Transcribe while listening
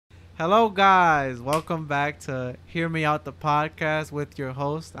Hello, guys. Welcome back to Hear Me Out the podcast with your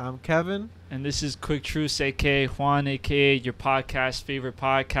host. I'm Kevin. And this is Quick Truce, a.k.a. Juan, a.k.a. your podcast favorite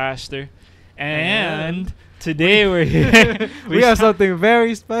podcaster. And today we're here. we have something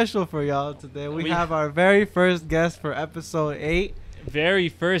very special for y'all today. We have our very first guest for episode 8. Very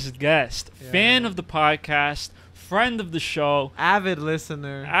first guest. Yeah. Fan of the podcast. Friend of the show. Avid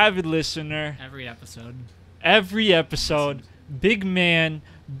listener. Every episode. Big man.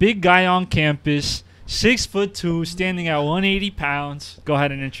 Big guy on campus. 6'2", standing at 180 pounds. Go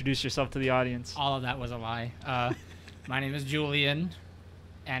ahead and introduce yourself to the audience. All of that was a lie. My name is Julian,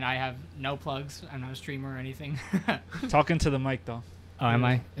 and I have no plugs. I'm not a streamer or anything. Talking to the mic, though. Oh, am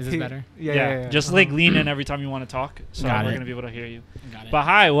I? Is this better? Yeah. Just like lean in every time you want to talk, so we're going to be able to hear you. Got it. But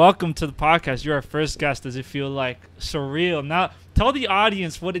hi, welcome to the podcast. You're our first guest. Does it feel like surreal? Now, tell the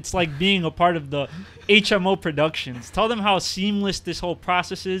audience what it's like being a part of the HMO Productions. Tell them how seamless this whole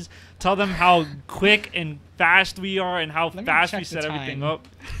process is. Tell them how quick and fast we are and how fast we set everything up.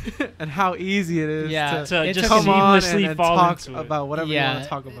 And how easy it is to just come on seamlessly and fall talk into about whatever you want to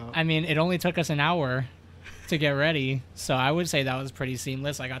talk about. I mean, it only took us an hour to get ready, so I would say that was pretty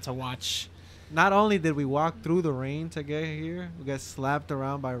seamless. I got to watch. Not only did we walk through the rain to get here, we got slapped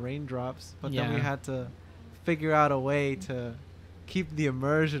around by raindrops, but then we had to figure out a way to keep the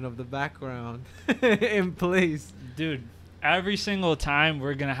immersion of the background in place. Dude, every single time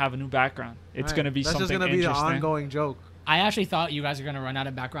we're going to have a new background. It's going to be something interesting. That's just going to be the ongoing joke. I actually thought you guys were going to run out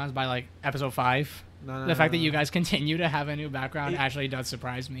of backgrounds by like episode 5. The fact that you guys continue to have a new background actually does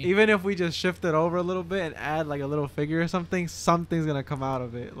surprise me. Even if we just shift it over a little bit and add like a little figure or something, something's going to come out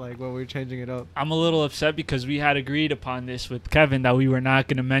of it, like when we're changing it up. I'm a little upset because we had agreed upon this with Kevin that we were not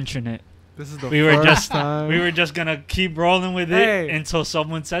going to mention it. This is the we first time. We were just going to keep rolling with it until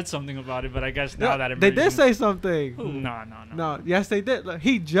someone said something about it, but I guess now that they did say something. No. Yes, they did. Look,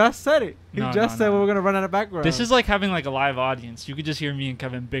 he just said it. He just said we were going to run out of background. This is like having like a live audience. You could just hear me and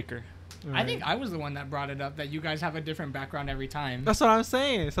Kevin bicker. Right. I think I was the one that brought it up, that you guys have a different background every time. That's what I'm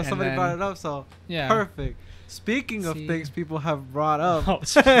saying. So somebody brought it up, so perfect. Speaking of things people have brought up.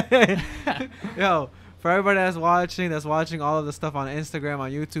 Yo, for everybody that's watching all of the stuff on Instagram, on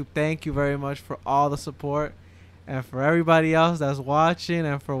YouTube, thank you very much for all the support. And for everybody else that's watching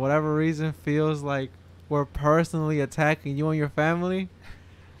and for whatever reason feels like we're personally attacking you and your family,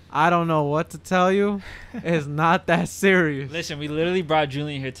 I don't know what to tell you. It's not that serious. Listen, we literally brought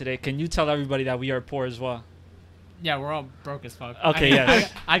Julian here today. Can you tell everybody that we are poor as well? Yeah, we're all broke as fuck. Okay,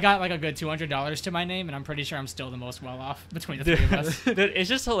 yes. I got like a good $200 to my name, and I'm pretty sure I'm still the most well off between the three of us. Dude, it's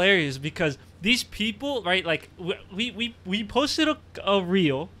just hilarious because these people, right? Like we posted a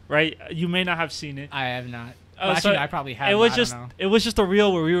reel, right? You may not have seen it. I have not. Actually, I probably have. It was just a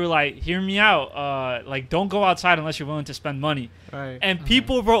reel where we were like, "Hear me out. Like, don't go outside unless you're willing to spend money." Right. And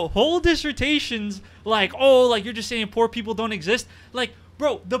people wrote whole dissertations like, "Oh, like you're just saying poor people don't exist." Like,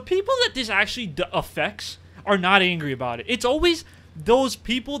 bro, the people that this actually affects are not angry about it. It's always those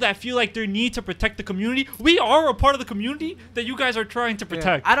people that feel like they need to protect the community. We are a part of the community that you guys are trying to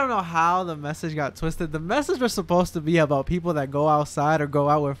protect. I don't know how the message got twisted. The message was supposed to be about people that go outside or go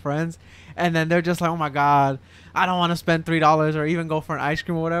out with friends, and then they're just like, oh my God, I don't want to spend $3 or even go for an ice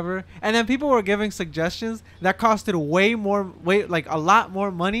cream or whatever. And then people were giving suggestions that costed like a lot more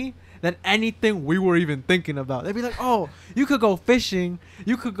money than anything we were even thinking about. They'd be like, oh, you could go fishing.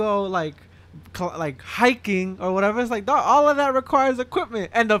 You could go like hiking or whatever. It's like, dog, all of that requires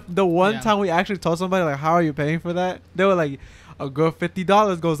equipment. And the one time we actually told somebody like, how are you paying for that? They were like, a good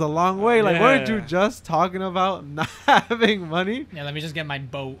 $50 goes a long way. Like, weren't you just talking about not having money? Yeah, let me just get my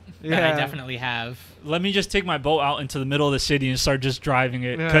boat that I definitely have. Let me just take my boat out into the middle of the city and start just driving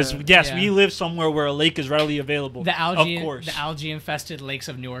it. Because, we live somewhere where a lake is readily available. The algae-infested lakes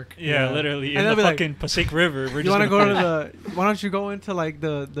of Newark. Yeah, literally. In the fucking Passaic River. You want to go to why don't you go into, like,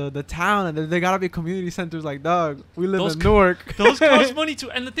 the town? And there got to be community centers like, dog, we live in Newark. Those cost money,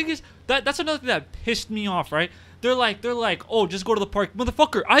 too. And the thing is, that's another thing that pissed me off, right? They're like, oh, just go to the park.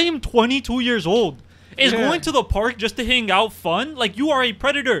 Motherfucker, I am 22 years old. Is going to the park just to hang out fun? Like, you are a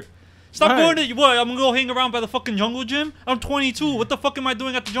predator. Stop going to, what, I'm going to go hang around by the fucking jungle gym? I'm 22. What the fuck am I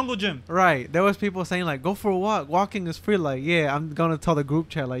doing at the jungle gym? Right. There was people saying, like, go for a walk. Walking is free. Like, yeah, I'm going to tell the group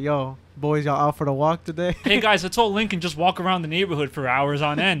chat, like, yo, boys, y'all out for the walk today? Hey, guys, let's all link and just walk around the neighborhood for hours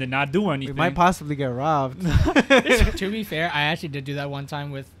on end and not do anything. We might possibly get robbed. To be fair, I actually did do that one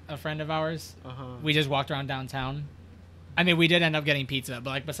time with a friend of ours. We just walked around downtown. I mean, we did end up getting pizza,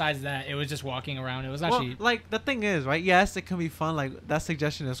 but like besides that, it was just walking around. It was actually like the thing is, right? Yes, it can be fun. Like that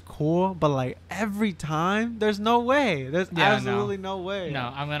suggestion is cool, but like every time, there's no way. There's absolutely no way.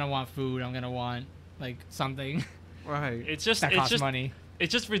 No, I'm gonna want food. I'm gonna want like something. Right. It's just that costs money.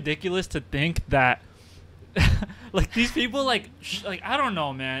 it's just ridiculous to think that like these people like I don't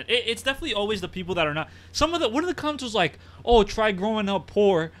know, man. It's definitely always the people that are not. Some of the one of the comments was like, oh, try growing up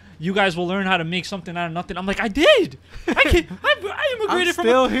poor. You guys will learn how to make something out of nothing. I'm like, I did. I immigrated from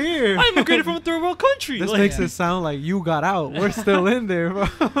still here. I immigrated from a third world country. This like, makes it sound like you got out. We're still in there,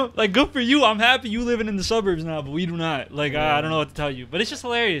 bro. like, good for you. I'm happy you living in the suburbs now, but we do not. Like, I don't know what to tell you. But it's just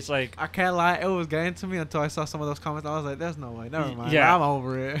hilarious. Like, I can't lie. It was getting to me until I saw some of those comments. I was like, there's no way. Never mind. Yeah. I'm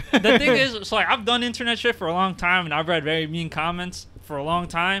over it. the thing is, so like, I've done internet shit for a long time, and I've read very mean comments for a long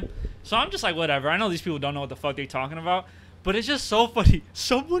time. So I'm just like, whatever. I know these people don't know what the fuck they're talking about. But it's just so funny.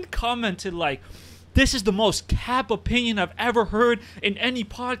 Someone commented like, this is the most cap opinion I've ever heard in any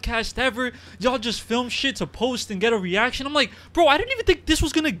podcast ever. Y'all just film shit to post and get a reaction. I'm like, bro, I didn't even think this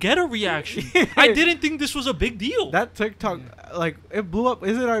was going to get a reaction. I didn't think this was a big deal. That TikTok, like, it blew up.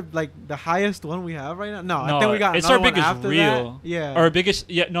 Is it our, like, the highest one we have right now? No, No, I think we got it's another our biggest one after reel. that. Yeah. Our biggest,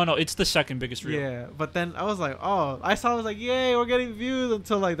 no, it's the second biggest reel. Yeah, but then I was like, oh, I saw it was like, yay, we're getting views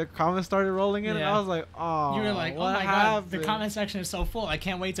until, like, the comments started rolling in. And I was like, oh, you were like, oh my god, the comment section is so full. I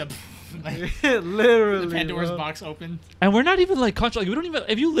can't wait to like, literally, the Pandora's bro. box open. And we're not even like like we don't even,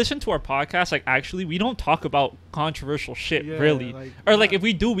 if you listen to our podcast, like actually we don't talk about controversial shit really. Like, or like if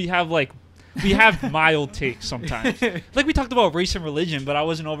we do, we have mild takes sometimes. Like we talked about race and religion, but I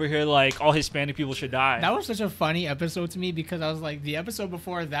wasn't over here like all Hispanic people should die. That was such a funny episode to me because I was like, the episode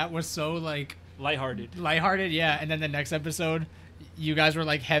before that was so like lighthearted, yeah. And then the next episode, you guys were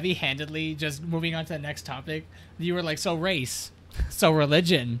like heavy-handedly just moving on to the next topic. You were like, so race, so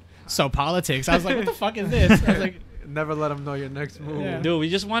religion, so politics. I was like, what the fuck is this? I was like, never let them know your next move. Yeah. Dude, we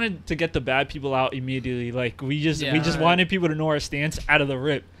just wanted to get the bad people out immediately. Like we just Yeah. wanted people to know our stance out of the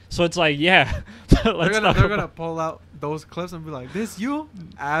rip. So it's like, yeah, they're gonna pull out those clips and be like, "This you?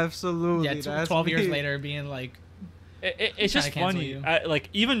 Absolutely." yeah, that's 12 years me. later, being like, it's just cancel funny. you. Like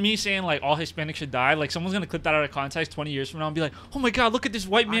even me saying like all Hispanics should die, like someone's gonna clip that out of context 20 years from now and be like, oh my god, look at this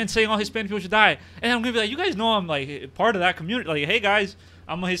white man saying all Hispanic people should die, and I'm gonna be like, you guys know I'm like part of that community. Like, hey guys,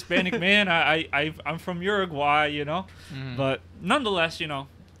 I'm a Hispanic man. I'm from Uruguay, you know. But nonetheless, you know,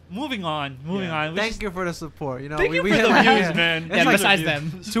 moving on. Thank you for the support. You know, Thank you for the hit, views, man. yeah, like besides them.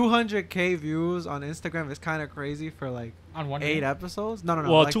 200K views on Instagram is kind of crazy for like On one 8 day? episodes. No.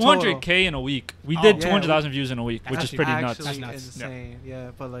 Well, like 200K in a week. We did yeah, 200,000 views in a week, which is actually- pretty nuts. Actually That's nuts. insane.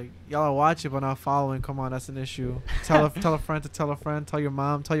 Yeah, but like y'all are watching but not following. Come on, that's an issue. Tell a friend to tell a friend. Tell your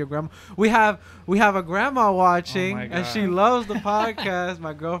mom. Tell your grandma. We have a grandma watching, my and she God. loves the podcast.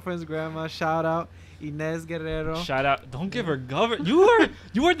 My girlfriend's grandma. Shout out. Inez Guerrero. Shout out! Don't give her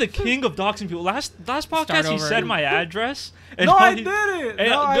You are the king of doxing people. Last podcast, he over. said my address. And No, now I he- didn't. and,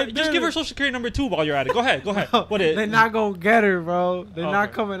 No, I just give her didn't. social security number 2 while you're at it. Go ahead. What is? They're not gonna get her, bro. They're not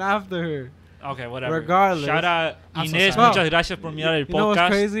Okay. coming after her. Okay, whatever. Regardless. Shout out I'm so Inés. sorry. Muchas gracias por mirar el You know what's podcast.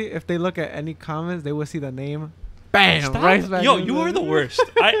 crazy? If they look at any comments, they will see the name. Bam! Stop. Right back Yo, in you the- are the worst.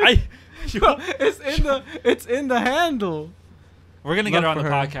 It's in the handle. We're gonna get her Love on the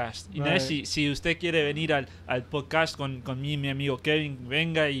for her. podcast. Right. Inés, si usted quiere venir al podcast con mí y mi amigo Kevin,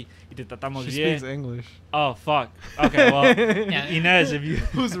 venga y te tratamos She bien. speaks English. Oh fuck. Okay, well, Yeah. Inés, if you,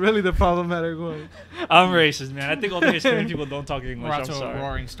 Who's really the problematic one? I'm racist, man. I think all the Hispanic people don't talk English. We're I'm off to a sorry.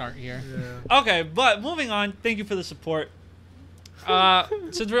 roaring start here. Yeah. Okay, but moving on. Thank you for the support.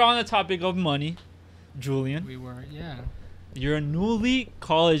 Since we're on the topic of money, Julian, We were, yeah. you're a newly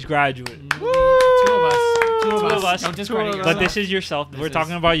college graduate. Two of us. Two of of us. us. Don't discredit Two of us. yourself. But this is yourself. This We're is-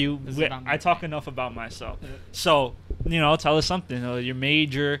 talking about you. this is about me. I talk enough about myself. Yeah. So, tell us something. Your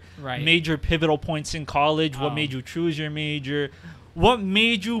major, Right. major pivotal points in college. What Oh. made you choose your major? What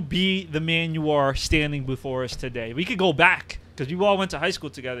made you be the man you are standing before us today? We could go back because we all went to high school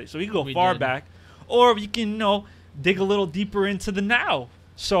together. So we could go We far did. back. Or we can, dig a little deeper into the now.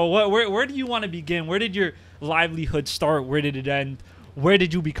 So where do you want to begin? Where did your livelihood start? Where did it end? Where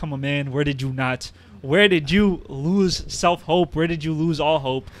did you become a man? Where did you not? Where did you lose self-hope? Where did you lose all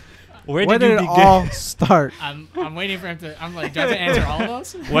hope? Where Where did you did it begin? all start? I'm waiting for him to. I'm like, do I have to answer all of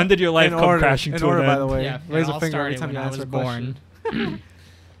those? When did your life In come order, crashing in to order, an by end? the way. Yeah, Raise it a all finger every started time when you I answer was a question. born.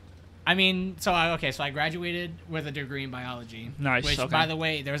 I mean, so I graduated with a degree in biology. Nice, Which, okay. by the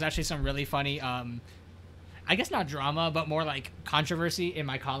way, there was actually some really funny, I guess not drama, but more like controversy in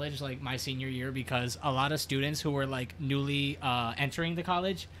my college, like my senior year, because a lot of students who were like newly entering the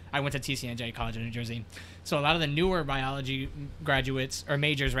college. I went to TCNJ College in New Jersey, so a lot of the newer biology graduates or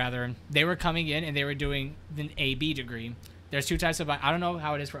majors rather, they were coming in and they were doing an AB degree. There's two types of I don't know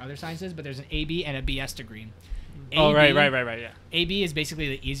how it is for other sciences, but there's an AB and a BS degree. Oh, AB right, yeah. AB is basically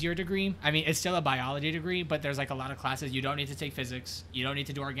the easier degree. I mean, it's still a biology degree, but there's like a lot of classes you don't need to take physics. You don't need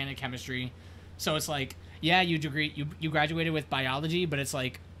to do organic chemistry. So it's like yeah, you graduated with biology, but it's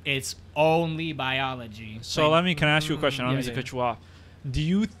like it's only biology. So Like, can I ask you a question? I don't Yeah, mean to yeah. cut you off. Do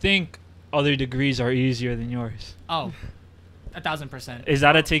you think other degrees are easier than yours? oh, 1,000%. Is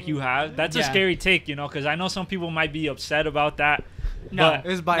that a take you have? That's a Yeah. scary take, because I know some people might be upset about that. No. But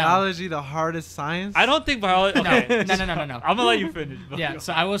Is biology the hardest science? I don't think biology. No, Okay. no. I'm gonna let you finish. but- Yeah,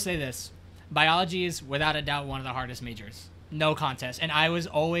 so I will say this. Biology is without a doubt one of the hardest majors. No contest. And I was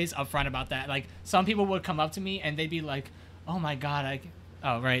always upfront about that. Like, some people would come up to me and they'd be like, oh my God,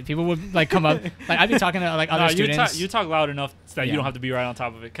 oh, right. People would, like, come up. Like, I'd be talking to, like, other No, students. you talk loud enough that you Yeah. don't have to be right on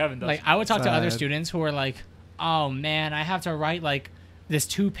top of it. Kevin does. Like, I would talk to other Sad. students who were like, oh, man, I have to write, like, this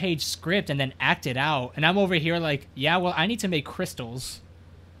 2-page script and then act it out. And I'm over here like, yeah, well, I need to make crystals.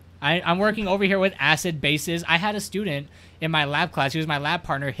 I'm working over here with acid bases. I had a student in my lab class. He was my lab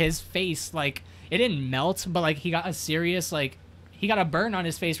partner. His face, like, it didn't melt, but, like, he got a serious, like, he got a burn on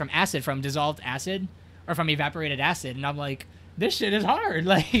his face from acid, from dissolved acid or from evaporated acid. And I'm like, this shit is hard.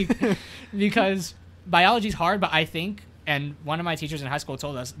 Like, because biology's hard, but I think, and one of my teachers in high school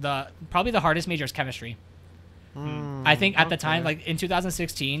told us, probably the hardest major is chemistry. I think at the time, like in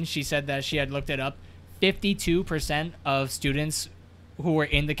 2016, she said that she had looked it up. 52% of students who were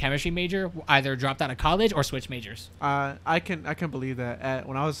in the chemistry major either dropped out of college or switched majors. I can believe that.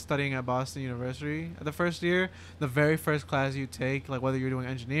 When I was studying at Boston University, the first year, the very first class you take, like whether you're doing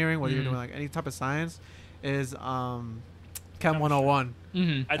engineering, whether you're doing like any type of science, is Chem 101.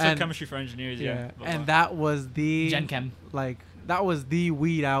 Mm-hmm. I took and- chemistry for engineers. Yeah. And that was the Gen Chem. like that was the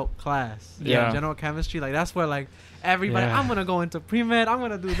weed out class. Yeah. General chemistry, like that's where like everybody, Yeah. I'm gonna go into pre-med, I'm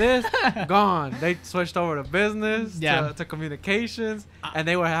gonna do this. Gone. They switched over to business, Yeah. to communications, and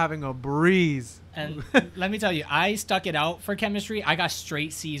they were having a breeze. And let me tell you, I stuck it out for chemistry. I got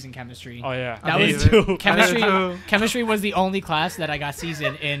straight C's in chemistry. Oh yeah. That I was believe it. chemistry. I do too. Chemistry was the only class that I got C's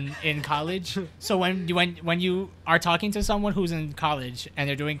in college. So when you are talking to someone who's in college and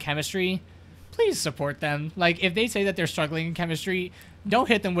they're doing chemistry, please support them. Like, if they say that they're struggling in chemistry, don't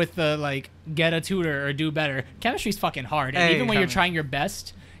hit them with the like get a tutor or do better. Chemistry's fucking hard, and Hey, even when you're Kevin. trying your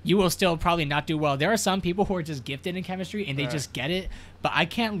best, you will still probably not do well. There are some people who are just gifted in chemistry and they Right. just get it, but I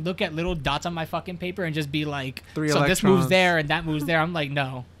can't look at little dots on my fucking paper and just be like, Three so this moves electrons. there and that moves there. I'm like,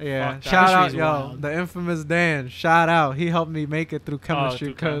 no. Yeah, Fuck that. shout out, Chemistry's yo, wild. the infamous Dan. Shout out, he helped me make it through chemistry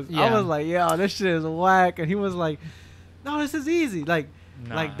through because chem. I Yeah. was like, yo, this shit is whack, and he was like, no, this is easy. Like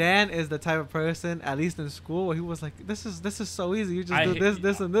Nah. Dan is the type of person, at least in school, where he was like, this is so easy. You just I do hate-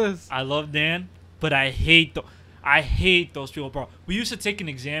 this, and this. I love Dan, but I hate those people, bro. We used to take an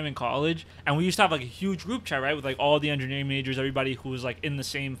exam in college, and we used to have like a huge group chat, right, with like all the engineering majors, everybody who was like in the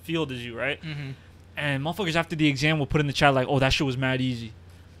same field as you, right? Mm-hmm. And motherfuckers after the exam will put in the chat like, "Oh, that shit was mad easy."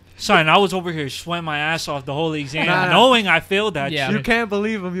 Son, I was over here sweating my ass off the whole exam, Nah. knowing I failed that Yeah. shit. You can't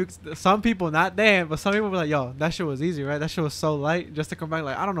believe him. Some people, not Dan, but some people were like, yo, that shit was easy, right? That shit was so light. Just to come back,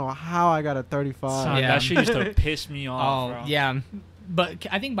 like, I don't know how I got a 35. Son, Yeah. that shit used to piss me off, Oh, bro. yeah. But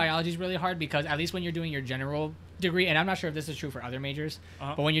I think biology is really hard because at least when you're doing your general degree, and I'm not sure if this is true for other majors,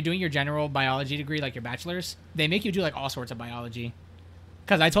 Uh-huh. but when you're doing your general biology degree, like your bachelor's, they make you do like all sorts of biology.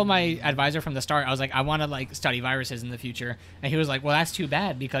 Because I told my advisor from the start, I was like, I want to like study viruses in the future, and he was like, well, that's too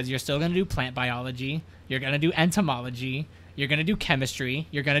bad because you're still gonna do plant biology, you're gonna do entomology, you're gonna do chemistry,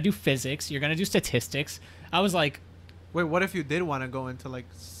 you're gonna do physics, you're gonna do statistics. I was like, Wait, what if you did want to go into like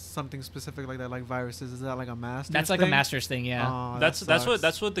something specific like that, like viruses? Is that like a master's that's like thing? a master's thing, yeah. Oh, That's that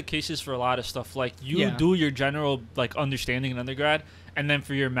what the case is for a lot of stuff. Like you Yeah. do your general like understanding in undergrad, and then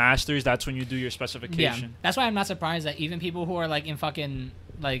for your masters, that's when you do your Yeah, specification. that's why I'm not surprised that even people who are like in fucking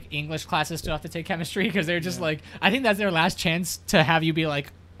like English classes still have to take chemistry because they're just Yeah. like, I think that's their last chance to have you be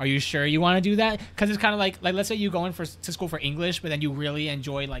like, are you sure you want to do that? Because it's kind of like let's say you go in to school for English, but then you really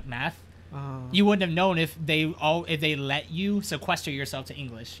enjoy like math. You wouldn't have known if they let you sequester yourself to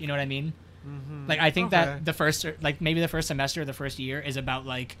English. You know what I mean? Like I think that the first maybe the first semester, the first year is about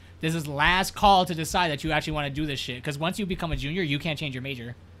like this is last call to decide that you actually want to do this shit. Because once you become a junior, you can't change your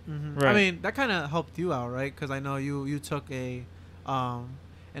major. Right. I mean, that kind of helped you out, right? Because I know you took an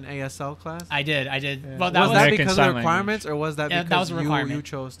ASL class. I did. Yeah. Well, that was was that American because Sign of requirements, or was that Yeah, because that was a requirement. you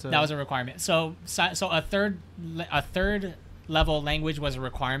chose to? That was a requirement. So a third level language was a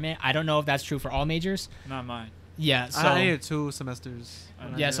requirement. I don't know if that's true for all majors. Not mine. Yeah. So I needed 2 semesters.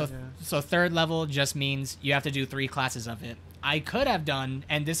 when I yeah. did, So third level just means you have to do 3 classes of it. I could have done,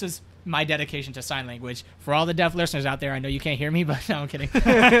 and this is my dedication to sign language for all the deaf listeners out there. I know you can't hear me, but no, I'm kidding.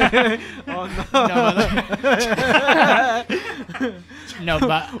 Oh No,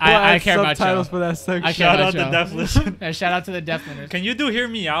 but We'll I add care about subtitles you. for that section. I care Shout about out to y'all. deaf listeners. Shout out to the deaf listeners. Can you do "Hear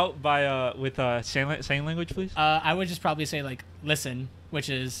Me Out" by sign language, please? I would just probably say like listen, which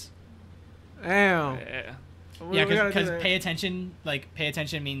is Damn. Yeah. Yeah, We gotta do because that. pay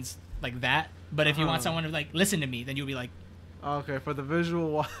attention means like that. But if you want someone to like listen to me, then you'll be like, Okay, for the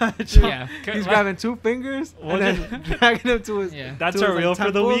visual watch. Yeah. He's grabbing 2 fingers and What then dragging them to his. yeah. That's to our his, reel like,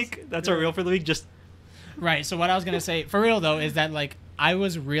 for the temples. week. That's our reel for the week. Just Right. So what I was gonna say for real though is that like I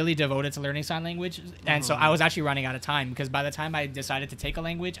was really devoted to learning sign language, and so I was actually running out of time because by the time I decided to take a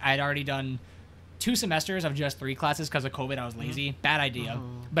language, I had already done 2 semesters of just 3 classes because of COVID. I was lazy. Bad idea.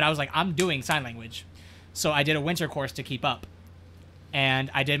 But I was like, I'm doing sign language, so I did a winter course to keep up, and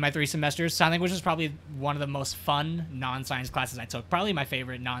I did my 3 semesters. Sign language was probably one of the most fun non-science classes I took. Probably my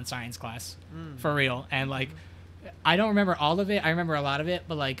favorite non-science class, for real. And like, I don't remember all of it. I remember a lot of it,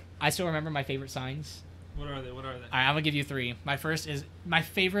 but like, I still remember my favorite signs. what are they? All right, I'm gonna give you 3. My first is my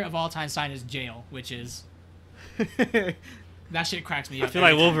favorite of all time sign is jail, which is that shit cracks me up. I feel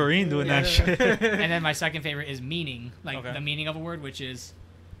like Wolverine doing that shit. And then my second favorite is meaning, like Okay. the meaning of a word, which is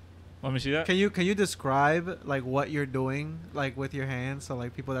Let me see that. Can you describe like what you're doing like with your hands so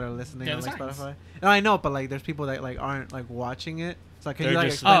like people that are listening They're on the like signs. Spotify? No, I know, but like there's people that like aren't like watching it. So can you They're like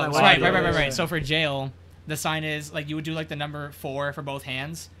just- explain oh like, what right, you're right. doing? So for jail, the sign is like you would do like the number 4 for both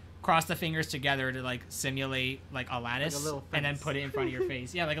hands, cross the fingers together to like simulate like a lattice, little and then fence. put it in front of your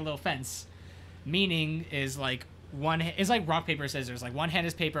face. Yeah, like a little fence. Meaning is like it's like rock paper scissors. Like one hand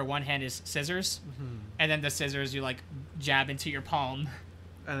is paper, one hand is scissors, and then the scissors you like jab into your palm.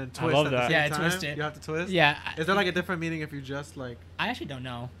 And then I twist love at the that. same Yeah, time? twist it. You have to twist. Yeah. Is there like a different meaning if you just like I actually don't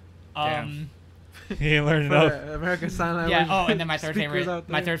know. Damn. He ain't learning for enough. American Sign Language? Yeah. Oh, and then my third speakers favorite. out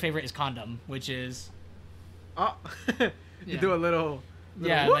My there? third favorite is condom, which is Oh, you Yeah. do a little.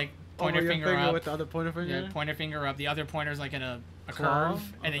 yeah, whoop like over pointer your finger up. with the other pointer finger. Yeah, pointer finger up. The other pointer's like in a Claw?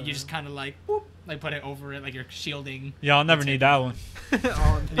 curve, and then you Okay. just kind of like whoop, like put it over it, like you're shielding. Yeah, I'll never need that one.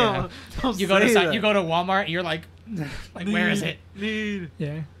 Oh no! Yeah. Don't You go to say that. you go to Walmart, and you're like, where is it? Need.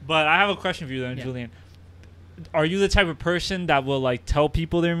 Yeah. But I have a question for you then, Yeah. Julian. Are you the type of person that will like tell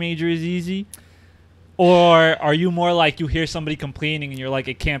people their major is easy? Or are you more like you hear somebody complaining and you're like,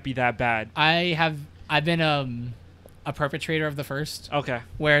 it can't be that bad? I've been a perpetrator of the first. Okay.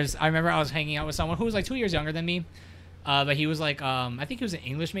 Whereas I remember I was hanging out with someone who was like 2 years younger than me, but he was like I think he was an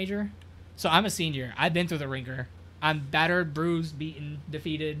English major. So I'm a senior. I've been through the ringer. I'm battered, bruised, beaten,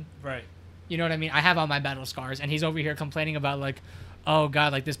 defeated. Right. You know what I mean? I have all my battle scars, and he's over here complaining about like, oh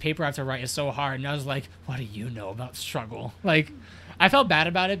god, like this paper I have to write is so hard. And I was like, what do you know about struggle? Like, I felt bad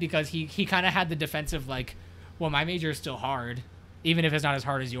about it because he kind of had the defensive like, well, my major is still hard, even if it's not as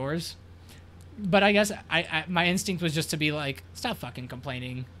hard as yours. But I guess I my instinct was just to be like, stop fucking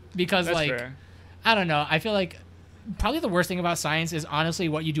complaining, because That's like, fair. I don't know. I feel like probably the worst thing about science is honestly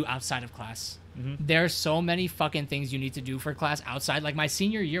what you do outside of class. Mm-hmm. There's so many fucking things you need to do for class outside. Like my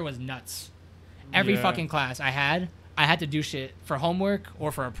senior year was nuts. Every Yeah. fucking class I had to do shit for homework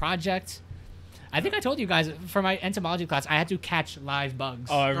or for a project. I think I told you guys for my entomology class I had to catch live bugs.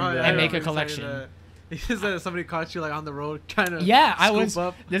 Oh, I Oh, remember yeah, that. And make a I remember you saying collection. that. He said that somebody caught you like on the road trying to. Yeah, I scoop was.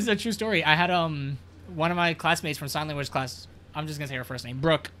 Up. This is a true story. I had one of my classmates from sign language class. I'm just gonna say her first name,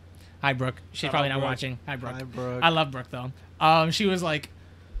 Brooke. Hi, Brooke. She's Shout probably out not Brooke. watching. Hi, Brooke. Hi, Brooke. I love Brooke though. She was like,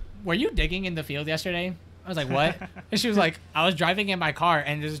 "Were you digging in the field yesterday?" I was like, "What?" And she was like, "I was driving in my car,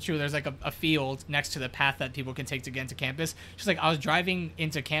 and this is true. There's like a field next to the path that people can take to get into campus." She's like, "I was driving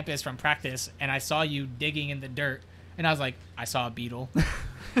into campus from practice, and I saw you digging in the dirt." And I was like, "I saw a beetle."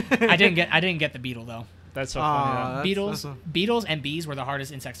 I didn't get the beetle though. That's so Aw, funny. that's- Beetles, that's beetles, and bees were the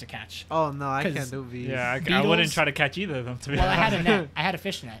hardest insects to catch. Oh no, I 'Cause- can't do bees. Yeah, I Beetles- wouldn't try to catch either of them, to be Well, I honest. had a net. I had a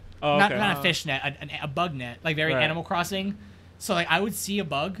fish net. Oh, not okay. not a fish net, a bug net, like very Right. Animal Crossing. So like I would see a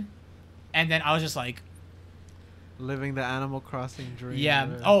bug, and then I was just like, Living the Animal Crossing dream. yeah.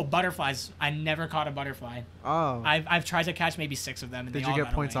 Oh, butterflies. I never caught a butterfly. Oh. I've tried to catch maybe 6 of them. And Did they you all get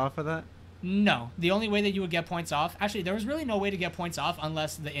got points away. off for that? No. The only way that you would get points off, actually, there was really no way to get points off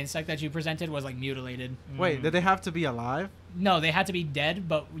unless the insect that you presented was like mutilated. Wait, did they have to be alive? No, they had to be dead,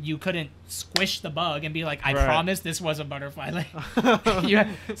 but you couldn't squish the bug and be like, I Right. promise this was a butterfly. Like,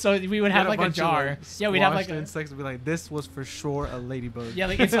 so we would have Get like a bunch of, jar. Yeah, we'd have like squashed a, insects and be like, this was for sure a ladybug. yeah,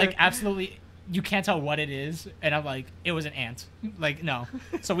 like it's like absolutely, you can't tell what it is. And I'm like, it was an ant. Like, no.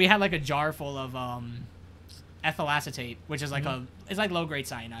 So we had like a jar full of ethyl acetate, which is like it's like low grade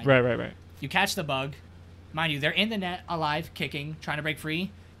cyanide. Right. You catch the bug, mind you, they're in the net, alive, kicking, trying to break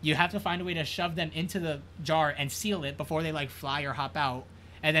free. You have to find a way to shove them into the jar and seal it before they like fly or hop out,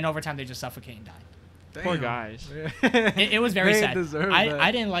 and then over time they just suffocate and die. Poor Damn. guys. It was very They sad. deserve that.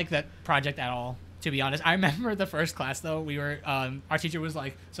 I didn't like that project at all, to be honest. I remember the first class though. We were our teacher was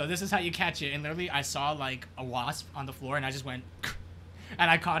like, "So this is how you catch it," and literally I saw like a wasp on the floor, and I just went, and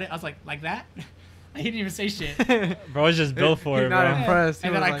I caught it. I was like that. He didn't even say shit. Bro, it's just built for He's it, not bro. impressed. He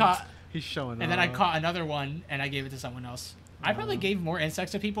And then was I like, caught. He's showing And then I caught another one and I gave it to someone else. I probably gave more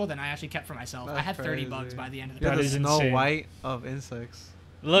insects to people than I actually kept for myself. I had 30 bugs by the end of the You're That the is Snow insane. White of insects.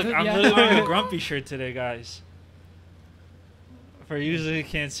 Look, I'm Yeah. literally wearing a grumpy shirt today, guys. For usually you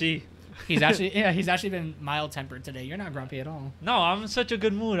can't see. He's actually been mild tempered today. You're not grumpy at all. No, I'm in such a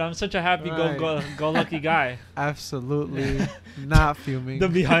good mood. I'm such a happy Right. go lucky guy. Absolutely not fuming. The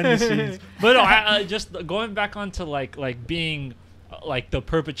behind the scenes. But no, I just going back onto like being like the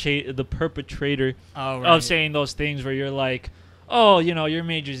perpetrator of saying those things where you're like, oh, you know, your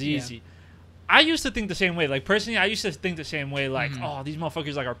major's easy. Yeah. I used to think the same way. Like personally, I used to think the same way. Like, Mhm. oh, these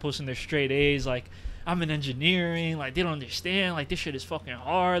motherfuckers like are posting their straight A's. Like, I'm in engineering. Like, they don't understand. Like, this shit is fucking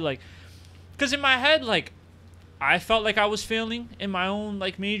hard. Like, because in my head, like, I felt like I was failing in my own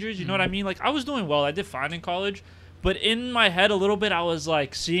like majors. You know what I mean? Like, I was doing well. I did fine in college, but in my head a little bit, I was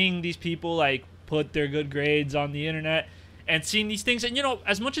like seeing these people like put their good grades on the internet and seeing these things. And you know,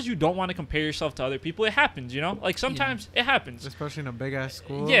 as much as you don't want to compare yourself to other people, it happens. You know, like sometimes it happens. Especially in a big ass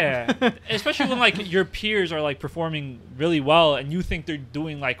school. Yeah, especially when like your peers are like performing really well and you think they're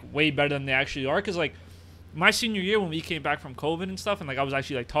doing like way better than they actually are. Because like my senior year when we came back from COVID and stuff, and like I was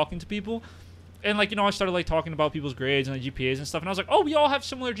actually like talking to people, and like, you know, I started like talking about people's grades and like, GPAs and stuff, and I was like, oh, we all have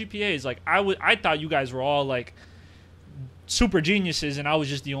similar GPAs. Like I thought you guys were all like super geniuses and I was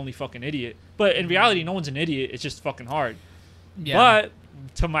just the only fucking idiot. But in reality, no one's an idiot. It's just fucking hard. Yeah. But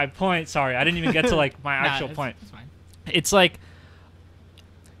to my point, sorry, I didn't even get to like my Nah, actual point. It's fine. It's like,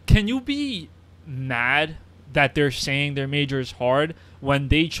 can you be mad that they're saying their major is hard when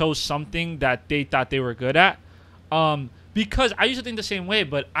they chose something that they thought they were good at? Because I used to think the same way,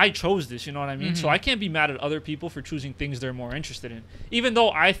 but I chose this, you know what I mean? So I can't be mad at other people for choosing things they're more interested in. Even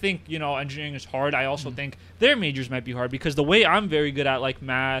though I think, you know, engineering is hard, I also think their majors might be hard, because the way I'm very good at like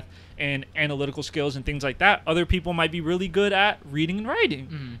math and analytical skills and things like that, other people might be really good at reading and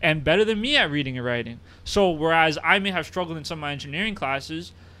writing and better than me at reading and writing. So whereas I may have struggled in some of my engineering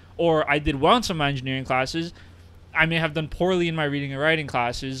classes, or I did well in some of my engineering classes, I may have done poorly in my reading and writing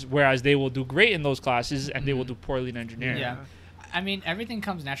classes, whereas they will do great in those classes and they will do poorly in engineering. Yeah. I mean, everything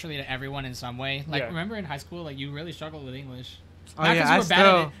comes naturally to everyone in some way. Like, Yeah. remember in high school, like, you really struggled with English. Oh, Not yeah, because I you were bad at it.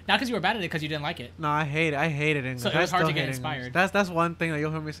 still- Not because you were bad at it, because you didn't like it. No, I hated English. So it I was hard still to get hate English. inspired. That's one thing that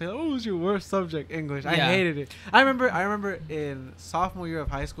you'll hear me say. Oh, it was your worst subject, English. I Yeah. hated it. I remember in sophomore year of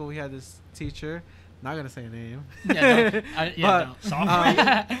high school, we had this teacher. Not gonna say a name. Yeah, don't. But, Don't. Sophomore year?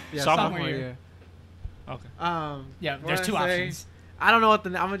 Yeah, Yeah, sophomore sophomore year. year. Okay. Yeah, what there's did two I say? options. I don't know what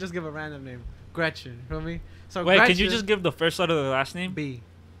I'm gonna just give a random name. Gretchen. You feel me? So Wait, Gretchen, can you just give the first letter of the last name? B?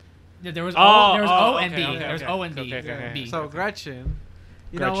 Yeah, there was Oh, O okay, and B. okay, There was okay. O and B. Okay, okay, okay. B. So Gretchen,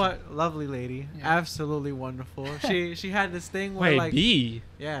 you Gretchen. know what? Lovely lady, Yeah. absolutely wonderful. She had this thing where Wait, like B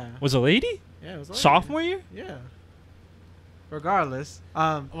yeah was a lady? yeah it was a lady. Sophomore year? Yeah. Regardless,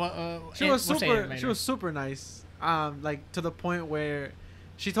 Well, she was super nice. Like to the point where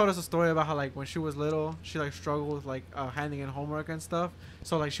she told us a story about how like when she was little, she like struggled with like handing in homework and stuff.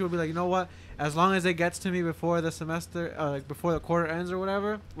 So like she would be like, you know what? As long as it gets to me before the semester, like before the quarter ends or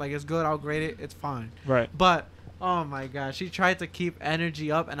whatever, like it's good. I'll grade it. It's fine. Right. But oh my god, she tried to keep energy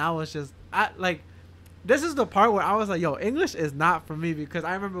up, and I was just like, this is the part where I was like, yo, English is not for me, because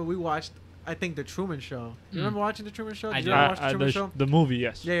I remember we watched, I think, The Truman Show. You remember watching The Truman Show? I Did do. you ever watch The Truman Show? The movie,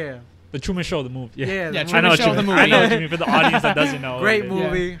 yes. Yeah. The Truman Show, the movie. Yeah. Yeah, Yeah, the Truman I know what Show, you the mean. movie. I know what you mean for the audience that doesn't know. Great it.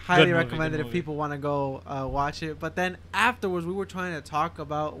 movie, highly Good movie, recommended good if movie. people want to go watch it. But then afterwards, we were trying to talk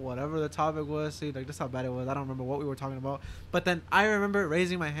about whatever the topic was. See, like, that's how bad it was. I don't remember what we were talking about. But then I remember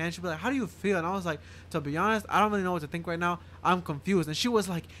raising my hand. She'd be like, "How do you feel?" And I was like, "To be honest, I don't really know what to think right now. I'm confused." And she was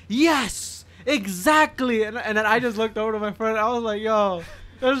like, "Yes, exactly." And then I just looked over to my friend. I was like, "Yo,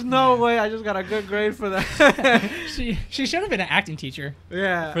 there's no way I just got a good grade for that." She should have been an acting teacher.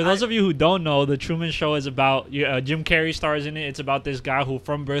 Yeah. For those of you who don't know, the Truman Show is about Jim Carrey stars in it. It's about this guy who,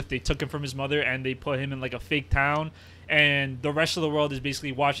 from birth, they took him from his mother and they put him in like a fake town, and the rest of the world is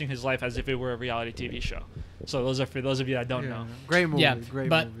basically watching his life as if it were a reality TV show. So those are for those of you that don't know. Great movie. Yeah, Great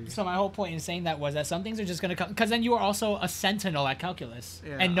but movie. so my whole point in saying that was that some things are just gonna come, because then you were also a sentinel at calculus,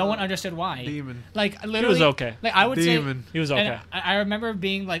 Yeah, and no one understood why. Demon. Like He literally, was okay. Like I would Demon. say, He was and okay. I remember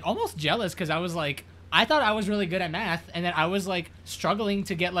being like almost jealous because I was like, I thought I was really good at math, and then I was like struggling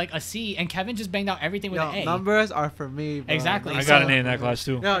to get like a C, and Kevin just banged out everything with Yo, an A. numbers are for me, bro. Exactly. I So- got an A in that class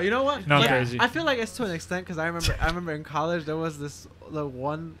too. No, you know what? No, I'm Like, crazy. I feel like it's to an extent, because I remember in college there was the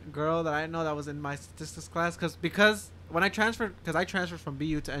one girl that I know that was in my statistics class, because when I transferred from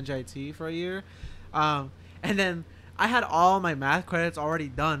BU to NJIT for a year, and then I had all my math credits already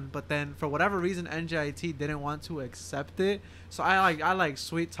done, but then for whatever reason NJIT didn't want to accept it. So I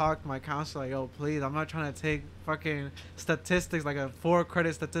sweet talked my counselor like, "Yo, please, I'm not trying to take fucking statistics, like a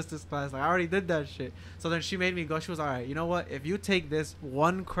 4-credit statistics class. Like I already did that shit." So then she made me go. She was all right. You know what? If you take this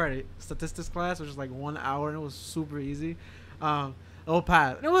 1-credit statistics class, which is like 1 hour and it was super easy, it'll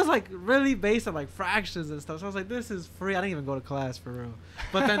pass. And it was like really based on like fractions and stuff. So I was like, this is free. I didn't even go to class for real.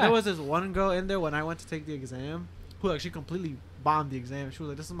 But then there was this one girl in there when I went to take the exam, who like she completely bombed the exam. She was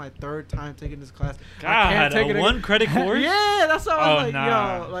like, "This is my 3rd time taking this class. God, a 1-credit course." Yeah, that's what I was like,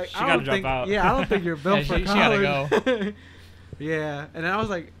 nah. yo, like She I gotta don't drop think, out. yeah, I don't think you're built for she gotta college. go. Yeah, and then I was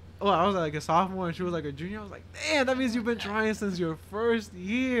like, oh, I was like a sophomore and she was like a junior. I was like, damn, that means you've been trying since your 1st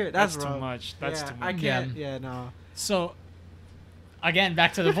year. That's too rough. much. That's yeah, too I much. can't. Yeah, no. So, again,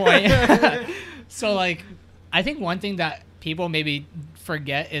 back to the point. So, like, I think one thing that people maybe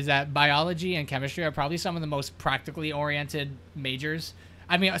forget is that biology and chemistry are probably some of the most practically oriented majors.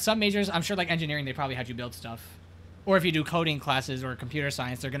 I mean, some majors, I'm sure, like engineering, they probably had you build stuff. Or if you do coding classes or computer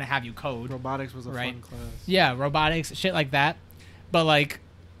science, they're going to have you code. Robotics was a right? fun class. Yeah, robotics, shit like that. But, like,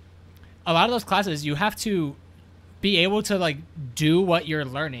 a lot of those classes, you have to be able to, like, do what you're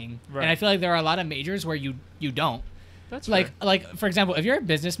learning. Right. And I feel like there are a lot of majors where you don't. That's Like, fair. like for example, if you're a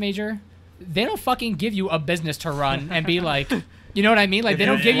business major, they don't fucking give you a business to run and be like, you know what I mean? Like, If they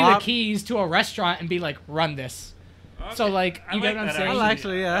you don't give you the flop- keys to a restaurant and be like, run this. So, like, you get what I'm that, saying? Well,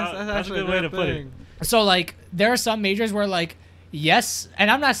 actually, yeah, that's That's actually a good way to put it. thing. So, like, there are some majors where, like, yes,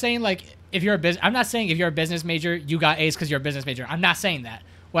 and I'm not saying, like, I'm not saying if you're a business major, you got A's because you're a business major. I'm not saying that.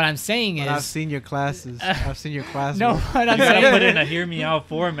 What I'm saying But is, I've seen your classes. I've seen your classes. no, what I'm You gotta put saying, in a hear me out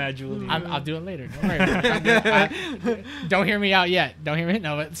format, Julie. I'll do it later. Don't worry about it. Don't hear me out yet. Don't hear me.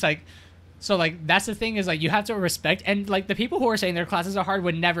 No, it's like, so like that's the thing is like you have to respect, and like the people who are saying their classes are hard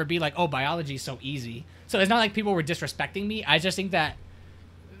would never be like, oh, biology is so easy. So it's not like people were disrespecting me. I just think that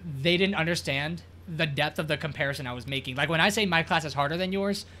they didn't understand the depth of the comparison I was making. Like when I say my class is harder than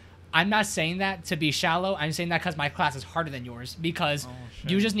yours, I'm not saying that to be shallow. I'm saying that because my class is harder than yours, because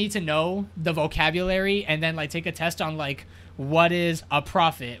you just need to know the vocabulary and then like take a test on like what is a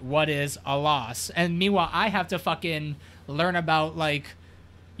profit, what is a loss, and meanwhile I have to fucking learn about like,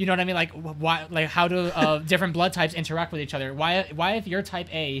 you know what I mean, like why, like how do different blood types interact with each other. Why if you're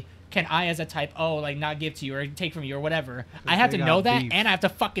type A, can I as a type O like not give to you or take from you or whatever? I have to they know got that, beef. and I have to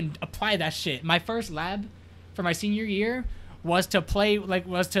fucking apply that shit. My first lab for my senior year was to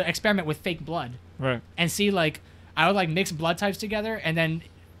experiment with fake blood Right. and see like I would like mix blood types together, and then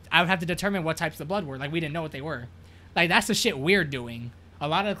I would have to determine what types of blood were. Like we didn't know what they were. Like that's the shit we're doing. A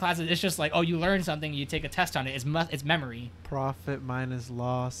lot of the classes, it's just like, oh, you learn something, you take a test on it. It's memory. Profit minus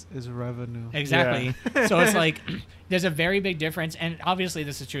loss is revenue. Exactly. So it's like there's a very big difference, and obviously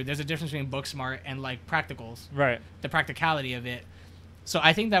this is true. There's a difference between book smart and like practicals. Right. The practicality of it. So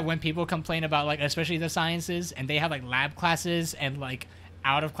I think that when people complain about like especially the sciences and they have like lab classes and like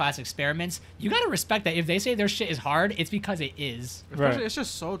out of class experiments, you gotta respect that if they say their shit is hard, it's because it is. Especially, Right. it's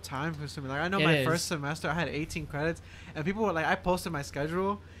just so time consuming. Like I know It my is. first semester I had 18 credits, and people were like, I posted my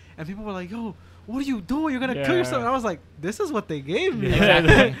schedule, and people were like, "Yo, what are you doing? You're gonna kill yourself." And I was like, "This is what they gave me."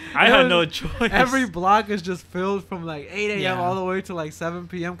 Exactly. I had no choice. Every block is just filled from like 8 a.m. Yeah. all the way to like 7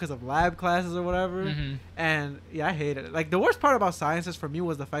 p.m. because of lab classes or whatever. Mhm. And yeah, I hate it. Like the worst part about sciences for me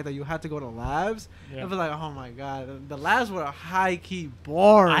was the fact that you had to go to labs. Yeah. I was like, oh my god, the labs were high key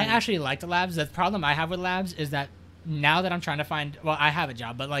boring. I actually like the labs. The problem I have with labs is that now that I'm trying to find, well, I have a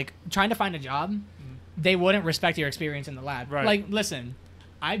job, but like trying to find a job, they wouldn't respect your experience in the lab. Right. Like, listen,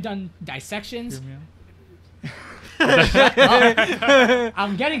 I've done dissections. Hear me out?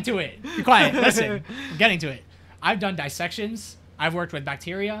 I'm getting to it. Be quiet. Listen, I'm getting to it. I've done dissections. I've worked with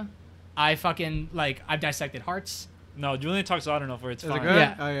bacteria. I've dissected hearts. No, Julian talks loud enough where it's Is fine. it good?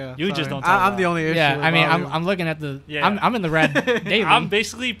 Yeah. Oh yeah. You just Sorry. don't talk I'm the loud. only issue. Yeah, with I mean, volume. I'm looking at the. Yeah. I'm in the red daily. I'm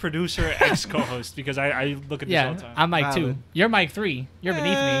basically producer ex co-host because I look at this all Yeah, the time. I'm Mike 2. Valid. You're Mike 3. You're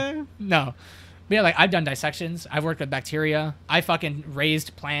beneath me. No. But yeah, like, I've done dissections. I've worked with bacteria. I fucking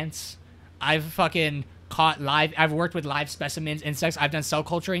raised plants. I've fucking caught live. I've worked with live specimens, insects. I've done cell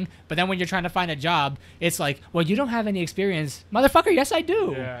culturing. But then when you're trying to find a job, it's like, well, you don't have any experience. Motherfucker, yes, I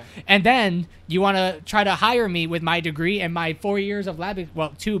do. Yeah. And then you want to try to hire me with my degree and my 4 years of lab,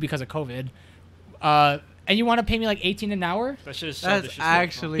 well, 2 because of COVID. And you want to pay me like $18 an hour? That shit is so That's disrespectful.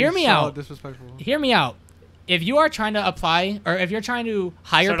 actually Hear me so out. disrespectful. Hear me out. If you are trying to apply, or if you're trying to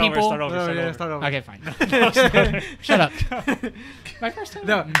hire Start over, people, start over, No, start yeah, over. start over. okay, fine. Shut up. My first time.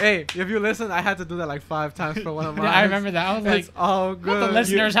 No, hey, if you listen, I had to do that like 5 times for one of mine. Yeah, I remember that. I was like, It's all not good. the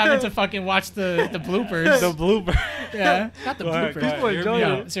listeners having to fucking watch the bloopers. The blooper. Yeah, not the Go ahead, bloopers. go ahead. People Hear enjoy me it.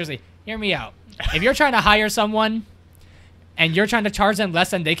 No, out. seriously, hear me out. If you're trying to hire someone, and you're trying to charge them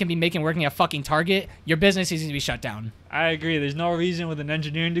less than they can be making working at fucking Target, your business needs to be shut down. I agree. There's no reason with an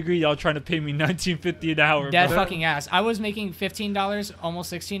engineering degree y'all trying to pay me $19.50 an hour. Dead bro. fucking ass. I was making $15, almost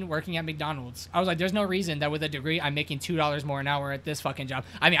 16, working at McDonald's. I was like, there's no reason that with a degree I'm making $2 more an hour at this fucking job.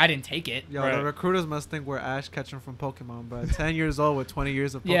 I mean, I didn't take it. Yo, Right. the recruiters must think we're Ash Ketchum from Pokemon, bro. 10 years old with 20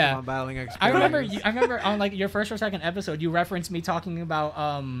 years of Pokemon Yeah. battling experience. I remember on like your first or second episode, you referenced me talking about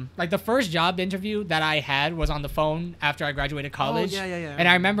like the first job interview that I had was on the phone after I graduated college. yeah. And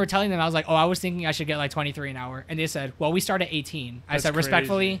I remember telling them, I was like, oh, I was thinking I should get like 23 an hour. And they said, well, we start at 18. I That's said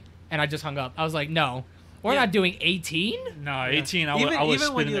respectfully, crazy. and I just hung up. I was like, no, we're Yeah. not doing 18. No, 18. I even was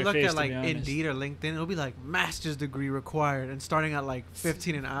even when spitting you their look face, at like to be honest. Indeed or LinkedIn, it'll be like master's degree required and starting at like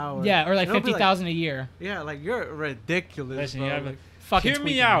 15 an hour. Yeah, or like And it'll be 50,000 a year. Yeah, like you're ridiculous, Listen, bro. yeah, Like, Fucking Hear me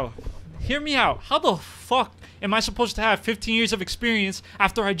tweaking. out. Hear me out. How the fuck am I supposed to have 15 years of experience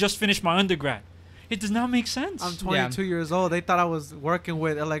after I just finished my undergrad? It does not make sense. I'm 22 years old. They thought I was working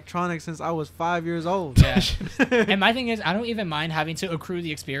with electronics since I was 5 years old. Yeah. And my thing is, I don't even mind having to accrue the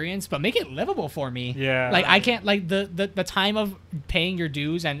experience, but make it livable for me. Yeah. Like I can't like the time of paying your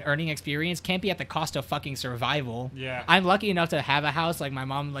dues and earning experience can't be at the cost of fucking survival. Yeah. I'm lucky enough to have a house. Like my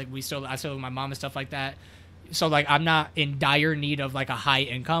mom, like I still live with my mom and stuff like that. So like I'm not in dire need of like a high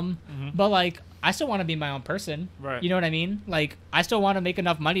income, but like I still want to be my own person. Right. You know what I mean? Like I still want to make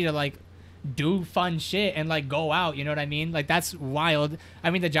enough money to like do fun shit and like go out. You know what I mean? Like that's wild.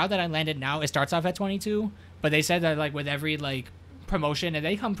 I mean the job that I landed now, it starts off at 22, but they said that like with every like promotion, and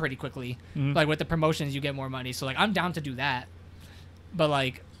they come pretty quickly. Like with the promotions, you get more money. So like I'm down to do that. But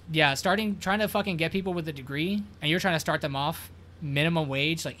like yeah, trying to fucking get people with a degree, and you're trying to start them off minimum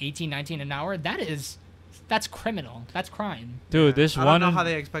wage like 18, 19 an hour. That's criminal. That's crime. Dude, this I one. don't know how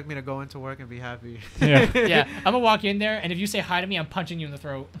they expect me to go into work and be happy. Yeah. Yeah, I'm gonna walk in there, and if you say hi to me, I'm punching you in the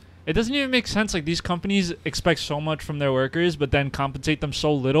throat. It doesn't even make sense. Like, these companies expect so much from their workers, but then compensate them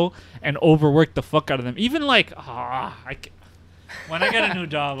so little and overwork the fuck out of them. Even like, when I get a new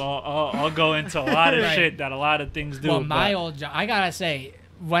job, I'll go into a lot of Right. shit that a lot of things do. Well, my but- old job, I gotta say,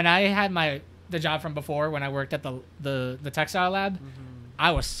 when I had the job from before, when I worked at the textile lab,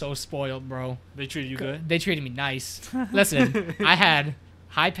 I was so spoiled, bro. They treat you good. They treated me nice. Listen, I had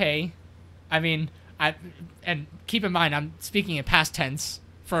high pay. I mean, and keep in mind, I'm speaking in past tense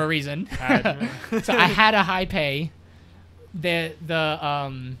for a reason. So I had a high pay.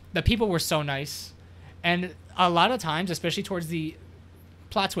 The people were so nice, and a lot of times, especially towards the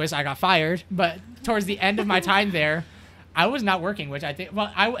plot twist, I got fired. But towards the end of my time there, I was not working, which I think.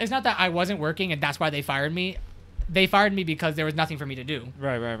 Well, it's not that I wasn't working, and that's why they fired me. They fired me because there was nothing for me to do.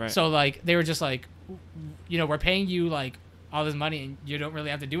 Right. So like they were just like, you know, we're paying you like all this money and you don't really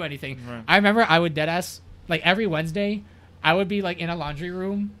have to do anything. Right. I remember I would deadass like every Wednesday, I would be like in a laundry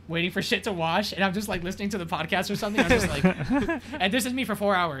room waiting for shit to wash, and I'm just like listening to the podcast or something. I'm just like, and this is me for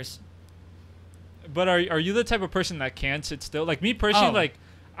 4 hours. But are you the type of person that can't sit still? Like me personally, Oh. like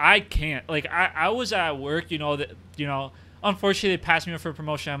I can't. Like I was at work, unfortunately they passed me up for a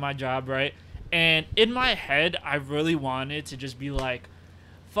promotion at my job, right? And in my head, I really wanted to just be like,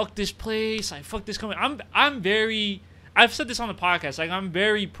 fuck this place, like fuck this company. I've said this on the podcast, like I'm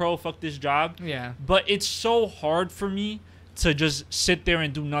very pro fuck this job. Yeah. But it's so hard for me to just sit there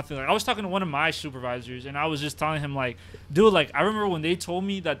and do nothing. Like I was talking to one of my supervisors, and I was just telling him like, dude, like I remember when they told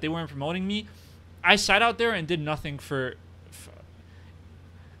me that they weren't promoting me, I sat out there and did nothing for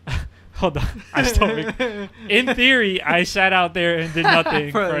hold on. I still in theory, I sat out there and did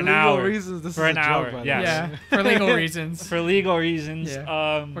nothing for an legal hour. reasons, this For is an a joke, hour, by the yes. way. Yeah. For legal reasons. For legal reasons.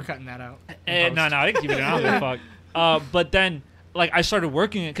 Yeah. We're cutting that out. in No, post. I can keep it. I don't give a fuck. But then, like, I started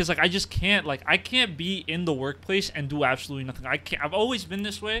working it because, like, I just can't. Like, I can't be in the workplace and do absolutely nothing. I can't. I've always been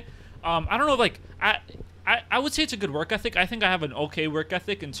this way. I don't know. Like, I would say it's a good work ethic. I think I have an okay work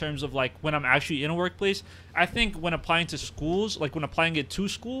ethic in terms of like when I'm actually in a workplace. I think when applying to schools, like when applying it to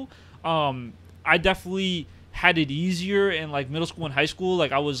school, I definitely had it easier in like middle school and high school.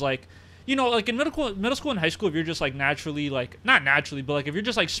 Like I was like, like in middle school and high school, if you're just like naturally, like not naturally, but like if you're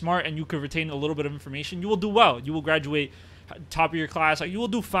just like smart and you could retain a little bit of information, you will do well. You will graduate top of your class. Like you will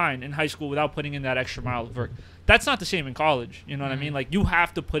do fine in high school without putting in that extra mile of work. That's not the same in college. You know what I mean? Like you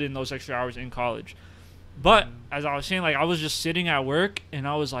have to put in those extra hours in college. But as I was saying, like I was just sitting at work and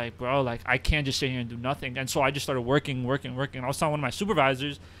I was like, bro, like I can't just sit here and do nothing. And so I just started working. And I was telling one of my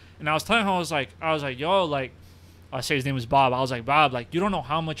supervisors, and I was telling him, I was like, yo, like, I say his name was Bob. I was like, Bob, like, you don't know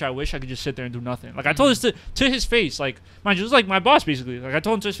how much I wish I could just sit there and do nothing. Like, I told this to his face. Like, mind you, it was like my boss, basically. Like, I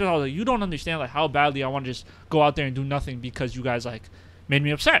told him to his face, I was like, you don't understand, like, how badly I want to just go out there and do nothing because you guys, like, made me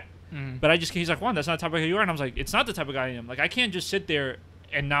upset. But he's like, Juan, that's not the type of guy you are. And I was like, it's not the type of guy I am. Like, I can't just sit there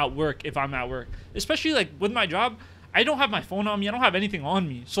and not work if I'm at work. Especially, like, with my job, I don't have my phone on me. I don't have anything on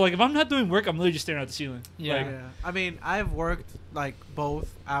me. So like if I'm not doing work, I'm literally just staring at the ceiling. Yeah. Like, Yeah, I mean, I've worked like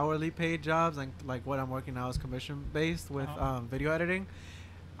both hourly paid jobs and like what I'm working now is commission based with video editing.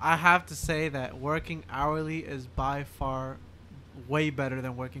 I have to say that working hourly is by far way better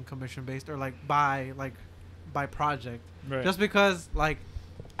than working commission based or like by project. right. Just because like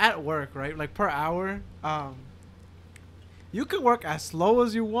at work, right? Like per hour, you can work as slow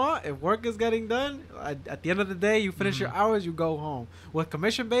as you want. If work is getting done, at the end of the day, you finish your hours, you go home. With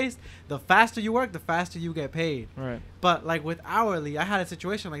commission based, the faster you work, the faster you get paid. Right. But like with hourly, I had a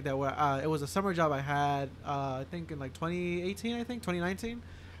situation like that where it was a summer job I had, I think in like 2018, I think 2019,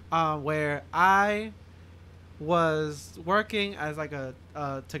 where I was working as like a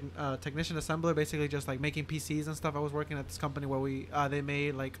technician assembler, basically just like making PCs and stuff. I was working at this company where they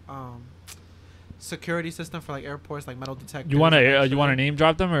made like security system for like airports, like metal detectors. You wanna name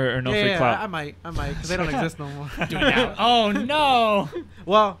drop them or no free yeah, clout? I might because they don't exist no more. Do it now. Oh no.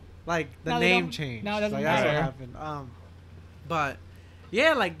 Well, like the No, they name don't- changed. no, it doesn't like, that's what matter. happened. But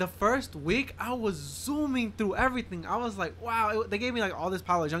yeah, like the first week, I was zooming through everything. I was like, wow. They gave me like all this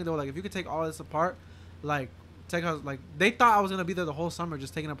pile of junk. They were like, if you could take all this apart, like take out like they thought I was gonna be there the whole summer,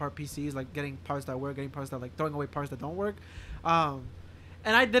 just taking apart PCs, like getting parts that work, getting parts that like throwing away parts that don't work.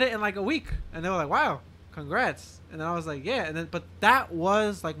 And I did it in like a week, and they were like, wow, congrats. And then I was like, yeah. And then but that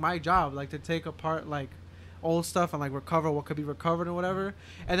was like my job, like to take apart like old stuff and like recover what could be recovered and whatever.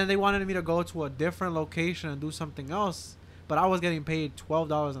 And then they wanted me to go to a different location and do something else, but I was getting paid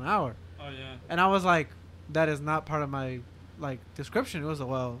 $12 an hour. Oh yeah. And I was like, that is not part of my like description. It was like,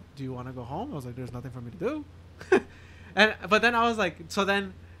 well, do you want to go home? I was like, there's nothing for me to do. But then I was like, so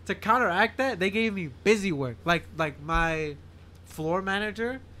then to counteract that, they gave me busy work. Like my floor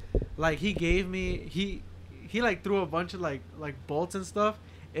manager, like he gave me he like threw a bunch of like bolts and stuff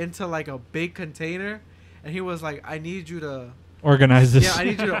into like a big container, and he was like, I need you to Organize this. yeah, I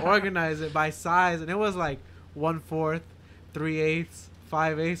need you to organize it by size. And it was like 1/4, 3/8,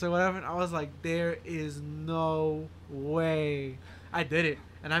 5/8 or whatever. And I was like, there is no way. I did it,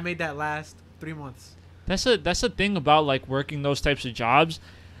 and I made that last 3 months. That's the thing about like working those types of jobs.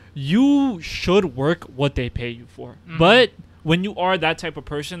 You should work what they pay you for. But when you are that type of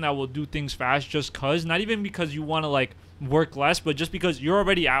person that will do things fast just cause, not even because you want to like work less, but just because you're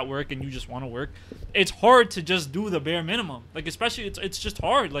already at work and you just want to work, it's hard to just do the bare minimum. Like especially it's just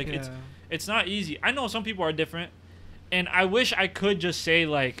hard. Like Yeah. it's not easy. I know some people are different, and I wish I could just say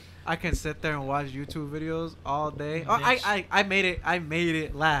like I can sit there and watch YouTube videos all day. Oh, Bitch. I made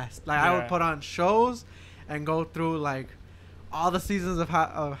it last. Like I would Yeah. put on shows and go through like all the seasons of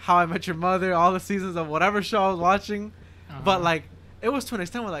How I Met Your Mother, all the seasons of whatever show I was watching. But like it was to an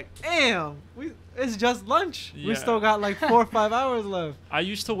extent where like, damn, it's just lunch. We Yeah. still got like 4 or 5 hours left. I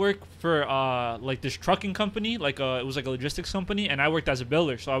used to work for like this trucking company, like it was like a logistics company, and I worked as a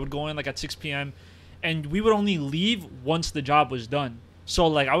builder. So I would go in like at 6 p.m. and we would only leave once the job was done. So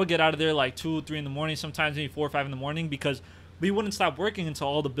like I would get out of there like 2, 3 in the morning, sometimes maybe 4 or 5 in the morning, because we wouldn't stop working until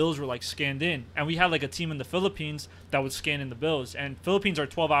all the bills were like scanned in. And we had like a team in the Philippines that would scan in the bills, and Philippines are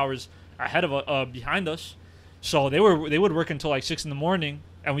 12 hours ahead of behind us. So they would work until like 6 in the morning,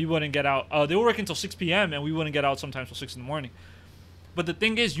 and we wouldn't get out. They would work until 6 p.m. and we wouldn't get out sometimes till 6 in the morning. But the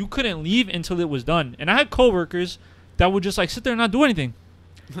thing is, you couldn't leave until it was done. And I had coworkers that would just like sit there and not do anything.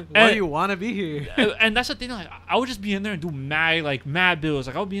 Why do you want to be here? And that's the thing. Like I would just be in there and do mad bills.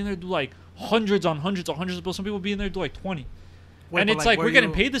 Like I would be in there and do like hundreds on hundreds of bills. Some people would be in there and do like 20. Wait, And but, it's like were we're getting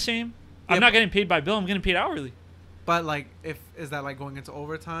you- paid the same. Yeah, I'm not getting paid by bill. I'm getting paid hourly. But like, is that like going into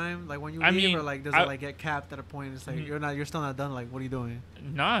overtime? Like when you I leave, mean, or like does I- it like get capped at a point? It's like Mhm. you're still not done. Like what are you doing?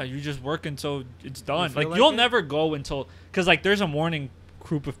 Nah, you just work until it's done. feel Like like you'll it? never go until, because like there's a morning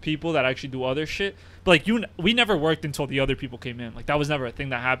group of people that actually do other shit. But like we never worked until the other people came in. Like that was never a thing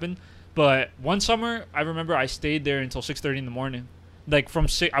that happened. But one summer, I remember I stayed there until 6:30 in the morning. Like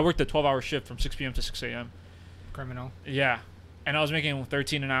I worked a 12-hour shift from 6 p.m. to 6 a.m. Criminal. Yeah, and I was making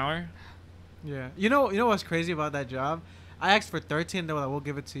 13 an hour. Yeah. You know what's crazy about that job? I asked for 13. They were like, "We'll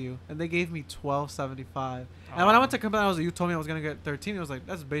give it to you," and they gave me $12.75. And when I went to company, I was like, "You told me I was gonna get 13." It was like,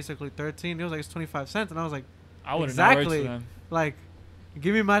 "That's basically 13." It was like, "It's 25 cents," and I was like, I would have not worked Exactly. for them. "Like,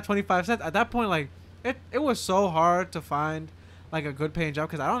 give me my 25 cents." At that point, like, it was so hard to find like a good paying job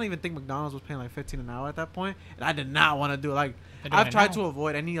because I don't even think McDonald's was paying like 15 an hour at that point, and I did not want to do it. Like, They're doing I've it tried now. to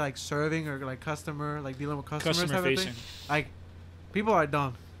avoid any like serving or like customer, like dealing with customers Customer type of facing. thing. Like, people are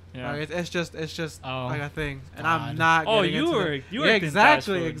dumb. Yeah. Like, it's just Oh, like a thing, and God. I'm not. Oh, getting you into were- the- you yeah, worked in fast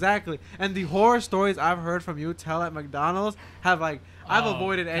exactly, food. exactly. And the horror stories I've heard from you tell at McDonald's have like I've Oh,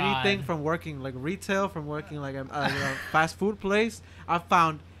 avoided anything God. from working like retail, from working like a fast food place. I've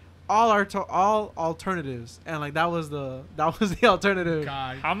found all alternatives, and like that was the alternative.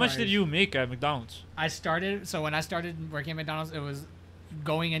 God, How much Christ. did you make at McDonald's? When I started working at McDonald's, it was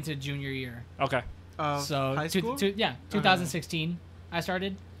going into junior year. Okay. So high school? 2016 I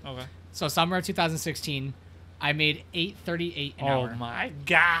started. Okay. So summer of 2016, I made $8.38 an hour. Oh my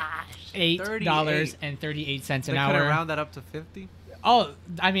gosh. $8.38 an They hour. could round that up to 50. Oh,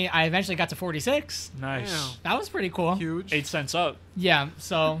 I mean, I eventually got to 46. Nice. Damn. That was pretty cool. Huge. 8 cents up. Yeah.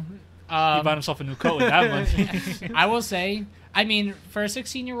 So, He bought himself a new coat with that money. I will say, I mean, for a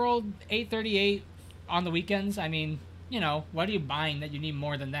 16-year-old, $8.38 on the weekends. I mean, you know, what are you buying that you need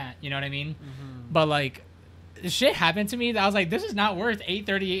more than that? You know what I mean? Mm-hmm. But like, shit happened to me that I was like, this is not worth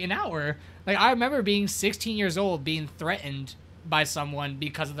 $8.38 an hour. Like, I remember being 16 years old, being threatened by someone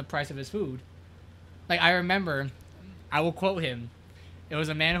because of the price of his food. Like, I remember, I will quote him. It was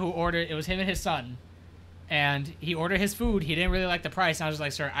a man who ordered, it was him and his son. And he ordered his food. He didn't really like the price. And I was just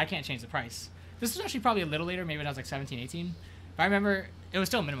like, sir, I can't change the price. This was actually probably a little later, maybe when I was like 17, 18. But I remember it was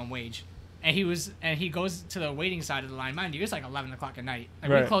still minimum wage. And he goes to the waiting side of the line. Mind you, it's like 11 o'clock at night.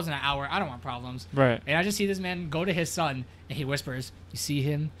 Like, Right. we close in an hour. I don't want problems. Right. And I just see this man go to his son, and he whispers, "You see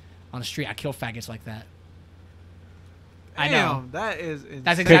him on the street? I kill faggots like that." I know. Damn, that is insane.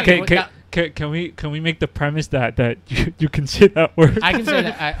 That's exactly what Can we make the premise that you can say that word? I can say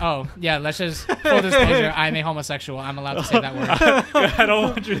that. Yeah, let's just full disclosure. I'm a homosexual. I'm allowed to say that word. I don't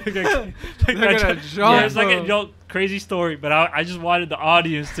want you to get They're gonna jump, yeah, it's like a bro. crazy story, but I just wanted the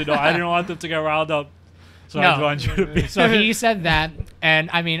audience to know. I didn't want them to get riled up, so I No. just wanted you to be. So he said that, and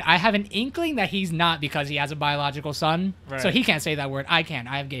I mean, I have an inkling that he's not because he has a biological son. Right. So he can't say that word. I can.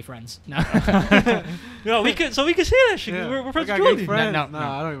 I have gay friends. No. No, we can say that shit. 'Cause Yeah. We're friends I with got gay Jordan. friends. No,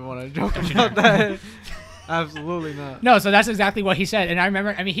 Nah, I don't even want to joke Don't you about that. Absolutely not. No, so that's exactly what he said. And I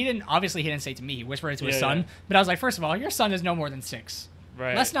remember, I mean, he didn't say it to me. He whispered it to his Yeah, son. yeah. But I was like, first of all, your son is no more than 6.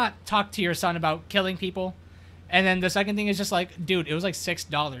 Right. Let's not talk to your son about killing people. And then the second thing is just like, dude, it was like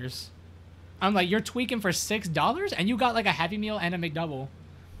 $6. I'm like, you're tweaking for $6 and you got like a Happy Meal and a McDouble.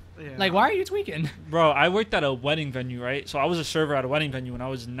 Yeah. Like, why are you tweaking? Bro, I worked at a wedding venue, right? So I was a server at a wedding venue when I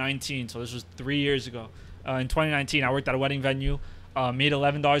was 19. So this was 3 years ago. In 2019, I worked at a wedding venue, made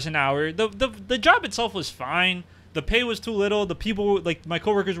 $11 an hour. The job itself was fine. The pay was too little. The people, like my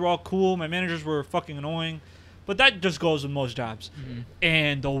coworkers, were all cool. My managers were fucking annoying. But that just goes with most jobs. Mm-hmm.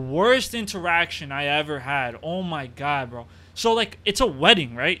 And the worst interaction I ever had, oh my God, bro. So, like, it's a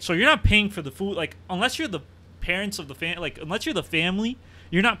wedding, right? So you're not paying for the food. Like, unless you're the parents of the family, like, unless you're the family,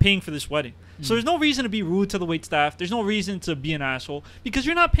 you're not paying for this wedding. So there's no reason to be rude to the wait staff. There's no reason to be an asshole because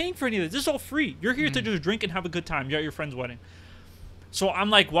you're not paying for any of this. This is all free. You're here to just drink and have a good time. You're at your friend's wedding. So I'm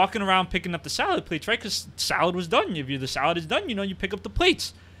like walking around picking up the salad plates, right? Because salad was done. If the salad is done, you pick up the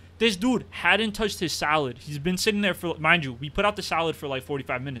plates. This dude hadn't touched his salad. He's been sitting there for, mind you, we put out the salad for like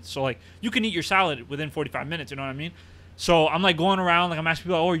 45 minutes. So like you can eat your salad within 45 minutes. You know what I mean? So I'm like going around, like I'm asking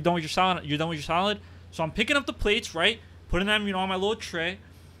people, oh, you're done with your salad? You're done with your salad? So I'm picking up the plates, right? Putting them, on my little tray.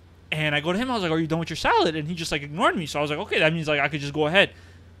 And I go to him. I was like, are you done with your salad? And he just like ignored me. So I was like, okay, that means like I could just go ahead.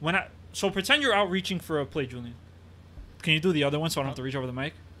 So pretend you're out reaching for a plate, Julian. Can you do the other one so I don't have to reach over the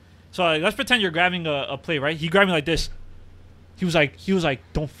mic? So like, let's pretend you're grabbing a plate, right? He grabbed me like this. He was like,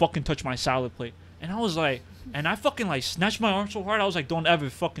 don't fucking touch my salad plate. And I was like, and I fucking like snatched my arm so hard. I was like, don't ever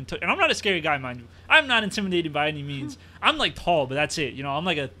fucking touch. And I'm not a scary guy, mind you. I'm not intimidated by any means. I'm like tall, but that's it. I'm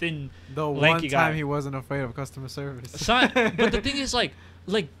like a thin, the lanky one time guy. he wasn't afraid of customer service. Son, but the thing is like,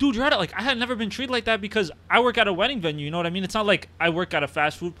 dude, you're at like I had never been treated like that because I work at a wedding venue. You know what I mean? It's not like I work at a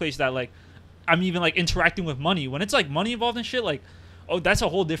fast food place that like I'm even like interacting with money. When it's like money involved in shit, like, oh, that's a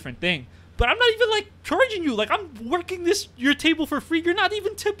whole different thing. But I'm not even like charging you. Like I'm working your table for free. You're not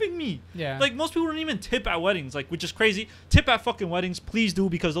even tipping me. Yeah. Like most people don't even tip at weddings, like which is crazy. Tip at fucking weddings, please do,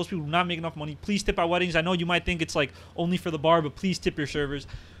 because those people do not make enough money. Please tip at weddings. I know you might think it's like only for the bar, but please tip your servers.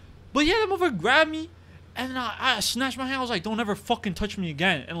 But yeah, that motherfucker grabbed me, and I snatched my hand. I was like, don't ever fucking touch me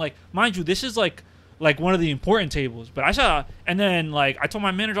again. And like, mind you, this is like one of the important tables. But I saw, and then like I told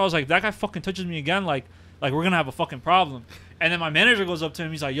my manager, I was like, that guy fucking touches me again, like we're gonna have a fucking problem. And then my manager goes up to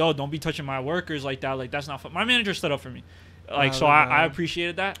him. He's like, yo, don't be touching my workers like that. Like, that's not fun. My manager stood up for me. Like, so I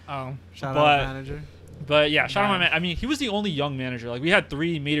appreciated that. Oh. Shout out manager. But yeah, shout out my Nice. man. I mean, he was the only young manager. Like, we had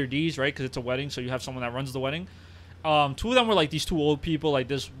 3 maitre d's, right? Because it's a wedding, so you have someone that runs the wedding. 2 of them were like these 2 old people. Like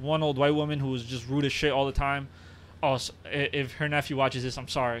this one old white woman who was just rude as shit all the time. Oh, so if her nephew watches this, I'm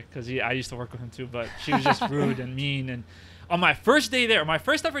sorry, because I used to work with him too. But she was just rude and mean. And on my first day there, my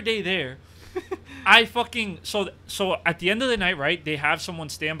first ever day there, I fucking so at the end of the night, right? They have someone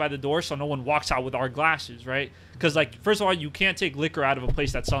stand by the door so no one walks out with our glasses, right? Because like first of all, you can't take liquor out of a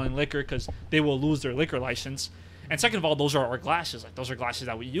place that's selling liquor because they will lose their liquor license. And second of all, those are our glasses. Like, those are glasses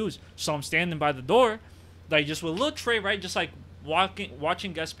that we use. So I'm standing by the door, like, just with a little tray, right? Just, like,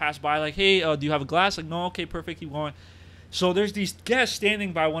 watching guests pass by, like, hey, do you have a glass? Like, no, okay, perfect, keep going. So there's these guests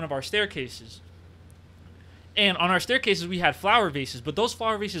standing by one of our staircases. And on our staircases, we had flower vases, but those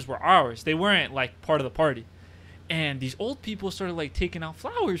flower vases were ours. They weren't, like, part of the party. And these old people started, like, taking out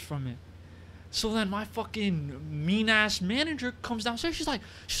flowers from it. So then my fucking mean-ass manager comes downstairs. She's like,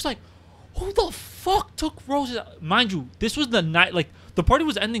 who the fuck took roses out? Mind you, this was the night, like, the party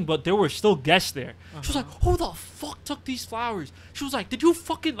was ending, but there were still guests there. She was like, who the fuck took these flowers? She was like, did you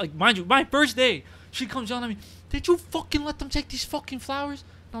fucking, like, mind you, my first day, she comes down at me, did you fucking let them take these fucking flowers?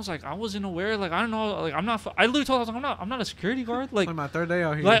 And I was like, I wasn't aware. Like, I don't know. Like, I'm not. I literally told her, I was like, I'm not a security guard. Like, on my third day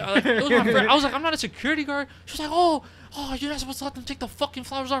out here. Like, it was my friend. I was like, I'm not a security guard. She was like, oh, you're not supposed to let them take the fucking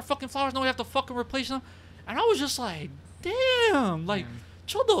flowers. Our fucking flowers. No, we have to fucking replace them. And I was just like, damn. Like,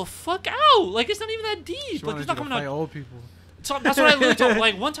 chill the fuck out. Like, it's not even that deep. Like, it's not coming out. Old people. So that's what I literally told.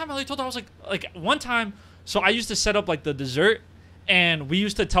 Like, one time I literally told her, I was like one time. So I used to set up like the dessert, and we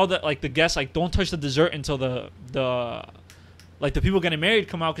used to tell the guests, like, don't touch the dessert until the like the people getting married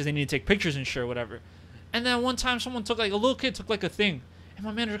come out because they need to take pictures and shit or whatever. And then one time someone took, like, a little kid took like a thing, and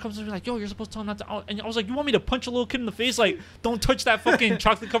my manager comes to me like, yo, you're supposed to tell him not to. And I was like, you want me to punch a little kid in the face? Like, don't touch that fucking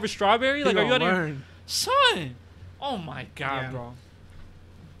chocolate covered strawberry? Like, are you out here? Son, oh my god, bro.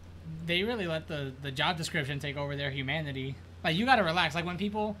 They really let the job description take over their humanity. Like, you gotta relax. Like, when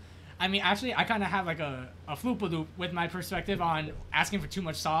people, I mean, actually, I kind of have like a floop-a-loop with my perspective on asking for too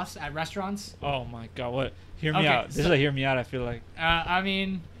much sauce at restaurants. Oh my god, what? Hear me out. This is a hear me out, I feel like. I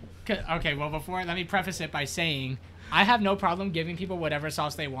mean, okay, well, let me preface it by saying I have no problem giving people whatever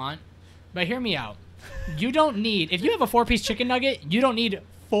sauce they want, but hear me out. You don't need, if you have a 4-piece chicken nugget, you don't need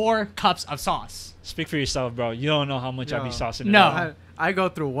 4 cups of sauce. Speak for yourself, bro. You don't know how much I be saucing it. No. I go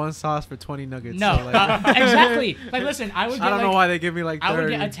through one sauce for 20 nuggets. No, so like, exactly. Like, listen, I don't know why they give me like 30. I would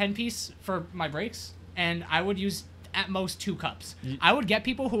get a 10-piece for my breaks, and I would use at most 2 cups. I would get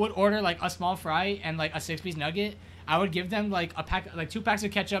people who would order like a small fry and like a 6-piece nugget. I would give them like a pack, like 2 packs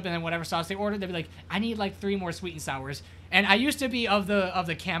of ketchup, and then whatever sauce they ordered, they'd be like, I need like 3 more sweet and sours. And I used to be of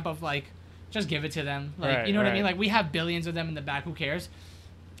the camp of like, just give it to them. Like, right, you know what I mean? Like, we have billions of them in the back. Who cares?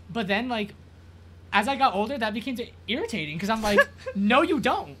 But then, like, as I got older, that became irritating because I'm like, no, you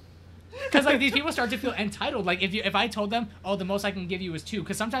don't. Because, like, these people start to feel entitled. Like, if I told them, oh, the most I can give you is 2.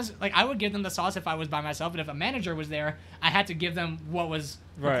 Because sometimes, like, I would give them the sauce if I was by myself. And if a manager was there, I had to give them what was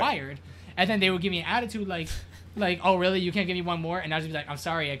required. And then they would give me an attitude like, oh, really? You can't give me 1 more? And I would be like, I'm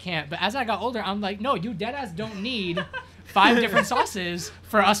sorry, I can't. But as I got older, I'm like, no, you deadass don't need 5 different sauces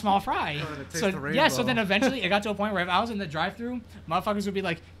for a small fry. So, yeah, so then eventually it got to a point where if I was in the drive-thru, motherfuckers would be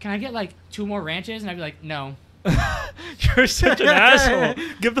like, can I get, like, 2 more ranches? And I'd be like, no. You're such an asshole.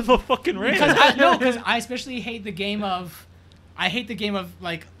 Give them a fucking ranch. Because I especially hate the game of,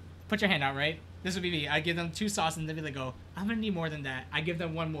 like, put your hand out, right? This would be me. I give them 2 sauces, and they'd be like, oh, I'm going to need more than that. I give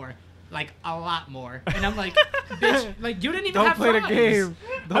them 1 more. Like, a lot more. And I'm like, bitch, like, you didn't even have fries. Don't play the game.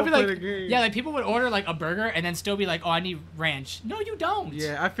 Don't play the game. Yeah, like, people would order, like, a burger and then still be like, oh, I need ranch. No, you don't.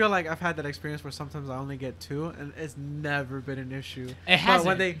 Yeah, I feel like I've had that experience where sometimes I only get 2, and it's never been an issue. It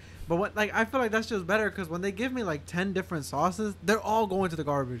hasn't. Like, I feel like that's just better because when they give me, like, 10 different sauces, they're all going to the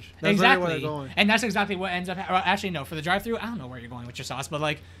garbage. That's exactly. Where they're going. And that's exactly what ends up well, actually, no. For the drive-thru, I don't know where you're going with your sauce, but,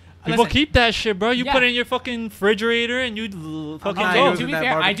 like, people keep that shit, bro. You put it in your fucking refrigerator and you fucking go. To be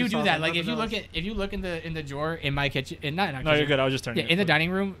fair, I do that. Like, if you look in the drawer in my kitchen, no, you're good. I was just turning. Yeah, in the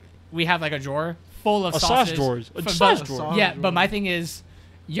dining room, we have like a drawer full of sauce drawers. Sauce drawer. Yeah, but my thing is,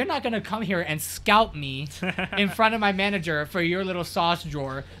 you're not gonna come here and scout me in front of my manager for your little sauce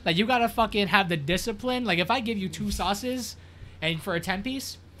drawer. Like, you gotta fucking have the discipline. Like, if I give you 2 sauces, and for a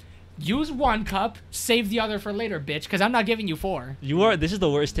 10-piece. Use 1 cup, save the other for later, bitch, because I'm not giving you 4. This is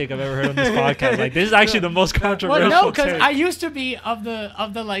the worst take I've ever heard on this podcast. Like, this is actually the most controversial well, no, because take. I used to be of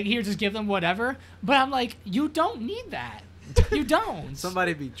the like, here, just give them whatever. But I'm like, you don't need that. You don't.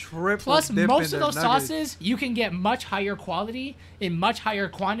 Somebody be triple. Plus, most of those nuggets. sauces you can get much higher quality in much higher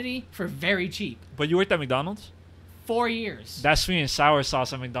quantity for very cheap. But you worked at McDonald's? 4 years. That sweet and sour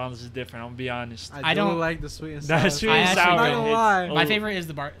sauce at McDonald's is different. I'm gonna be honest. I don't like the sweet and sour. That sweet and sour. I'm not gonna lie. My favorite is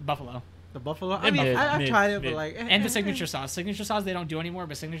the buffalo. The buffalo. I mean, I've tried it, but like. And the signature sauce. Signature sauce they don't do anymore,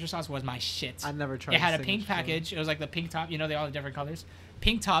 but signature sauce was my shit. I never tried. It had a pink package. It was like the pink top. You know, they all have different colors.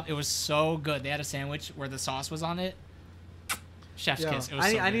 Pink top. It was so good. They had a sandwich where the sauce was on it. Chef's Yo, kiss. It was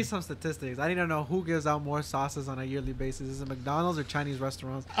I so need good. some statistics. I need to know who gives out more sauces on a yearly basis. Is it McDonald's or Chinese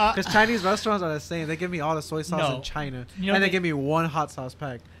restaurants? Because Chinese restaurants are the same. They give me all the soy sauce No. in China, You know and they they- give me one hot sauce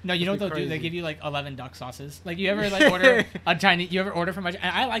pack. No, you know what they'll It'd do? be They crazy. give you like 11 duck sauces. Like you ever like order a Chinese? You ever order from and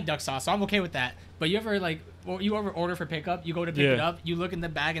I like duck sauce, so I'm okay with that. But you ever like you ever order for pickup? You go to pick it Yeah. up, you look in the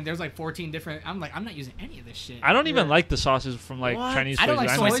bag, and there's like 14 different. I'm like, I'm not using any of this shit. I don't even Yeah. like the sauces from like What? Chinese I don't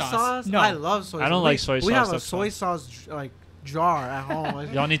places. like I soy know- sauce. No. I love soy sauce. I don't like soy We sauce, have a duck soy sauce. sauce jar at home.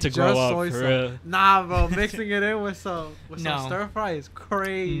 Like, Y'all need to just grow up, soy for sauce. real. Nah, bro. Mixing it in with some No. stir fry is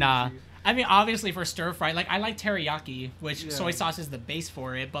crazy. Nah. I mean, obviously for stir fry, like I like teriyaki, which Yeah. soy sauce is the base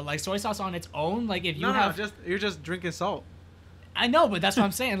for it. But like soy sauce on its own, like if you No, have, you're just drinking salt. I know, but that's what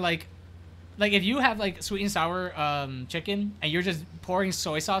I'm saying. Like if you have like sweet and sour chicken and you're just pouring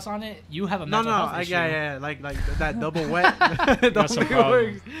soy sauce on it, you have a No, mental health issue. yeah, like that double wet. Got some Don't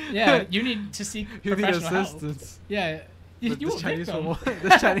problems. Yeah, you need to seek You need professional help. assistance. Yeah, you, But you this will Chinese victim. food won't,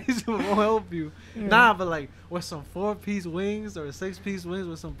 this Chinese food won't help you. Yeah. Nah, but like with some 4-piece wings or 6-piece wings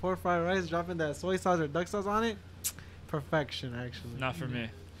with some pork fried rice, dropping that soy sauce or duck sauce on it, perfection actually. Not for me.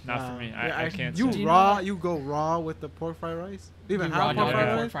 Not Nah. for me. Yeah, I can't. You Do you raw, know- you go raw with the pork fried rice. You even You have raw pork dog fried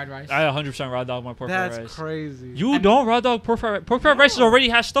yeah. pork rice? fried rice. I 100% raw dog my pork fried That's rice. crazy. You don't raw dog pork fried rice. Pork fried rice already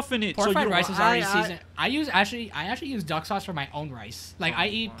has stuff in it. Pork so fried you rice is already I- seasoned. I actually use duck sauce for my own rice. Like I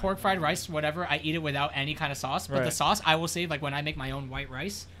eat pork fried rice, whatever. I eat it without any kind of sauce. But the Right. sauce I will save like when I make my own white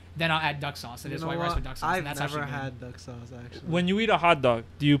rice. Then I'll add duck sauce. And You it's know white rice what? with duck sauce. I've and that's never actually good. had duck sauce actually. When you eat a hot dog,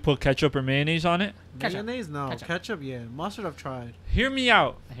 do you put ketchup or mayonnaise on it? Ketchup. Mayonnaise, no. Ketchup. Ketchup, yeah. Mustard, I've tried. Hear me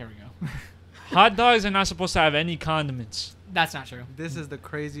out. Here we go. Hot dogs are not supposed to have any condiments. That's not true. This is the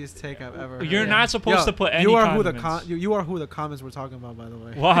craziest take I've ever heard. You're not supposed Yo, to put any you are condiments. you are who the comments we're talking about, by the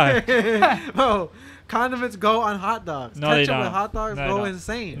way. Why? Bro, condiments go on hot dogs. No, they Ketchup with don't. hot dogs No, they go don't.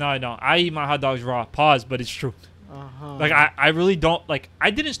 insane. No, I don't. I eat my hot dogs raw. Pause, but it's true. Uh-huh. Like I really don't like.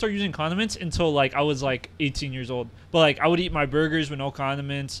 I didn't start using condiments until like I was like 18 years old. But like I would eat my burgers with no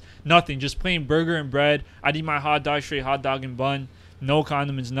condiments, nothing, just plain burger and bread. I'd eat my hot dog straight hot dog and bun, no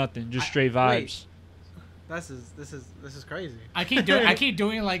condiments, nothing, just straight vibes. This is crazy. I keep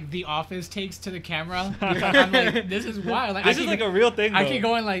doing like the office takes to the camera. Because I'm like, this is wild. Like This I is keep, like a real thing. I though. keep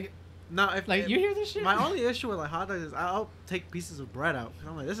going like No, if you hear this shit? my only issue with like hot dogs is I'll take pieces of bread out.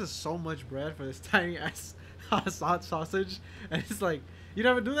 I'm like, this is so much bread for this tiny ass hot sausage, and it's like, you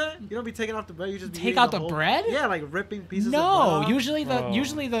never do that. You don't be taking off the bread. You just be Take eating out the whole- bread? Yeah, like ripping pieces. of bread No, off. usually the Oh.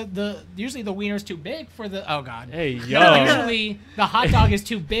 usually the wiener's too big for the oh god. Hey No, yo. usually the hot dog is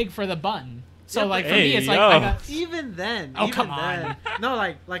too big for the bun. So Yeah, like for but- me, it's like Hey, I yo. got Even then. Oh, even come on. then. No,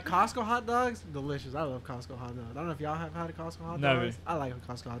 like Costco hot dogs, delicious. I love Costco hot dogs. I don't know if y'all have had a Costco hot Never. dogs. I like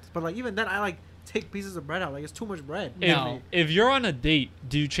Costco hot dogs, but like even then, I like take pieces of bread out. Like it's too much bread. If, No. if you're on a date,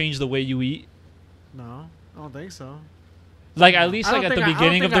 do you change the way you eat? No, I don't think so. Like at least I like don't at the think I- I don't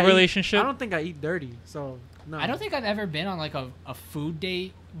beginning of think the I eat- relationship? I don't think I eat dirty, so no. I don't think I've ever been on like a food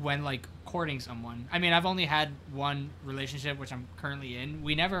date when like courting someone. I mean, I've only had one relationship which I'm currently in.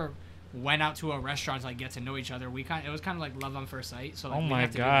 We never went out to a restaurant to like get to know each other. It was kind of like love on first sight. So like, Oh we my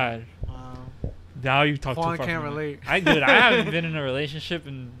have to do that. god. Wow. Now you talk too Juan far. can't from me. relate. I haven't been in a relationship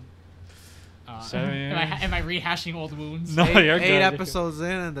in 7 am, I, years. am I rehashing old wounds? No, eight you're good. episodes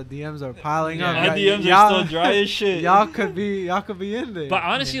in, and the DMs are piling Yeah. up. My Y'all- DMs y'all- are still dry as shit. Y'all could be in there. But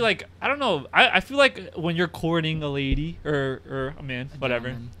honestly, like I don't know. I feel like when you're courting a lady or a man, whatever,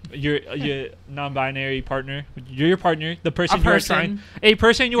 gentleman. your non-binary partner, you're your partner, the person A you are person. trying, a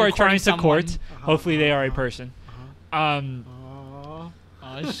person you You're are trying courting to court. someone. Hopefully, they are a person. Aw.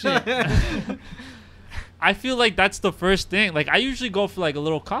 Oh shit. I feel like that's the first thing. Like I usually go for like a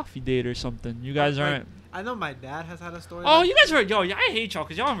little coffee date or something. You guys Like, aren't. I know my dad has had a story. Oh, like you guys are I hate y'all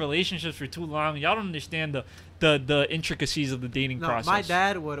because y'all in relationships for too long. Y'all don't understand the intricacies of the dating No, process. my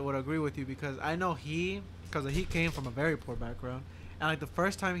dad would agree with you because I know because he came from a very poor background, and like the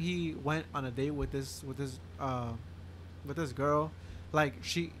first time he went on a date with this girl, like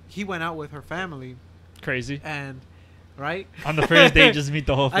he went out with her family Crazy. and right. On the first date, just meet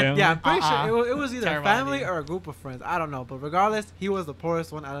the whole family. Yeah, I'm pretty Uh-uh. sure it was either Terrible family idea. or a group of friends. I don't know, but regardless, he was the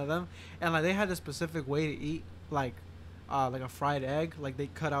poorest one out of them, and like they had a specific way to eat like a fried egg. Like they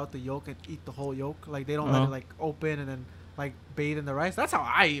cut out the yolk and eat the whole yolk. Like they don't let Uh-huh. it like open and then like bathe in the rice. That's how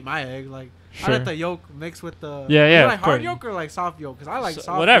I eat my egg. Like I Sure. let the yolk mix with the Yeah, You yeah, like of hard course. yolk or like soft yolk? Because I like So-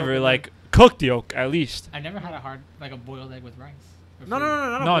 soft. whatever, yolk and like cooked yolk at least. I never had a boiled egg with rice. then, no, No,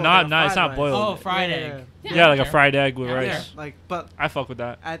 boiled, not- like a not- it's fried not rice. boiled. Oh, fried Yeah, egg. Yeah, like a fair. fried egg with Yeah, rice. fair. Like, but I fuck with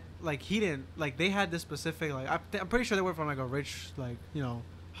that. at like he didn't like they had this specific like I'm pretty sure they were from like a rich like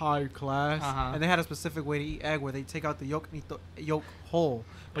high class Uh-huh. and they had a specific way to eat egg where they take out the yolk and eat the yolk whole,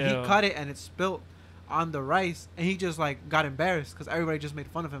 but Ew. he cut it and it spilt on the rice, and he just like got embarrassed because everybody just made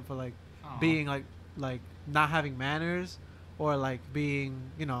fun of him for like being like not having manners, or like being,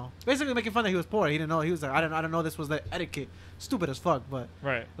 you know, basically making fun that he was poor. He didn't know. He was like, I don't know this was the etiquette. Stupid as fuck, but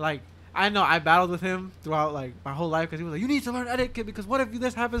Right. like I know I battled with him throughout like my whole life because he was like, you need to learn etiquette because what if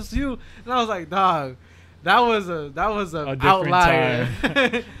this happens to you? And I was like, dog, that was a different outlier.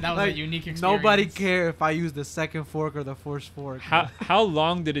 That was Like, a unique experience. nobody cared if I used the second fork or the first fork. How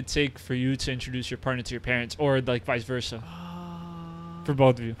long did it take for you to introduce your partner to your parents, or like vice versa, for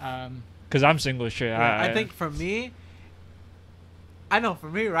both of you? Because I'm single as shit. Yeah, I think for me, I know for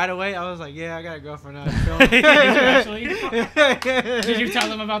me right away, I was like, yeah, I got a girlfriend now. You feel me? Did you actually? Did you tell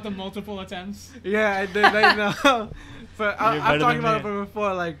them about the multiple attempts? Yeah, I did. They know. But You're I've better talked than about me. it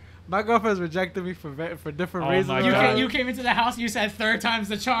before. Like, my girlfriend's rejected me for different Oh reasons. my You, God. you came into the house and you said third time's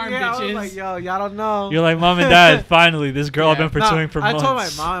the charm, Yeah, I bitches. was like, yo, y'all don't know. You're like, Mom and Dad, finally, this girl I've Yeah. been pursuing for I months. told my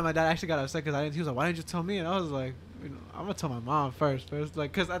mom, and my dad actually got upset because he was like, why didn't you tell me? And I was like, you know, I'm gonna tell my mom first,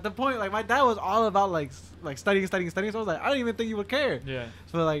 like, cause at the point, like, my dad was all about like studying. So I was like, I don't even think you would care. Yeah.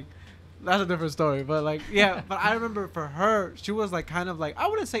 So like, that's a different story. But like, yeah. But I remember for her, she was like kind of like, I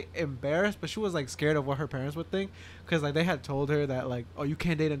wouldn't say embarrassed, but she was like scared of what her parents would think, because like they had told her that like, oh, you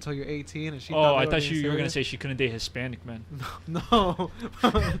can't date until you're 18, and she. Oh, I they thought being you were gonna serious. say she couldn't date Hispanic men. No.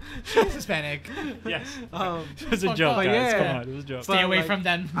 She's Hispanic. Yes. It It was a Fuck joke, off. But guys. yeah. Come on, it was a joke. Stay away like, from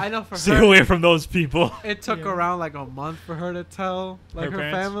them. I know for Stay her, away from those people. it took Yeah. around like a month for her to tell like Her her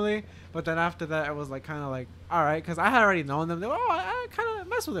parents? family, but then after that it was like kind of like, all right, because I had already known them. They were, oh, I kind of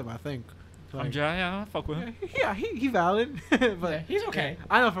mess with him, I think. Like, Yeah, fuck with him. yeah, he valid. But Yeah, he's okay.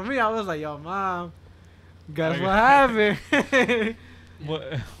 I know for me, I was like, yo, mom, guess Okay. what happened?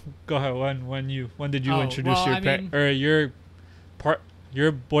 What? Go ahead. When did you Oh, introduce well, your I mean- or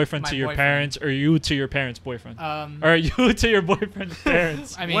your boyfriend My to your boyfriend. parents, or you to your parents' boyfriend, or you to your boyfriend's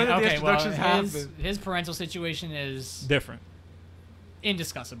parents? I mean, When did the okay, well, introductions his parental situation is Different.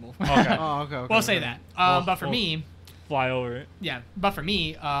 indiscussable. Okay. Oh, okay. We'll say that. Well, But for well- me, Fly over it. yeah. But for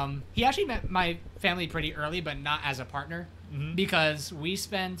me, he actually met my family pretty early, but not as a partner, Mhm. because we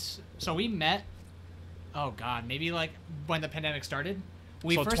met. Oh God, maybe like when the pandemic started. So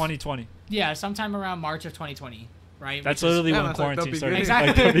 2020. Yeah, sometime around March of 2020, right? That's Which is- literally Yeah, when that's like the quarantine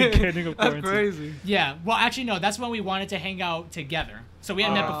started. beginning. Like the beginning of That's quarantine. crazy. Yeah. Well, actually, no. That's when we wanted to hang out together. So we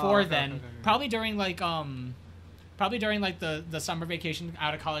had met Oh, before okay, then. okay. Probably during like the summer vacation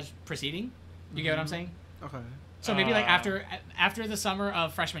out of college preceding. You get what I'm Mhm. saying? Okay. So maybe like Uh, after the summer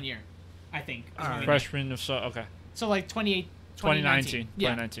of freshman year, I think. is when Alright. we met. Freshman of okay. So like 2019. Yeah.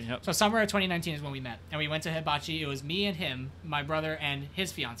 2019. Yep. So summer of 2019 is when we met, and we went to Hibachi. It was me and him, my brother, and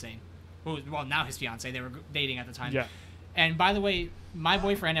his fiance, who was, well, now his fiance. They were dating at the time. Yeah. And by the way, my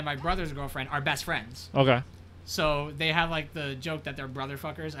boyfriend and my brother's girlfriend are best friends. Okay. So they have like the joke that they're brother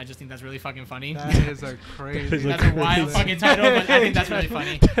fuckers. I just think that's really fucking funny. That is a crazy. That is That's a wild crazy. fucking title, but I think that's really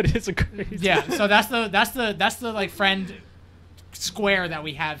funny. That is a crazy. Yeah, so that's the like friend square that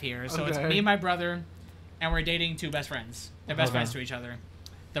we have here. So it's Okay. me and my brother, and we're dating two best friends. They're best Okay. friends to each other.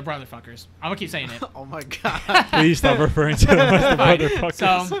 The brother fuckers. I'm gonna keep saying it. Oh my god. Please stop referring to them as the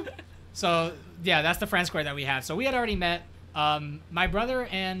motherfuckers. So yeah, that's the friend square that we have. So we had already met. My brother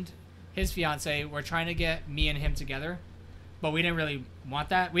and his fiance were trying to get me and him together, but we didn't really want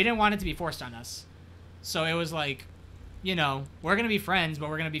that. We didn't want it to be forced on us. So it was like, you know, we're gonna be friends, but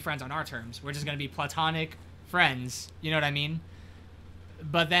we're gonna be friends on our terms. We're just gonna be platonic friends. You know what I mean?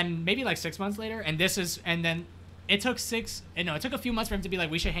 But then maybe like 6 months later, and then it took a few months for him to be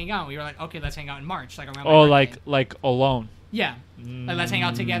like, we should hang out. We were like, okay, let's hang out in March, like around my Oh, birthday. like alone. Yeah, like let's hang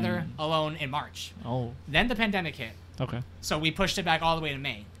out together alone in March. Oh. Then the pandemic hit, Okay. so we pushed it back all the way to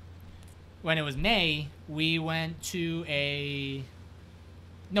May. When it was May, we went to I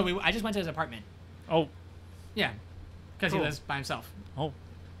just went to his apartment. Oh. Yeah, because he Cool. lives by himself. Oh.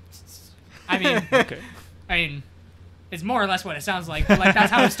 I mean, Okay. it's more or less what it sounds like. But like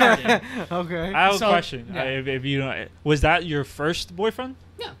that's how it started. Okay. I have So, a question. yeah. If you don't, was that your first boyfriend?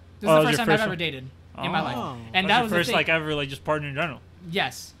 Yeah, this Oh, is it the was first your time first I've ever one? dated in my life, Oh. and That's that your was first the thing. like ever like just partner in general.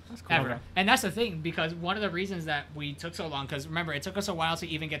 Yes, That's cool. ever. Okay. And that's the thing, because one of the reasons that we took so long, because remember, it took us a while to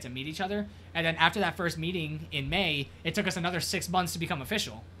even get to meet each other, and then after that first meeting in May, it took us another 6 months to become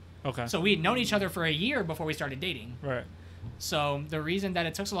official. Okay. So we had known each other for a year before we started dating. Right. So the reason that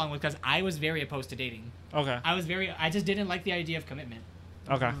it took so long was because I was very opposed to dating. Okay. I just didn't like the idea of commitment.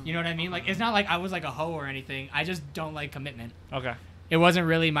 Okay. You know what I mean? Like, it's not like I was like a hoe or anything. I just don't like commitment. Okay. It wasn't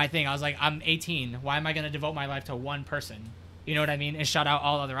really my thing. I was like, I'm 18. Why am I going to devote my life to one person? You know what I mean? And shut out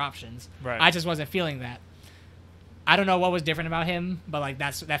all other options. Right. I just wasn't feeling that. I don't know what was different about him, but like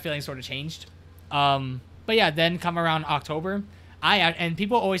that feeling sort of changed. But yeah, then come around October, And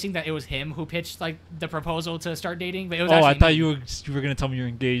people always think that it was him who pitched like the proposal to start dating, but it was Oh, I actually thought me. you were gonna tell me you're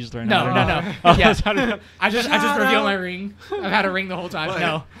engaged right No, now. no, no. Oh, Yeah. sorry. I just Shout revealed out. my ring. I've had a ring the whole time. What?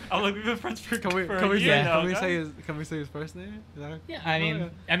 No. I'm like, we've been friends for Can we for can a we year say now, can we guys. say his first name? Is that Yeah, I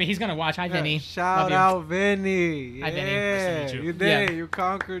mean, he's gonna watch. Hi, Vinny. Shout Love you. out Vinny. Hi, Vinny. Yeah, Nice to meet you. you did. Yeah. You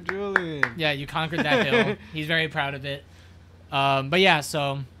conquered Julian. Yeah, you conquered that hill. He's very proud of it. But yeah,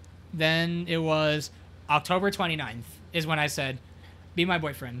 so then it was October 29th is when I said, "Be my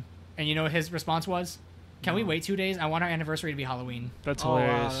boyfriend." And you know what his response was? Can we No. wait 2 days? I want our anniversary to be Halloween. That's Oh wow,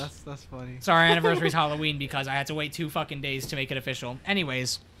 hilarious. that's funny. So our anniversary's Halloween because I had to wait 2 fucking days to make it official.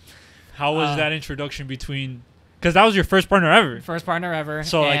 Anyways, How was Uh, that introduction between? Because that was your first partner ever. first partner ever.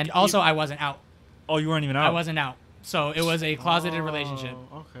 So, like, and also I wasn't out. Oh, you weren't even out. I wasn't out. So it was a closeted relationship.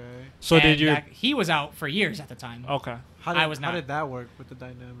 Oh, okay. So And did your? he was out for years at the time. Okay. How did, I was How not. did that work with the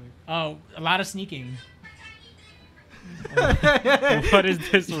dynamic? Oh, a lot of sneaking. What is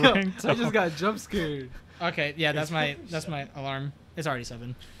this Yo, ringtone? I just got jump scared. Okay, yeah, that's my alarm. It's already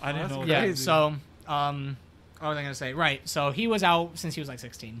 7. I didn't that's know. great. Yeah. That. Crazy. So, what was I gonna say? Right. So he was out since he was like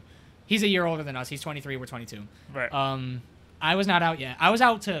 16. He's a year older than us. He's 23. We're 22. Right. I was not out yet. I was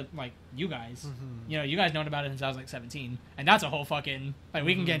out to like you guys. Mhm. You know, you guys known about it since I was like 17, and that's a whole fucking like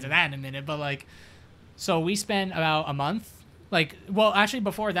we can get into that in a minute. But like, so we spent about a month. Like, well, actually,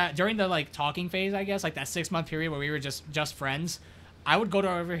 before that, during the like talking phase, I guess, like that 6-month period where we were just friends, I would go to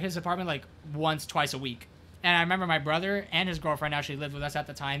over his apartment like once, twice a week. And I remember my brother and his girlfriend actually lived with us at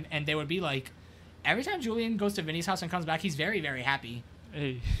the time, and they would be like, every time Julian goes to Vinny's house and comes back, he's very, very happy.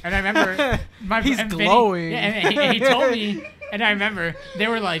 Hey. And I remember He's and glowing. Yeah, and he told me, and I remember they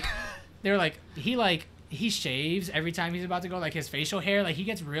were like, he shaves every time he's about to go, like his facial hair, like he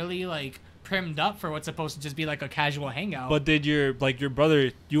gets really like primmed up for what's supposed to just be like a casual hangout. But did your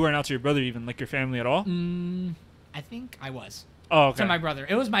brother? You weren't out to your brother even, like your family at all? I think I was Oh, okay. to my brother.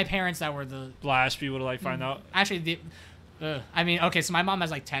 It was my parents that were the Last people to like find out. actually the. I mean, okay, so my mom has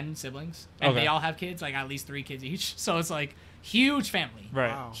like 10 siblings, and Okay. they all have kids, like at least 3 kids each. So it's like huge family.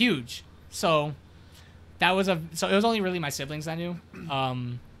 Right. Wow. Huge. So it was only really my siblings I knew.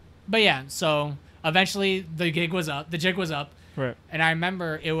 But yeah, so eventually the jig was up, Right. and I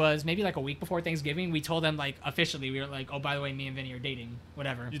remember it was maybe like a week before Thanksgiving. We told them like officially, we were like, oh, by the way, me and Vinny are dating,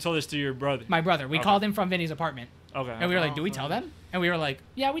 whatever. You told this to your brother. My brother. We Okay. called him from Vinny's apartment, Okay. and we were like, Oh, do we tell them? And we were like,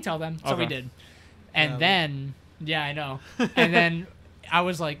 yeah, we tell them. So we Okay. did. And Yeah, then, yeah, I know. And then I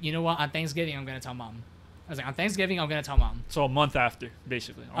was like, you know what? On Thanksgiving, I'm gonna tell mom. I was like, on Thanksgiving, I'm gonna tell mom. So a month after,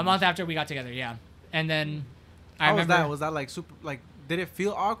 basically. A month after we got together, yeah. And then I How was remember that? Was that like super? Like, did it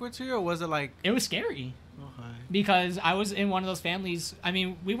feel awkward to you, or was it like? it was scary Okay. because I was in one of those families. I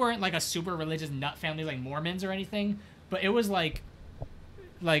mean, we weren't like a super religious nut family like Mormons or anything, but it was like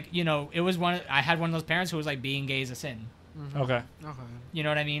you know, it was I had one of those parents who was like being gay is a sin. Mhm. Okay. Okay. You know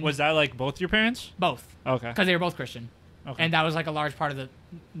what I mean? Was that like both your parents? both Okay. because they were both Christian, Okay. and that was like a large part of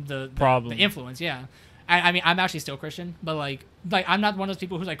the Problem. the influence. Yeah. I mean, I'm actually still Christian, but like I'm not one of those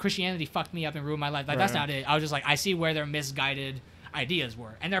people who's like Christianity fucked me up and ruined my life. Like that's Right. not it. I was just like I see where their misguided ideas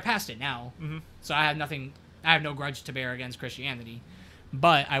were, and they're past it now. Mm-hmm. So I have no grudge to bear against Christianity.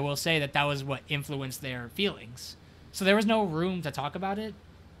 But I will say that was what influenced their feelings. So there was no room to talk about it.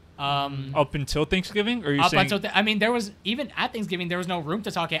 Up until Thanksgiving, or you Up saying until I mean, there was even at Thanksgiving there was no room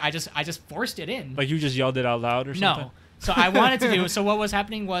to talk. I just forced it in. like you just yelled it out loud or something? No. So I wanted to do. So what was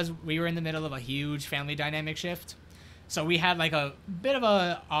happening was we were in the middle of a huge family dynamic shift. So we had like a bit of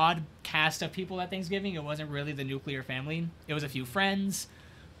a odd cast of people at Thanksgiving. It wasn't really the nuclear family. It was a few friends,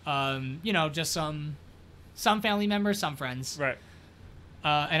 you know, just some family members, some friends. Right.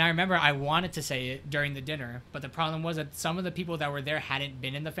 And I remember I wanted to say it during the dinner, but the problem was that some of the people that were there hadn't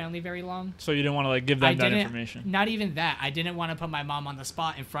been in the family very long. So you didn't want to like give them I that didn't. information. Not even that. I didn't want to put my mom on the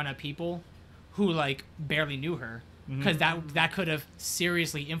spot in front of people who like barely knew her, because that could have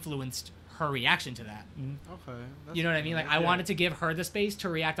seriously influenced her reaction to that. Okay. You know what I mean? Like I wanted to give her the space to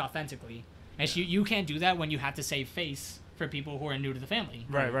react authentically, and you can't do that when you have to save face for people who are new to the family.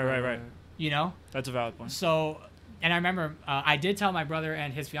 Right. You know. That's a valid point. So, and I remember I did tell my brother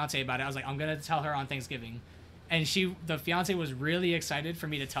and his fiance about it. I was like, I'm gonna tell her on Thanksgiving, and the fiance was really excited for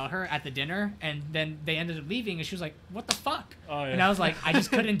me to tell her at the dinner, and then they ended up leaving, and she was like, "What the fuck?" Oh, yeah. And I was like, I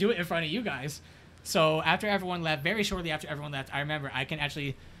just couldn't do it in front of you guys. So Very shortly after everyone left, I remember I can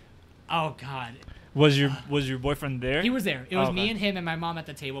actually, oh god, Was your boyfriend there? he was there. It was Oh, me okay. and him and my mom at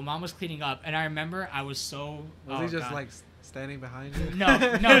the table. Mom was cleaning up, and I remember I was so. Was oh, he just God. like standing behind you?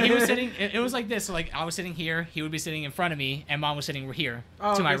 No, he was sitting. It was like this. So like I was sitting here, he would be sitting in front of me, and mom was sitting here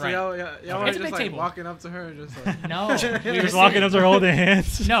to my so right. Y'all were It's a just big like table. walking up to her and just like. No, we were Just walking up there holding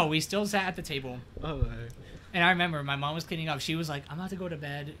hands. No, we still sat at the table. Oh, And I remember my mom was cleaning up. She was like, I'm about to go to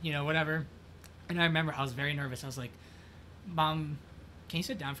bed, you know, whatever. And I remember I was very nervous. I was like, Mom, can you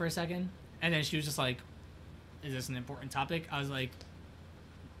sit down for a second? And then she was just like, is this an important topic? I was like,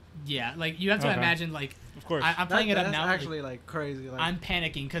 yeah. Like, you have to imagine, like, of course. I'm playing it up that's now. actually, like, crazy. Like, I'm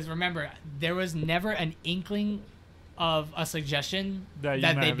panicking because, remember, there was never an inkling of a suggestion that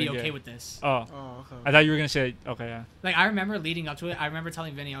they'd be okay with this. Oh, okay. I thought you were going to say, okay, yeah. Like, I remember leading up to it, I remember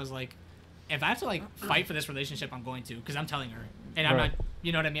telling Vinny, I was like, if I have to, like, fight for this relationship, I'm going to, because I'm telling her. And I'm not,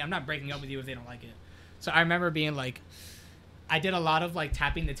 you know what I mean? I'm not breaking up with you if they don't like it. So I remember being like, I did a lot of, like,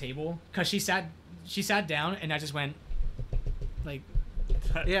 tapping the table, because she sat down, and I just went, like,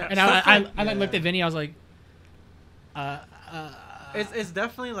 yeah. and I like, looked at Vinny, I was like, It's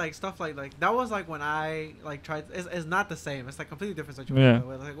definitely like stuff like that was like when I like tried. It's not the same. It's like completely different situation.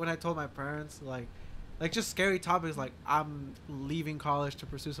 Yeah. Like when I told my parents like just scary topics like I'm leaving college to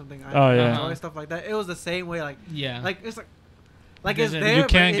pursue something I enjoy, stuff like that. It was the same way. Like like it's like it's there. You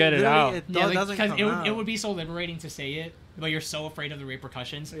can't get it out. It doesn't come out. It would be so liberating to say it, but you're so afraid of the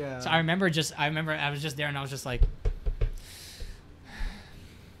repercussions. Yeah. So I remember I was just there and I was just like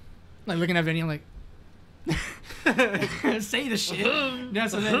looking at Vinny, I'm like. Say the shit. Yeah,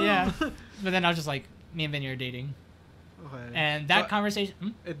 so then, but then I was just like, me and Vinny are dating. Okay. And that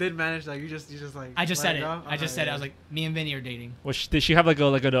conversation. It did manage. Like you just like. I just said it. I just said it. I was like, me and Vinny are dating. Did she have like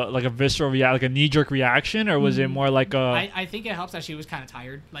a visceral like a knee jerk reaction, or was it more like a? I think it helps that she was kind of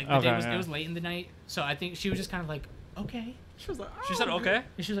tired. Like the day it was late in the night, so I think she was just kind of like, okay. She was like, she said okay.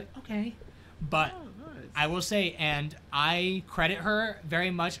 And she was like, okay, but. I will say, and I credit her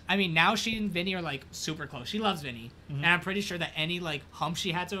very much. I mean, now she and Vinny are like super close. She loves Vinny, and I'm pretty sure that any like hump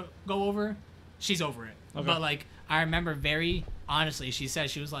she had to go over, she's over it. Okay. But like, I remember very honestly, she said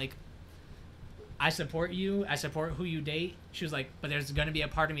she was like, "I support you. I support who you date." She was like, "But there's gonna be a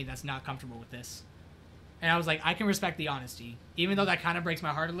part of me that's not comfortable with this." And I was like, I can respect the honesty, even though that kind of breaks my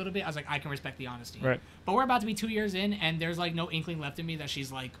heart a little bit. I was like, I can respect the honesty. Right. But we're about to be 2 years in, and there's like no inkling left in me that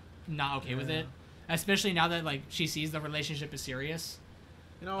she's like not okay with it. Especially now that like she sees the relationship is serious.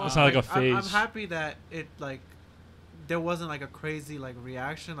 You know, it's not like a phase. I'm happy that it like there wasn't like a crazy like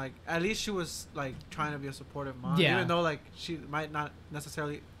reaction. Like at least she was like trying to be a supportive mom. Yeah. Even though like she might not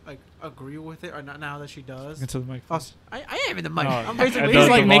necessarily like agree with it or not now that she does. Into the mic. I am in the mic. No, I'm basically he's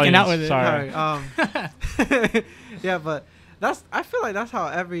like making out with it. Sorry. Yeah, but I feel like that's how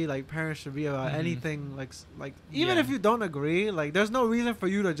every like parent should be about anything like even if you don't agree, like there's no reason for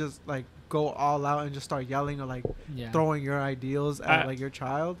you to just like go all out and just start yelling or like throwing your ideals at like your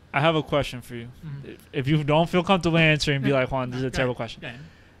child. I have a question for you. If you don't feel comfortable answering, be like, Juan, this is a terrible question.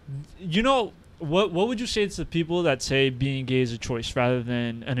 You know, what would you say to the people that say being gay is a choice rather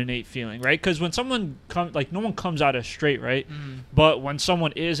than an innate feeling, right? Because when someone comes, like no one comes out as straight, right? But when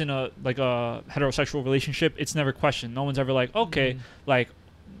someone is in a heterosexual relationship, it's never questioned. No one's ever like, okay, like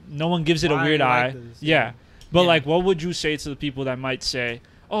no one gives it a weird eye. Yeah. But like, what would you say to the people that might say,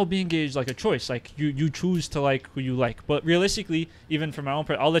 oh, being gay is like a choice. Like you choose to like who you like. But realistically, even from my own,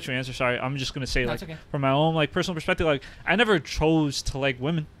 I'll let you answer. Sorry, I'm just gonna say from my own like personal perspective, like I never chose to like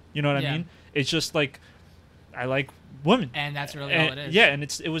women. You know what I mean? It's just like I like women, and that's really all it is. Yeah, and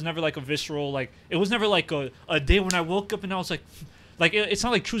it was never like a visceral like it was never like a day when I woke up and I was like it's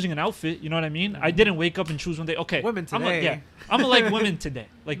not like choosing an outfit. You know what I mean? I didn't wake up and choose one day. Okay, women today. I'm gonna like women today.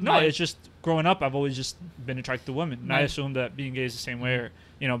 Like no, it's just growing up. I've always just been attracted to women, and I assume that being gay is the same way,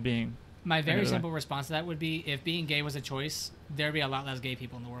 or being. My very simple response to that would be, if being gay was a choice, there'd be a lot less gay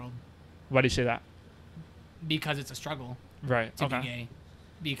people in the world. Why do you say that? Because it's a struggle, right? To be gay.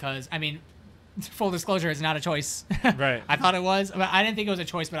 Because I mean, full disclosure, it's not a choice. Right. I thought it was, but I didn't think it was a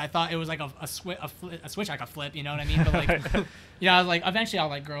choice. But I thought it was like a switch I could flip. You know what I mean? But like, I was like, eventually I'll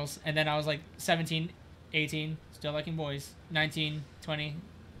like girls, and then I was like 17, 18, still liking boys. 19, 20,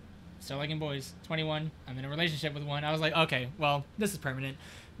 still liking boys. 21, I'm in a relationship with one. I was like, okay, well, this is permanent.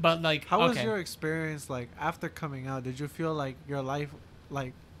 But like, how was your experience like after coming out? Did you feel like your life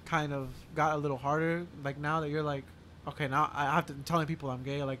like kind of got a little harder? Like now that you're like, okay, now I have to telling people I'm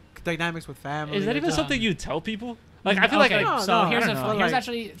gay. Like dynamics with family. Is that even something you tell people? Like I feel here's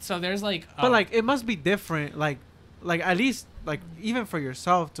actually there's like. But like it must be different. Like at least like even for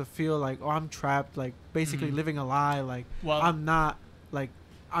yourself to feel like, oh, I'm trapped. Like basically living a lie. Like I'm not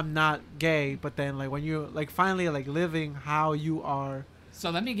gay. But then like when you like finally like living how you are. So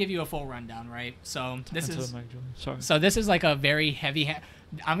let me give you a full rundown, right? So this is like a very heavy.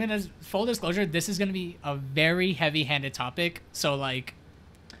 I'm gonna full disclosure. This is gonna be a very heavy-handed topic. So like,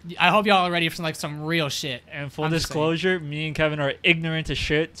 I hope y'all are ready for some real shit. And full I'm just disclosure, me and Kevin are ignorant as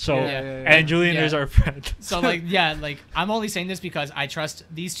shit. So Yeah. and Julian is our friend. So like I'm only saying this because I trust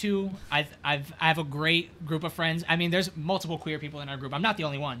these two. I have a great group of friends. I mean, there's multiple queer people in our group. I'm not the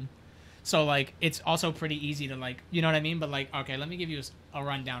only one. So like it's also pretty easy to like, you know what I mean? But like, okay, let me give you a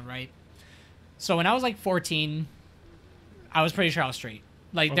rundown, right? So when I was like 14, I was pretty sure I was straight.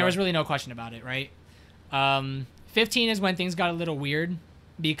 Like there was really no question about it, right? 15 is when things got a little weird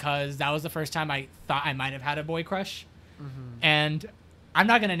because that was the first time I thought I might have had a boy crush. And I'm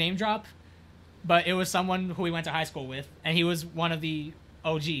not gonna name drop, but it was someone who we went to high school with, and he was one of the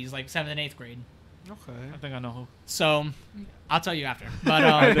OGs, like 7th and 8th grade. Okay. I think I know who. So I'll tell you after. But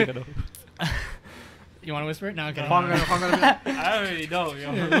I think I know who. you want to whisper it? No, okay. I already know.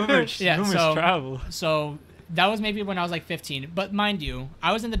 Yo. Rumors travel. So that was maybe when I was like 15. But mind you,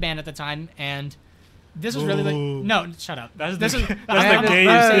 I was in the band at the time, and this was really like no, shut up. That's this the, is that's the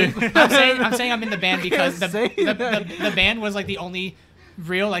gayest thing. I'm saying I'm in the band because the band was like the only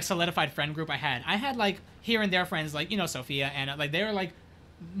real like solidified friend group I had. I had like here and there friends like Sophia, and like they were like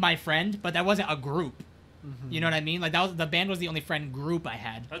my friend, but that wasn't a group. You know what I mean? Like that was the band was the only friend group I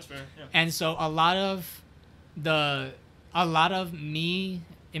had. That's fair. Yeah. And so a lot of me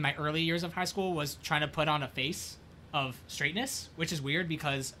in my early years of high school was trying to put on a face of straightness, which is weird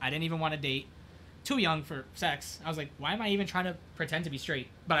because I didn't even want to date. Too young for sex. I was like, why am I even trying to pretend to be straight?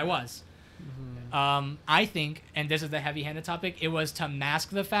 But I was. I think, and this is the heavy-handed topic, it was to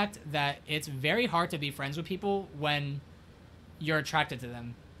mask the fact that it's very hard to be friends with people when you're attracted to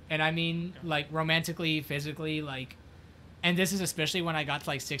them. And I mean, like, romantically, physically, like... And this is especially when I got to,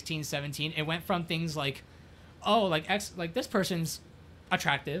 like, 16, 17. It went from things like, oh, like, this person's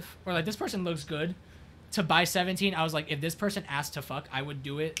attractive, or, like, this person looks good, to by 17, I was like, if this person asked to fuck, I would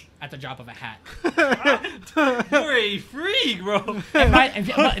do it at the drop of a hat. You're a freak, bro.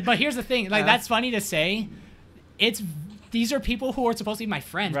 But here's the thing. Like, that's funny to say. These are people who are supposed to be my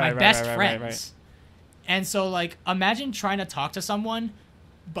friends, my best friends. Right. And so, like, imagine trying to talk to someone,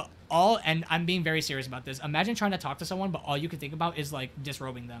 and I'm being very serious about this. Imagine trying to talk to someone, but all you can think about is, like,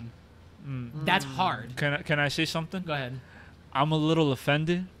 disrobing them. That's hard. Can I say something? Go ahead. I'm a little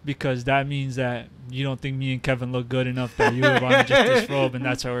offended because that means that you don't think me and Kevin look good enough that you would want to just disrobe, and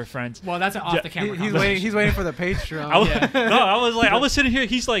that's how we're friends. Well, that's an off the camera. He's waiting for the Patreon. I was sitting here.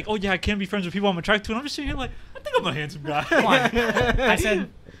 He's like, oh yeah, I can't be friends with people I'm attracted to, and I'm just sitting here like, I think I'm a handsome guy. Come on.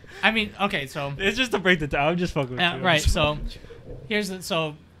 I mean, okay, so it's just to break the down. I'm just fucking with you. Right.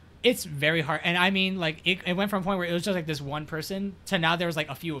 So it's very hard, and I mean, like it went from a point where it was just like this one person to now there was like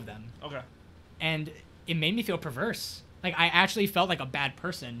a few of them. Okay. And it made me feel perverse. Like, I actually felt like a bad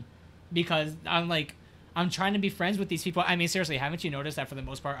person because I'm trying to be friends with these people. I mean, seriously, haven't you noticed that for the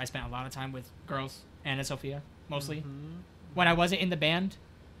most part, I spent a lot of time with girls, Anna, Sophia, mostly. When I wasn't in the band,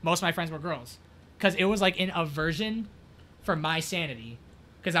 most of my friends were girls. Because it was, like, an aversion for my sanity.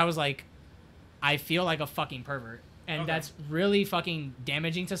 Because I was like, I feel like a fucking pervert. And that's really fucking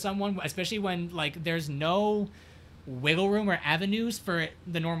damaging to someone, especially when, like, there's no wiggle room or avenues for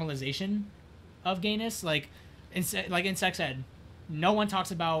the normalization of gayness. Like... in sex ed, no one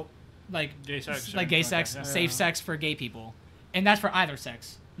talks about gay sex, safe sex for gay people, and that's for either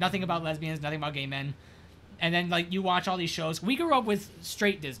sex. Nothing about lesbians, nothing about gay men. And then like you watch all these shows. We grew up with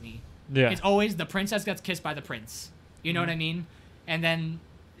straight Disney. Yeah, it's always the princess gets kissed by the prince. You know what I mean? And then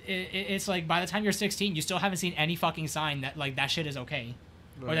it's like by the time you're 16, you still haven't seen any fucking sign that like that shit is okay,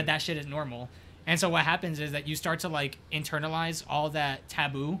 or that shit is normal. And so what happens is that you start to like internalize all that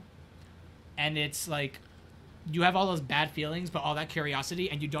taboo, and it's like. You have all those bad feelings, but all that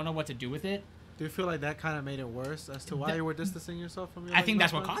curiosity, and you don't know what to do with it. Do you feel like that kind of made it worse as to why you were distancing yourself from your I think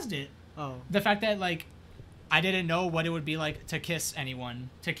that's what caused it. Oh. The fact that, like, I didn't know what it would be like to kiss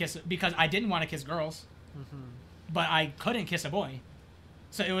anyone. Because I didn't want to kiss girls. But I couldn't kiss a boy.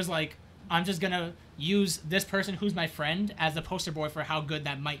 So it was like, I'm just going to use this person who's my friend as the poster boy for how good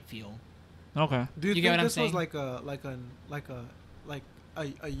that might feel. Okay. Do you think get what this was like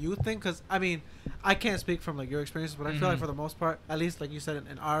a youth thing? Because I mean, I can't speak from like your experiences, but I feel like for the most part, at least like you said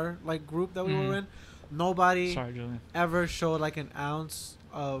in our like group that we were in, nobody ever showed like an ounce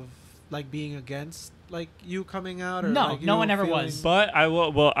of like being against like you coming out. Or, no, like, no one ever was. But I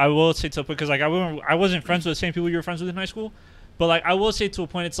will say to because like I wasn't friends with the same people you were friends with in high school. But like I will say to a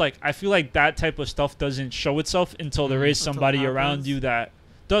point, it's like I feel like that type of stuff doesn't show itself until there is somebody around you that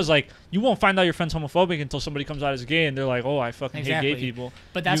does. Like you won't find out your friend's homophobic until somebody comes out as gay and they're like, oh, I fucking hate gay people.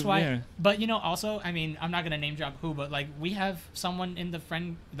 But that's why. But you know, also, I mean, I'm not gonna name drop who, but like we have someone in the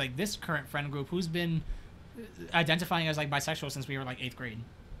friend, like this current friend group, who's been identifying as like bisexual since we were like 8th grade.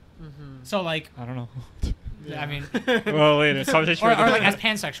 So like I don't know. I mean, Well, wait, it's conversation. or like as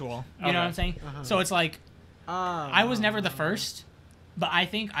pansexual. You Okay. know what I'm saying? So it's like I was never the first, but I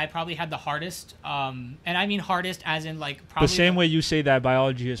think I probably had the hardest. And I mean hardest as in like probably The same way you say that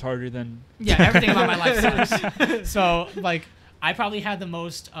biology is harder than. Yeah, everything about my life sucks. So like I probably had the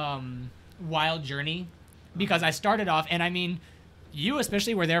most wild journey because I started off, and I mean, you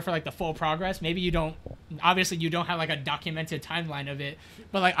especially were there for like the full progress. Maybe you don't, obviously you don't have like a documented timeline of it,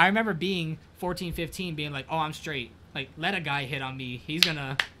 but like I remember being 14, 15 being like, oh, I'm straight. Like let a guy hit on me. He's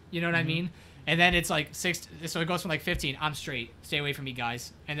gonna, you know what I mean? And then it's like so it goes from like 15, I'm straight. Stay away from me,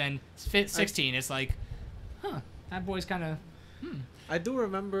 guys. And then 16, it's like, that boy's kind of, I do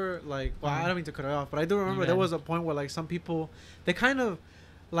remember, like, well, I don't mean to cut it off, but I do remember Yeah. there was a point where, like, some people, they kind of,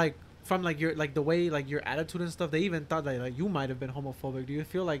 like, from, like, your, like, the way, like, your attitude and stuff, they even thought that, like, you might have been homophobic. Do you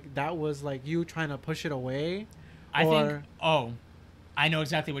feel like that was, like, you trying to push it away? I think, I know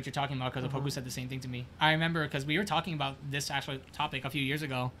exactly what you're talking about because Opoku said the same thing to me. I remember because we were talking about this actual topic a few years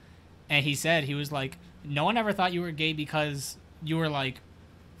ago, and he was like, no one ever thought you were gay because you were, like,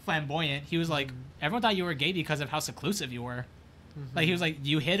 flamboyant. He was like, everyone thought you were gay because of how seclusive you were. Like, he was like,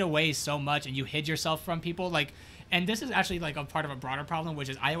 you hid away so much and you hid yourself from people. Like, and this is actually, like, a part of a broader problem, which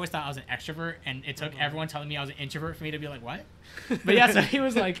is I always thought I was an extrovert, and it took everyone telling me I was an introvert for me to be like, what? But yeah, so he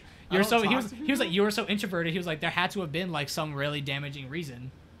was like, he was like, you were so introverted. He was like, there had to have been, like, some really damaging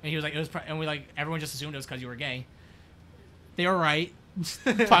reason. And he was like, and we, like, everyone just assumed it was because you were gay. They were right.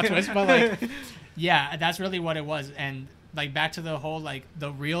 Plot twist, but, like, yeah, that's really what it was. And, like, back to the whole, like, the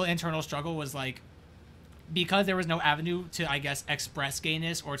real internal struggle was, like, because there was no avenue to, I guess, express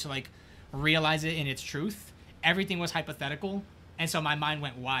gayness or to, like, realize it in its truth, everything was hypothetical. And so my mind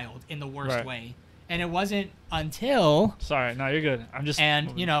went wild in the worst way. And it wasn't until... Sorry, no, you're good. I'm just...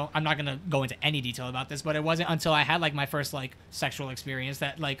 And, you know, I'm not going to go into any detail about this, but it wasn't until I had, like, my first, like, sexual experience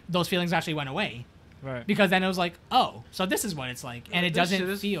that, like, those feelings actually went away. Right. Because then it was like, oh, so this is what it's like. And it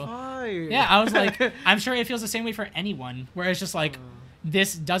doesn't feel... Fire. Yeah, I was like, I'm sure it feels the same way for anyone, where it's just like...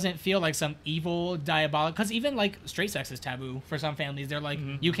 This doesn't feel like some evil, diabolic... Because even, like, straight sex is taboo for some families. They're like,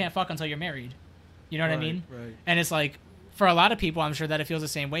 you can't fuck until you're married. You know what I mean? Right. And it's like, for a lot of people, I'm sure that it feels the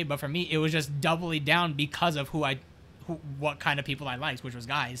same way. But for me, it was just doubly down because of what kind of people I liked, which was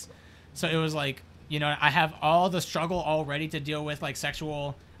guys. So it was like, you know, I have all the struggle already to deal with, like,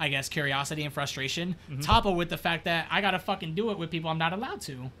 sexual, I guess, curiosity and frustration. Topple with the fact that I gotta fucking do it with people I'm not allowed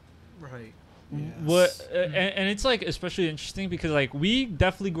to. Right. What and it's like especially interesting because like we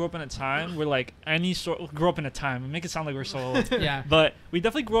definitely grew up in a time where like grew up in a time and make it sound like we're so old. Yeah. But we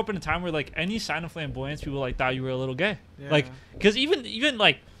definitely grew up in a time where like any sign of flamboyance, people like thought you were a little gay. Like because even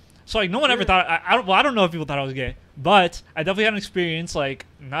like so like no one ever thought I don't know if people thought I was gay, but I definitely had an experience like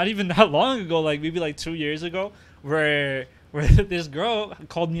not even that long ago, like maybe like 2 years ago, where this girl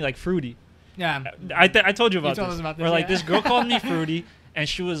called me like fruity. Yeah. I told you about told this. us about this, Where like yeah. this girl called me fruity. And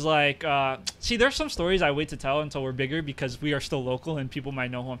she was like, see, there's some stories I wait to tell until we're bigger because we are still local and people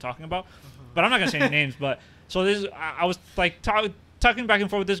might know who I'm talking about. But I'm not going to say any names. But so I was like talking back and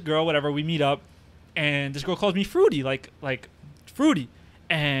forth with this girl, whatever. We meet up and this girl calls me fruity, like fruity.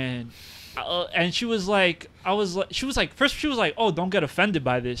 And she was like, first she was like, oh, don't get offended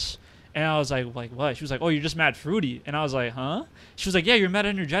by this. And I was like what? She was like, oh, you're just mad fruity. And I was like, huh? She was like, yeah, you're mad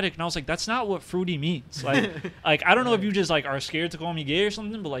energetic. And I was like, that's not what fruity means. Like I don't know if you just like are scared to call me gay or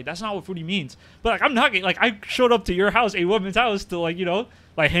something, but like that's not what fruity means. But like I'm not gay. Like I showed up to your house, a woman's house, to like, you know,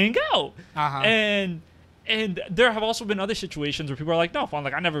 like hang out. And there have also been other situations where people are like, no, fun.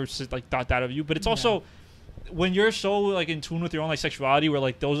 Like I never like thought that of you. But it's also when you're so like in tune with your own like sexuality, where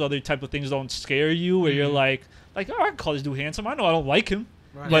like those other type of things don't scare you, where you're like, oh, I can call this dude handsome. I know I don't like him.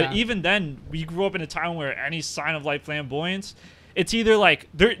 Right. But even then, we grew up in a time where any sign of like flamboyance, it's either like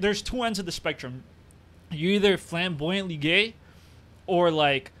there's two ends of the spectrum. You're either flamboyantly gay or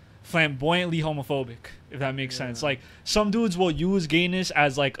like flamboyantly homophobic, if that makes sense. Like some dudes will use gayness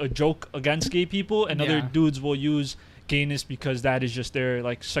as like a joke against gay people, and other dudes will use gayness because that is just their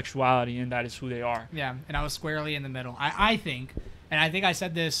like sexuality and that is who they are. Yeah, and I was squarely in the middle. I think I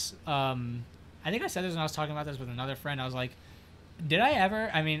said this when I was talking about this with another friend. I was like, did I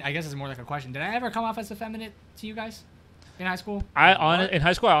ever, I mean, I guess it's more like a question. Did I ever come off as effeminate to you guys in high school? In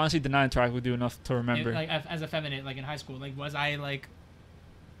high school, I honestly did not interact with you enough to remember. Like as effeminate, like in high school, like was I like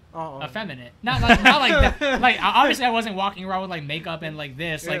effeminate? Not like that. Like obviously, I wasn't walking around with like makeup and like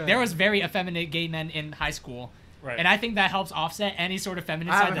this. Like there was very effeminate gay men in high school. Right. And I think that helps offset any sort of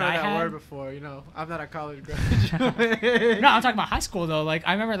feminine side that I had. I haven't heard that word before, you know. I'm not a college graduate. No, I'm talking about high school though. Like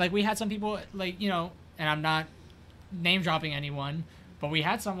I remember, like we had some people, like, you know, and I'm not name dropping anyone, but we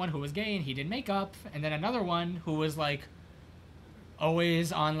had someone who was gay and he did makeup, and then another one who was like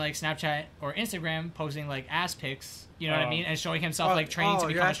always on like Snapchat or Instagram posting like ass pics, you know what I mean, and showing himself like training to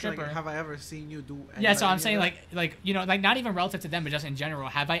become a stripper. Like, have I ever seen you do? Yeah, so I'm saying like you know, like not even relative to them, but just in general,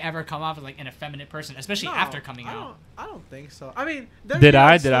 have I ever come off as like an effeminate person, especially after coming out? I don't think so. I mean, did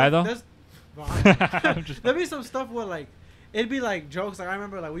I though? There'd be some stuff where like it'd be like jokes. Like I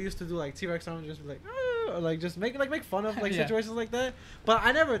remember like we used to do like T-Rex sound, just be like, or like just make fun of like situations like that. But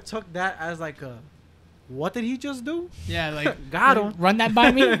I never took that as like a, what did he just do? Yeah, like got him. Run that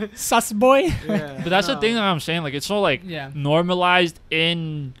by me, sus boy. Yeah, but that's the thing that I'm saying. Like it's so like normalized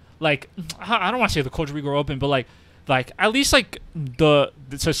in like I don't want to say the culture we grew up in, but like at least like the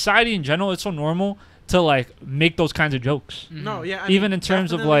society in general, it's so normal to like make those kinds of jokes. No, yeah, even in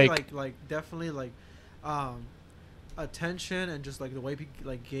terms of like definitely like attention and just like the way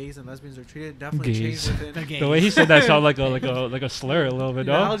like gays and lesbians are treated definitely changed within the way he said that sounded like a slur a little bit.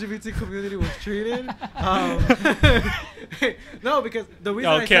 The LGBT community was treated. No, because the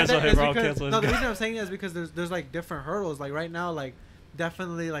reason I said that is because the reason I'm saying that is because there's like different hurdles. Like right now, like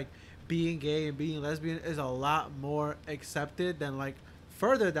definitely like being gay and being lesbian is a lot more accepted than like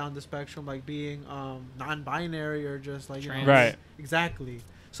further down the spectrum, like being non-binary or just like, you know, right, exactly.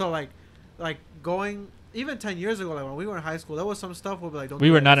 So like going even 10 years ago, like when we were in high school, there was some stuff where we like don't.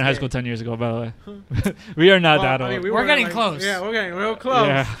 We were not in high school 10 years ago, by the way. We are not that old. I mean, we're getting like, close. Yeah, we're getting real close.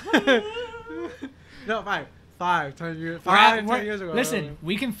 Yeah. No, 10 years. 10 years ago. Listen,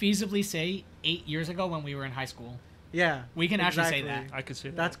 we can feasibly say 8 years ago when we were in high school. Yeah, we can actually say that. I could see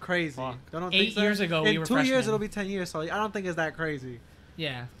that. That's crazy. Don't 8 years ago, in we were 2 years, freshmen. it'll be 10 years. So I don't think it's that crazy.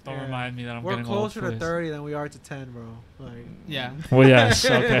 Yeah. Don't remind me that I'm we're getting old. We're closer to 30 than we are to 10, bro. Like. Yeah. Well, yes.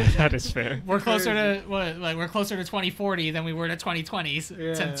 Okay, that is fair. We're closer to we're closer to 2040 than we were to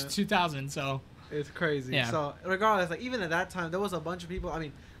 2020s since 2000. So. It's crazy. Yeah. So regardless, like even at that time, there was a bunch of people. I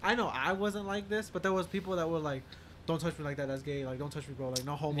mean, I know I wasn't like this, but there was people that were like, "Don't touch me like that. That's gay. Like, don't touch me, bro. Like,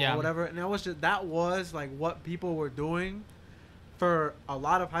 no homo or whatever." And that was like what people were doing for a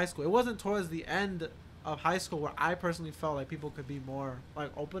lot of high school. It wasn't towards the end of high school where I personally felt like people could be more like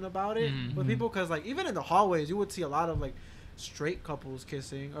open about it with people, because like even in the hallways you would see a lot of like straight couples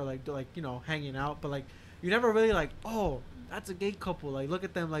kissing or like you know hanging out, but like you never really like, oh, that's a gay couple, like look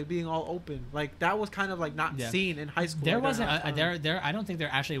at them like being all open. Like that was kind of like not seen in high school. There wasn't there I don't think there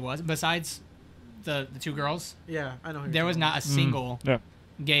actually was, besides the two girls. Yeah, I know. There was not a single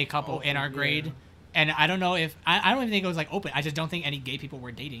gay couple in our grade. And I don't know if I don't even think it was like open. I just don't think any gay people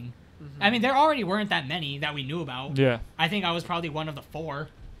were dating. I mean, there already weren't that many that we knew about. Yeah. I think I was probably one of the 4,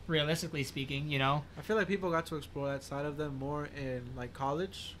 realistically speaking, you know? I feel like people got to explore that side of them more in, like,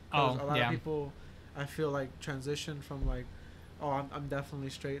 college. Oh, a lot of people, I feel like, transition from, like, oh, I'm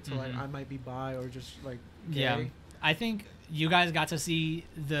definitely straight to, like, I might be bi or just, like, gay. Yeah. I think you guys got to see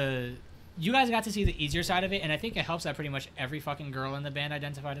the easier side of it, and I think it helps that pretty much every fucking girl in the band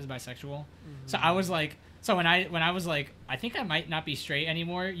identified as bisexual. So I was like... So when I was like, I think I might not be straight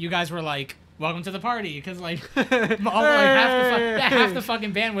anymore, you guys were like, welcome to the party, because like, half the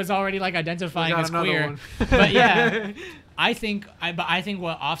fucking band was already like identifying as queer. But yeah, I think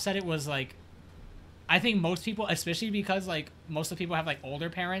what offset it was like, I think most people, especially because like most of the people have like older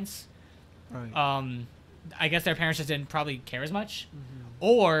parents, right. I guess their parents just didn't probably care as much,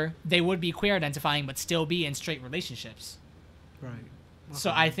 or they would be queer identifying but still be in straight relationships. Right.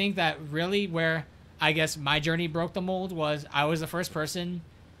 So I think that really where I guess my journey broke the mold was I was the first person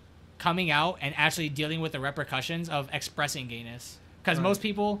coming out and actually dealing with the repercussions of expressing gayness. Because most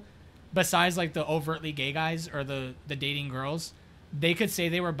people, besides like the overtly gay guys or the dating girls, they could say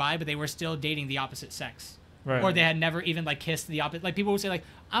they were bi, but they were still dating the opposite sex. Right. Or they had never even like kissed the opposite. Like people would say like,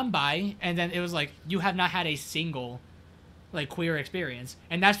 I'm bi. And then it was like, you have not had a single like queer experience.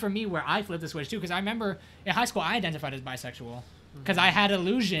 And that's for me where I flipped the switch too. Because I remember in high school, I identified as bisexual. Because I had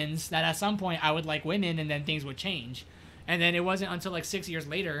illusions that at some point I would like women and then things would change. And then it wasn't until like 6 years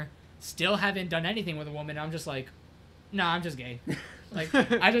later, still haven't done anything with a woman. I'm just like, no, I'm just gay. Like,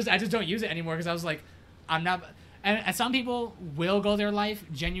 I just don't use it anymore because I was like, I'm not. And some people will go their life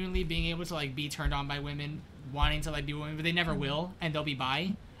genuinely being able to like be turned on by women, wanting to like be women, but they never will, and they'll be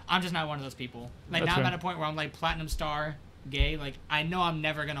bi. I'm just not one of those people. Like now I'm at a point where I'm like platinum star gay. Like I know I'm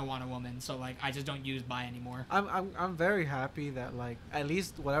never gonna want a woman, so like I just don't use bi anymore. I'm very happy that like at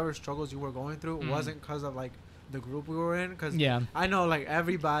least whatever struggles you were going through wasn't because of like the group we were in, because I know like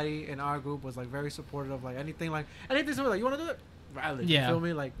everybody in our group was like very supportive of like anything similar, like you want to do it, valid. You feel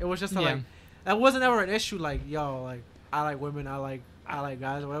me? Like it was just like that wasn't ever an issue. Like yo, like I like women, I like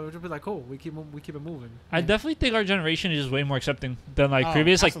guys or whatever. Just be like cool, we keep it moving. I definitely think our generation is just way more accepting than like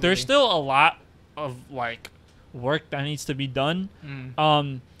previous. Absolutely. Like there's still a lot of like work that needs to be done.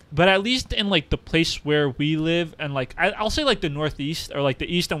 But at least in like the place where we live, and like I'll say like the Northeast or like the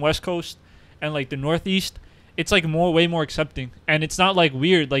East and West Coast, and like the Northeast, it's like way more accepting, and it's not like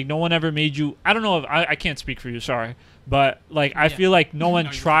weird. Like no one ever made you. I don't know if I can't speak for you. Sorry, but like I feel like no one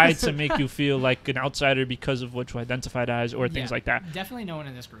tried to make you feel like an outsider because of what you identified as or things like that. Definitely no one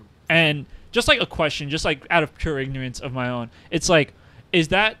in this group. And just like a question, just like out of pure ignorance of my own, it's like, is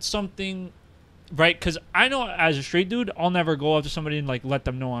that something? Right, because I know as a straight dude, I'll never go up to somebody and like let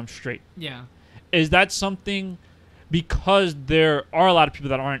them know I'm straight. Yeah. Is that something because there are a lot of people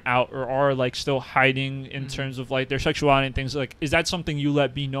that aren't out or are like still hiding in terms of like their sexuality and things like? Is that something you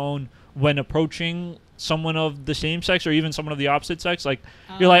let be known when approaching someone of the same sex or even someone of the opposite sex? Like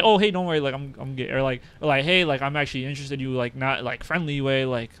you're like, oh hey, don't worry, like I'm gay, or like hey, like I'm actually interested in you, like not like friendly way,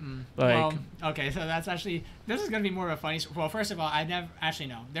 like Well, okay, so that's actually this is gonna be more of a funny. Well, first of all, I never actually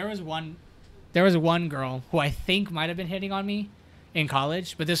no. There was one girl who I think might have been hitting on me in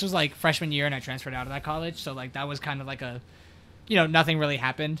college, but this was like freshman year and I transferred out of that college. So like that was kind of like a, nothing really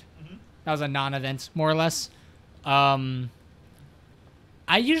happened. That was a non-event more or less. I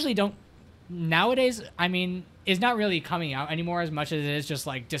usually don't nowadays. I mean, it's not really coming out anymore as much as it is just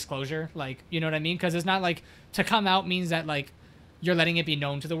like disclosure. Like, you know what I mean? Because it's not like to come out means that like you're letting it be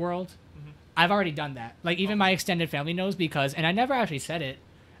known to the world. I've already done that. Like even my extended family knows and I never actually said it.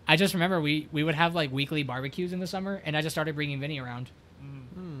 I just remember we would have like weekly barbecues in the summer, and I just started bringing Vinny around,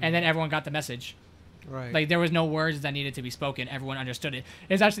 and then everyone got the message. Right. Like there was no words that needed to be spoken. Everyone understood it.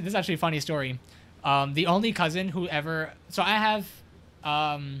 This is actually a funny story. The only cousin who ever I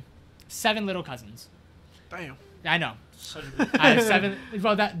have 7 little cousins. Damn. I know. I have 7.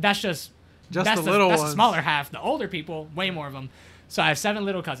 Well, that's just the little ones. That's the smaller half. The older people, way more of them. So I have 7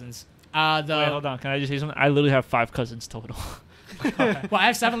 little cousins. Wait, hold on. Can I just say something? I literally have 5 cousins total. Okay. Well, I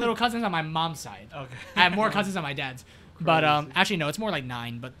have 7 little cousins on my mom's side. Okay. I have more cousins on my dad's. But actually, no, it's more like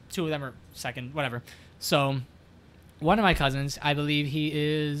 9, but 2 of them are second, whatever. So one of my cousins, I believe he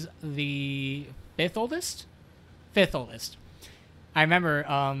is the 5th oldest. 5th oldest. I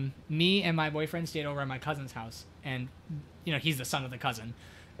remember me and my boyfriend stayed over at my cousin's house. And, he's the son of the cousin.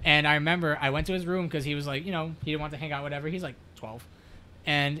 And I remember I went to his room because he was like, he didn't want to hang out, whatever. He's like 12.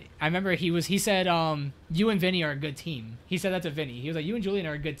 And I remember he said, you and Vinny are a good team. He said that to Vinny. He was like, you and Julian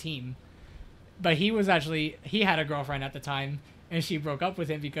are a good team. But he had a girlfriend at the time, and she broke up with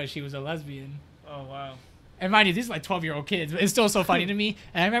him because she was a lesbian. Oh, wow. And mind you, these are like 12-year-old kids, but it's still so funny to me.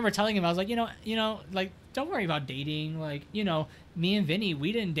 And I remember telling him, I was like, like, don't worry about dating. Like, me and Vinny,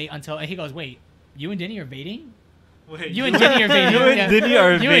 we didn't date until, and he goes, wait, you and Denny are dating? Wait, you and Denny are dating. You and Denny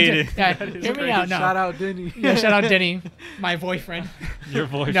are dating. Hear me out. No. Shout out Denny. Yeah, shout out Denny, my boyfriend. Your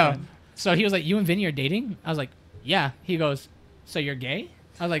boyfriend. No. So he was like, you and Vinny are dating? I was like, yeah. He goes, so you're gay?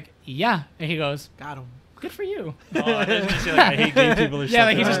 I was like, yeah. And he goes, got him. Good for you. Oh, I was gonna say, like, I hate gay people or something. Yeah,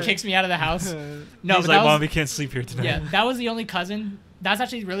 like he just kicks me out of the house. No, he's like, Mom, we can't sleep here tonight. Yeah, that was the only cousin. That's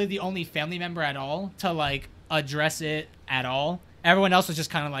actually really the only family member at all to like address it at all. Everyone else was just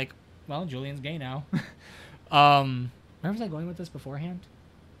kind of like, well, Julian's gay now. Where was I going with this beforehand?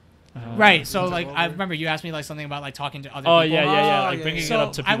 Right. So like, I remember you asked me like something about like talking to other people. Yeah. Like bringing it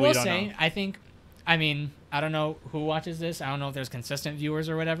up to people. I will say, I mean, I don't know who watches this. I don't know if there's consistent viewers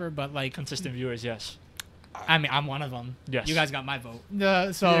or whatever, but like consistent viewers, yes. I mean, I'm one of them. Yes. You guys got my vote.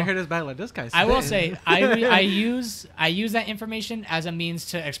 So you heard us back like this guy's. I will say, I use that information as a means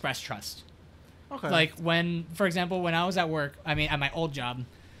to express trust. Okay. Like when, for example, when I was at work, I mean, at my old job,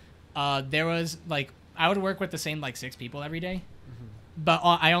 there was like I would work with the same like 6 people every day, but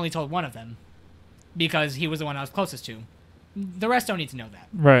I only told one of them because he was the one I was closest to. The rest don't need to know that.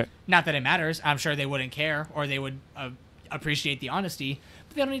 Right. Not that it matters. I'm sure they wouldn't care or they would appreciate the honesty,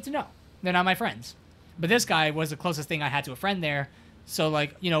 but they don't need to know. They're not my friends. But this guy was the closest thing I had to a friend there. So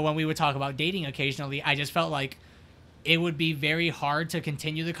like, when we would talk about dating occasionally, I just felt like it would be very hard to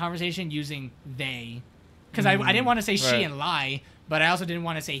continue the conversation using they. Because I didn't want to say she and lie, but I also didn't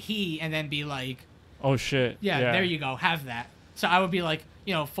want to say he and then be like, oh shit. Yeah, there you go, have that. So I would be like,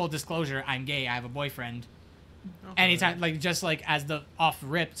 full disclosure, I'm gay, I have a boyfriend. Okay. Anytime, like just like as the off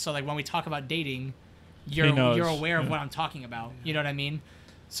rip. So like when we talk about dating, you're aware of what I'm talking about. You know what I mean?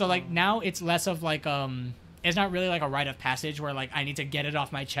 So like now it's less of like it's not really like a rite of passage where like I need to get it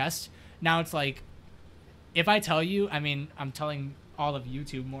off my chest. Now it's like if I tell you, I mean I'm telling all of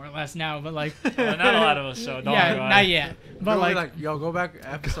YouTube more or less now, but like not a lot of us, so don't worry about not it. yet. But like yo, go back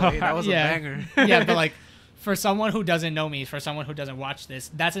episode 8. That was a banger. Yeah, but like for someone who doesn't know me, for someone who doesn't watch this,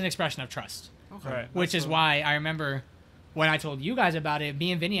 that's an expression of trust. Okay. Right. Which is why I remember when I told you guys about it,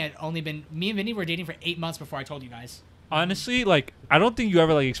 me and Vinny were dating for 8 months before I told you guys. honestly, like, I don't think you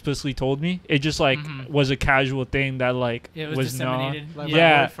ever like explicitly told me. It just like was a casual thing that like It was disseminated. Like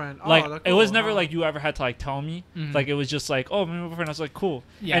yeah, my boyfriend. Oh, like that's it was cool, never huh? like you ever had to like tell me. Like it was just like, oh, my boyfriend. I was like, cool.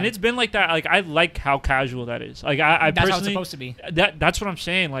 Yeah. And it's been like that. Like I like how casual that is. Like I That's how it's personally, supposed to be. that's what I'm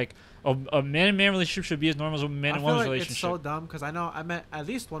saying. Like a man and man relationship should be as normal as a man I and feel woman's like relationship. it's so dumb because I know I met at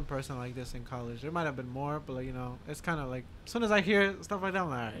least one person like this in college. There might have been more, but like, you know, it's kind of like as soon as I hear stuff like that, I'm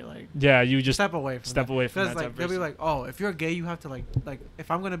like, all right, like Yeah, you just step away from step that. away from Because that. like type they'll of be person. like, oh, if you're gay, you have to like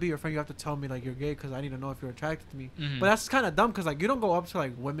if I'm gonna be your friend, you have to tell me like you're gay because I need to know if you're attracted to me. But that's kind of dumb because like you don't go up to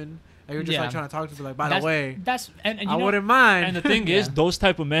like women and you're just Yeah. like trying to talk to them like, by the way, and you I know, wouldn't mind. And the thing is, Yeah. those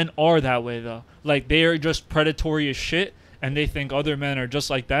type of men are that way though. Like they are just predatory as shit, and they think other men are just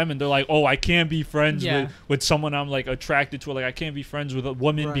like them, and they're like, oh, I can't be friends Yeah. with someone I'm like attracted to, or like I can't be friends with a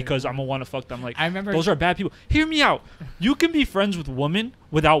woman Right, because right. I'm gonna want to fuck them. Like I remember those are bad people. Hear me out. You can be friends with women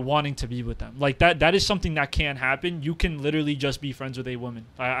without wanting to be with them. Like that is something that can happen. You can literally just be friends with a woman.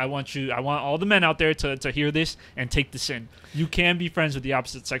 I want all the men out there to hear this and take this in. You can be friends with the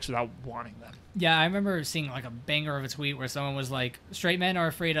opposite sex without wanting them. Yeah, I remember seeing like a banger of a tweet where someone was like, straight men are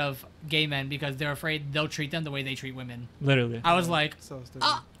afraid of gay men because they're afraid they'll treat them the way they treat women. Literally. I was like, so stupid.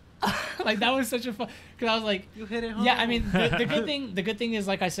 like that was such a fun, because I was like, You hit it home. yeah, I mean, the good thing is,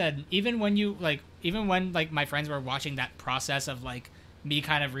 like I said, even when my friends were watching that process of like me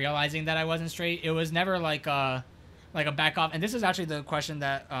kind of realizing that I wasn't straight, it was never like a back off. And this is actually the question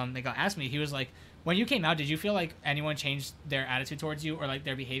that they got asked me. He was like, when you came out, did you feel like anyone changed their attitude towards you or like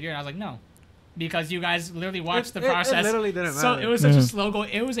their behavior? And I was like, no. Because you guys literally watched the process. It literally didn't So matter. it was such a slow go.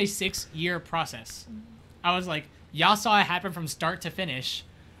 It was a 6-year process. I was like, y'all saw it happen from start to finish.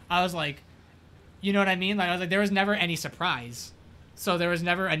 I was like, you know what I mean? Like I was like, there was never any surprise. So there was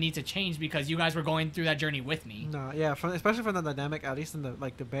never a need to change because you guys were going through that journey with me. No, yeah, especially from the dynamic, at least in the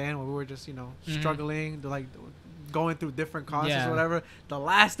like the band where we were just struggling, like going through different causes Yeah. or whatever. The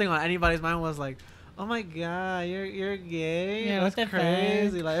last thing on anybody's mind was like, oh my god, you're gay. Yeah, That's what the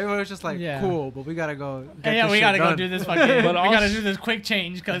crazy. fuck? Like everyone was just like, Yeah. cool, but we gotta go. Get Yeah, this we shit gotta go done. do this fucking. But we gotta also- do this quick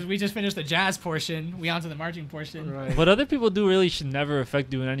change because we just finished the jazz portion. We on to the marching portion. Right. What other people do really should never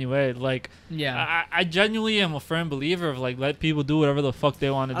affect you in any way. Like, Yeah. I genuinely am a firm believer of like let people do whatever the fuck they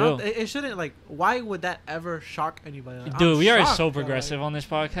want to do. It shouldn't like. Why would that ever shock anybody? Like, Dude, I'm we are shocked so that, like- progressive on this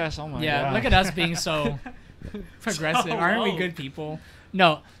podcast. Oh my Yeah, god. look at us being so progressive. So Aren't we woke. good people?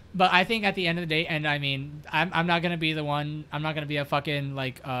 No, but I think at the end of the day, and I mean, I'm not gonna be the one. I'm not gonna be a fucking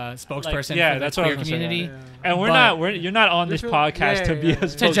like spokesperson yeah, for the that's what I queer was gonna say. community. Yeah. And But- you're not on this You're- podcast yeah, to be yeah, a yeah.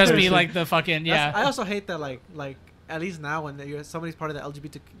 To just be spokesperson. like the fucking I also hate that like at least now when somebody's part of the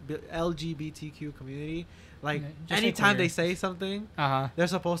LGBTQ community, like Yeah, just say anytime queer. they say something, Uh-huh. they're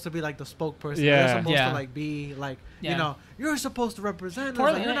supposed to be like the spokesperson. Yeah. They're supposed Yeah. to like be like Yeah. you know, you're supposed to represent us.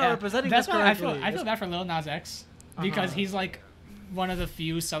 Portland, Like, you're not yeah. representing That's us why I feel correctly. I feel bad for Lil Nas X because Uh-huh. he's like one of the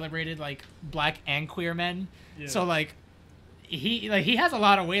few celebrated like black and queer men. Yeah. So like he has a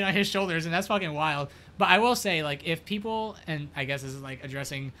lot of weight on his shoulders and that's fucking wild. But I will say like if people, and I guess this is like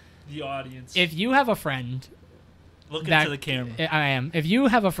addressing, the audience. if you have a friend, Look that- into the camera. I am. If you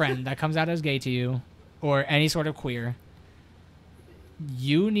have a friend that comes out as gay to you or any sort of queer,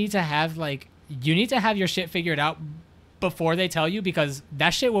 you need to have your shit figured out before they tell you because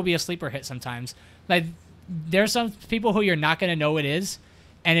that shit will be a sleeper hit sometimes. Like there's some people who you're not going to know it is,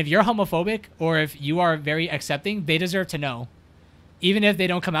 and if you're homophobic or if you are very accepting, they deserve to know. Even if they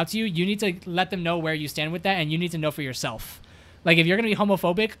don't come out to you, you need to let them know where you stand with that and you need to know for yourself. Like if you're going to be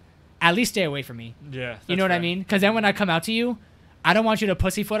homophobic, at least stay away from me. Yeah. You know what I mean? Because then when I come out to you, I don't want you to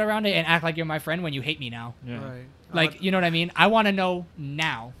pussyfoot around it and act like you're my friend when you hate me now. Yeah. Right. Like, you know what I mean? I want to know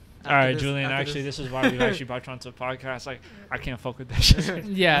now. All right, this- Julian. after Actually, this- this is why we actually brought you onto the podcast. Like, I can't fuck with that shit.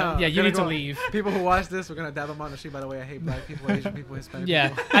 Yeah, No, yeah, you gonna need to go- leave. People who watch this, we're gonna dab them on the street. By the way, I hate black people, Asian people, Hispanic Yeah,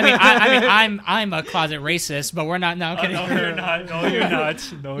 people. I mean, I'm a closet racist, but we're not. No, I'm Oh, kidding. no, you're not. No, you're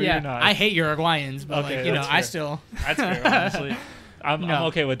not. No, Yeah, you're not. I hate Uruguayans, but Okay, like you know, that's I fair. still. That's fair, honestly. I'm No.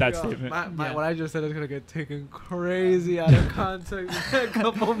 okay with that Yo, statement. Yeah. What I just said is gonna get taken crazy out of context in a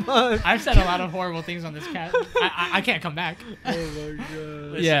couple months. I've said a lot of horrible things on this cat. I can't come back. Oh my god.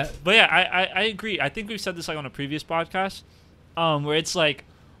 Listen, Yeah. But yeah, I agree. I think we've said this like on a previous podcast, where it's like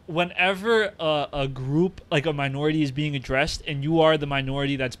whenever a group, like a minority, is being addressed and you are the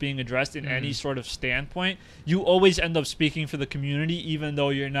minority that's being addressed in any sort of standpoint, you always end up speaking for the community even though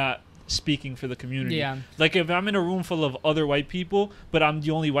you're not speaking for the community. Yeah. Like if I'm in a room full of other white people, but I'm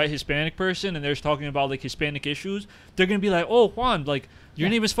the only white Hispanic person and they're talking about like Hispanic issues, they're going to be like, "Oh, Juan, like your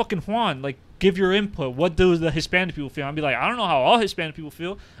name is fucking Juan. Like give your input. What do the Hispanic people feel?" I'll be like, "I don't know how all Hispanic people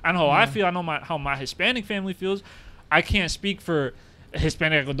feel. I know how I feel. I know how my Hispanic family feels. I can't speak for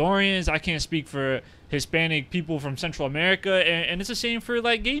Hispanic Ecuadorians. I can't speak for Hispanic people from Central America, and it's the same for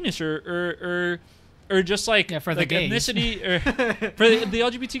like gayness or just like for the like gays. ethnicity or for the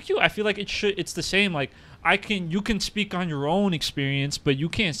LGBTQ. I feel like it's the same. Like you can speak on your own experience, but you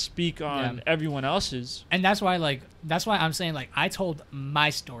can't speak on everyone else's. And that's why I'm saying like I told my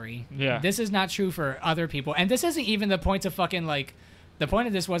story. Yeah. This is not true for other people, and this isn't even the point to fucking like. The point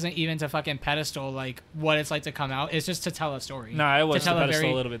of this wasn't even to fucking pedestal like what it's like to come out. It's just to tell a story. Nah, it was to tell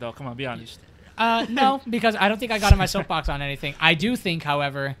pedestal a little bit though. Come on, be honest. No, because I don't think I got on my soapbox on anything. I do think,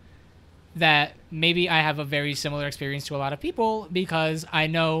 however, that maybe I have a very similar experience to a lot of people because I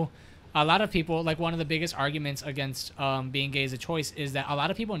know a lot of people, like one of the biggest arguments against being gay as a choice is that a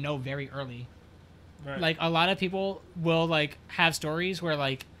lot of people know very early. Right. Like a lot of people will like have stories where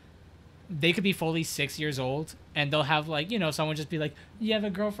like they could be fully 6 years old and they'll have like, you know, someone just be like, you have a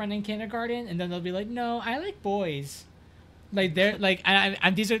girlfriend in kindergarten? And then they'll be like, no, I like boys. Like they're like,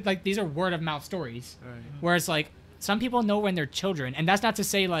 and these are word of mouth stories. Right. Whereas like some people know when they're children, and that's not to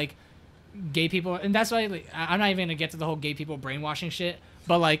say like gay people, and that's why like, I'm not even gonna get to the whole gay people brainwashing shit,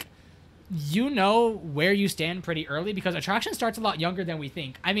 but like you know where you stand pretty early because attraction starts a lot younger than we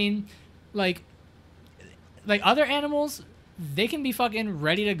think. I mean, like other animals, they can be fucking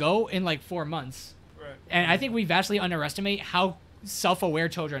ready to go in like 4 months. Right. And I think we vastly underestimate how self-aware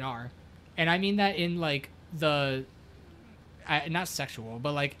children are, and I mean that in like the not sexual,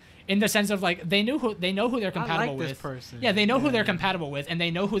 but like in the sense of like they know who they're compatible with. This person. Yeah, they know who they're compatible with, and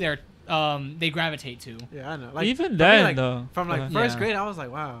they know who they're they gravitate to. Yeah, I know. Like, even then, like, though, from like first grade, I was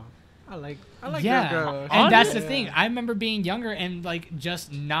like, wow, I like yeah. that girl. And that's the thing. I remember being younger and like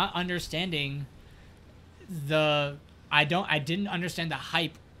just not understanding I didn't understand the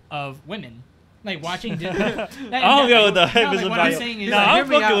hype of women. Like watching Disney. I don't get what the hype is about. I'm saying is, I'm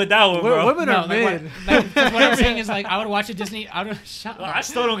fucking with that one, bro. Women are mid. What I'm saying is like I would watch a Disney. Shut up. I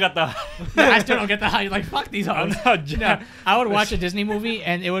still don't get the. I still don't get the hype. Like fuck these hoes. No, I would watch a Disney movie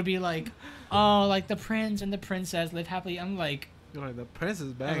and it would be like, oh, like the prince and the princess live happily. I'm like. You're like the prince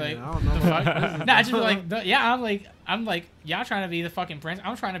is banging. Like, I don't know. Nah, I just be like, I'm like, y'all trying to be the fucking prince.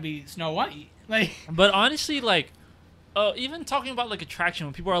 I'm trying to be Snow White. Like, but honestly, like. Even talking about like attraction,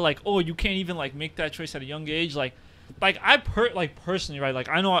 when people are like, "Oh, you can't even like make that choice at a young age," like I personally, right? Like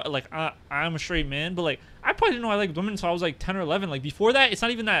I know, like I'm a straight man, but like I probably didn't know I liked women until I was like 10 or 11. Like before that, it's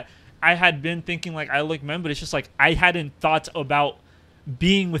not even that I had been thinking like I like men, but it's just like I hadn't thought about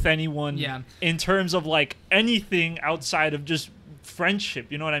being with anyone in terms of like anything outside of just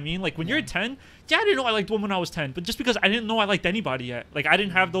friendship. You know what I mean? Like when you're 10, I didn't know I liked women when I was 10, but just because I didn't know I liked anybody yet, like I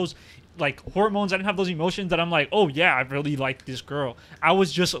didn't have those like hormones, I didn't have those emotions that I'm like, oh yeah, I really like this girl. I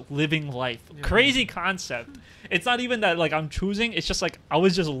was just living life. Crazy concept. It's not even that like I'm choosing, it's just like I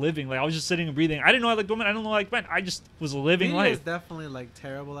was just living. Like I was just sitting and breathing. I didn't know I liked women, I didn't know I liked men. I just was living life. Media is definitely like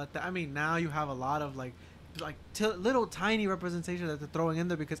terrible at that. I mean, now you have a lot of like little tiny representation that they're throwing in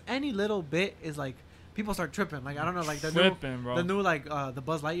there because any little bit is like people start tripping. Like I don't know, like the new like the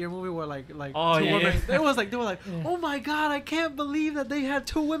Buzz Lightyear movie where like two women. They were like, oh my god, I can't believe that they had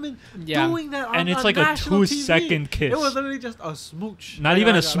two women doing that. On, and it's on like a national 2-second TV. kiss. It was literally just a smooch. Not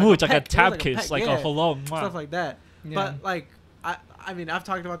even a smooch, like a tap kiss, like a hello, stuff like that. Yeah. But like I mean I've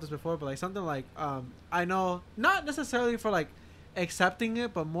talked about this before, but like something like I know not necessarily for like accepting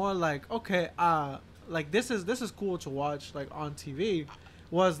it, but more like okay like this is cool to watch like on TV.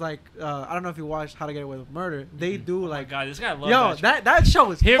 Was like I don't know if you watched How to Get Away with Murder. They do like God, this guy loves that show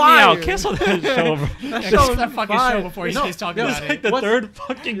is Hear fire. me out, cancel that show, bro. That show is that fucking fire. show before he starts talking about it. It's like the third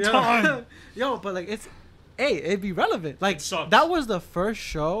fucking time. But like it'd be relevant. Like that was the first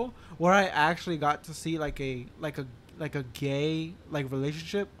show where I actually got to see like a gay like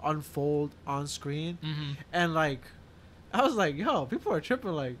relationship unfold on screen, and like. I was like, yo, people are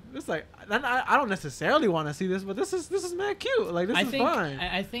tripping. Like, it's like, I don't necessarily want to see this, but this is mad cute. Like, this is fine.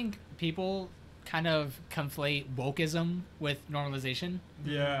 I think people kind of conflate wokeism with normalization.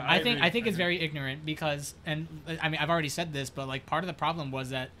 Yeah, I think it's very ignorant because, and I mean, I've already said this, but like part of the problem was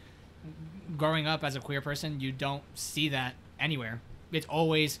that growing up as a queer person, you don't see that anywhere. It's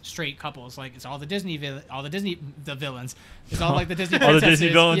always straight couples. Like it's all the villains. It's all like the Disney. All the Disney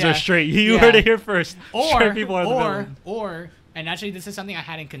villains are straight. You heard it here first. Straight people are the villains. And actually, this is something I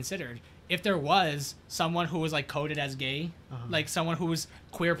hadn't considered. If there was someone who was like coded as gay, like someone who was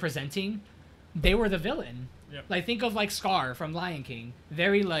queer presenting, they were the villain. Yep. Like think of like Scar from Lion King.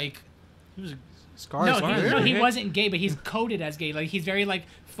 Very like. He was Scar. No, he wasn't gay, but he's coded as gay. Like he's very like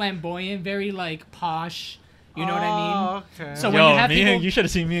flamboyant, very like posh. You know what I mean? Okay. So when you have people, you should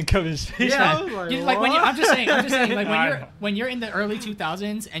have seen me and Kevin's face. Yeah, I was like, like when I'm just saying, like when you're in the early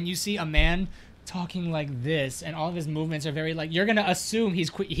 2000s and you see a man talking like this, and all of his movements are very like you're gonna assume he's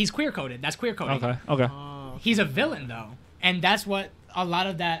queer coded. That's queer coding. Okay. He's a villain though, and that's what a lot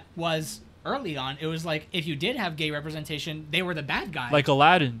of that was early on. It was like if you did have gay representation, they were the bad guy. Like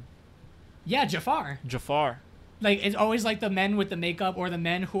Aladdin. Yeah, Jafar. Like it's always like the men with the makeup or the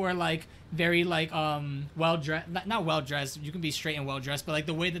men who are like very like well dressed, not well dressed. You can be straight and well dressed, but like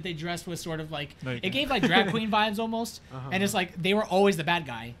the way that they dressed was sort of like it gave like drag queen vibes almost. And it's like they were always the bad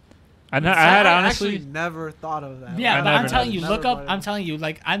guy. I had honestly actually never thought of that. Yeah, but I'm telling you, look up. Never. I'm telling you,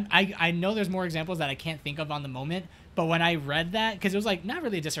 like I know there's more examples that I can't think of on the moment. But when I read that, because it was like not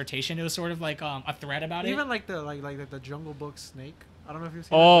really a dissertation, it was sort of like a thread about it. Even like the Jungle Book snake. I don't know if you've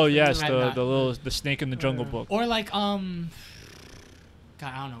seen. Oh that. yes, the snake in the Jungle Book. Or like God,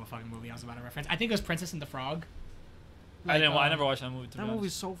 I don't know what fucking movie I was about to reference. I think it was Princess and the Frog. Like, I never watched that movie. That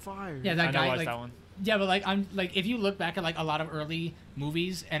movie's so fire. Yeah, that I guy. never watched Like, that one. yeah, but like I'm like if you look back at like a lot of early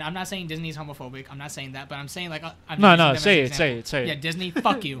movies, and I'm not saying Disney's homophobic. I'm not saying that, but I'm saying like I'm No, just using them as an say example. it. Yeah, Disney,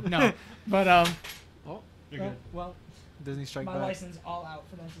 fuck you. No, but Oh, You're good. well, Disney Strike my Back. license all out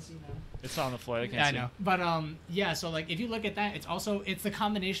for them to see now. It's on the flight. I can't Yeah, I see. know. But yeah, so like if you look at that, it's the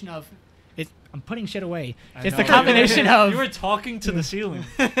combination of I'm putting shit away. It's the combination of You were talking to the ceiling.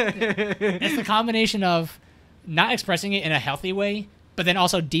 it's the combination of not expressing it in a healthy way, but then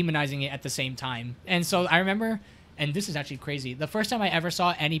also demonizing it at the same time. And so I remember, and this is actually crazy, the first time I ever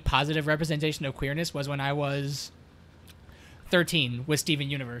saw any positive representation of queerness was when I was 13 with Steven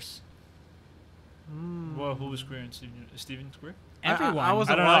Universe. Well, who was queer in Steven Square? Everyone. I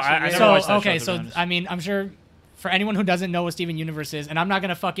wasn't I don't know. watching I it. never So watched that okay, show, to be so honest. I mean, I'm sure for anyone who doesn't know what Steven Universe is, and I'm not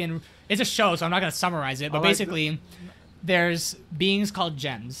gonna fucking it's a show, so I'm not gonna summarize it, but I like basically there's beings called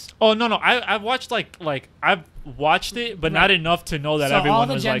gems. Oh no, I've watched like I've watched it, but not enough to know that So everyone all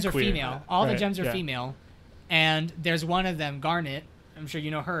the was gems like are queer. female. All the Right, gems are yeah. female, and there's one of them, Garnet. I'm sure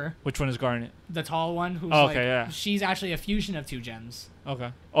you know her, Which one is Garnet? the tall one who's Oh, like okay, yeah. she's actually a fusion of two gems.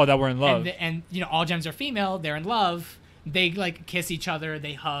 Okay. Oh, that we're in love. And you know all gems are female. They're in love. They like kiss each other.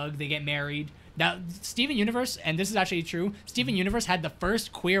 They hug. They get married. Now Steven Universe, and this is actually true. Steven Universe had the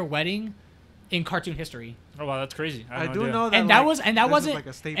first queer wedding in cartoon history. Oh wow, that's crazy. I, I had no do idea. know that. And that like, was and that this is, wasn't like,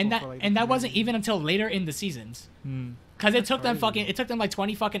 a staple and that for, like, and the that wasn't community. even until later in the seasons. Hmm. Because it took them crazy. it took them like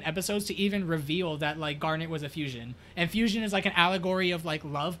 20 fucking episodes to even reveal that like Garnet was a fusion. And fusion is like an allegory of like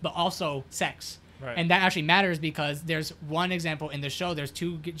love, but also sex. Right. And that actually matters because there's one example in the show. There's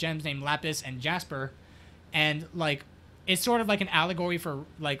two gems named Lapis and Jasper, and like it's sort of like an allegory for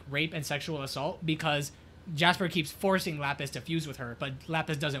like rape and sexual assault because Jasper keeps forcing Lapis to fuse with her, but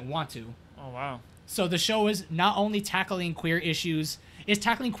Lapis doesn't want to. Oh wow. So the show is not only tackling queer issues, it's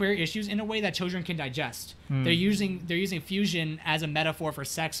tackling queer issues in a way that children can digest. They're using fusion as a metaphor for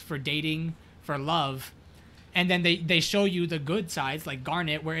sex, for dating, for love. And then they show you the good sides, like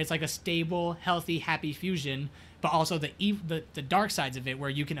Garnet, where it's like a stable, healthy, happy fusion, but also the dark sides of it, where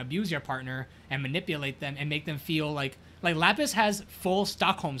you can abuse your partner and manipulate them and make them feel like Lapis has full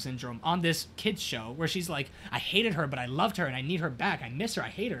Stockholm syndrome on this kids show, where she's like, I hated her, but I loved her and I need her back. I miss her. I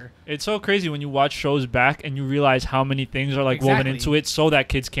hate her. It's so crazy when you watch shows back and you realize how many things are like woven Exactly. into it so that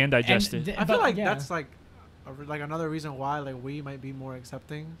kids can digest it. I feel like that's like another reason why like we might be more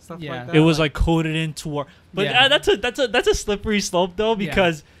accepting stuff Yeah. like that. It was like coded into our, but Yeah. that's a slippery slope though,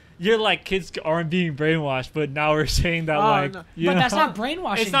 because you're like kids aren't being brainwashed, but now we're saying that like no. you But know? that's not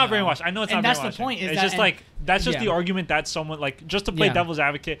brainwashing. It's not though. brainwashed. I know it's And not that's brainwashing. the point. Is it's that, just and- like that's just yeah. the argument that someone like just to play Yeah. devil's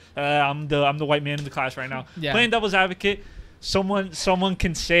advocate. I'm the white man in the class right now. Yeah. Playing devil's advocate. Someone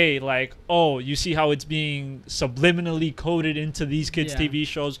can say like, oh, you see how it's being subliminally coded into these kids' Yeah. TV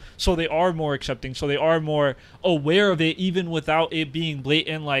shows, so they are more accepting, so they are more aware of it, even without it being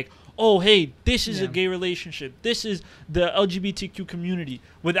blatant. Like, oh, hey, this is a Yeah. gay relationship. This is the LGBTQ community.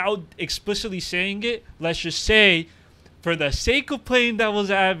 Without explicitly saying it, let's just say, for the sake of playing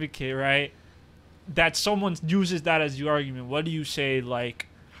devil's advocate, right, that someone uses that as the argument. What do you say, like?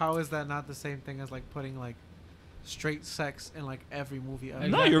 How is that not the same thing as like putting like straight sex in like every movie ever?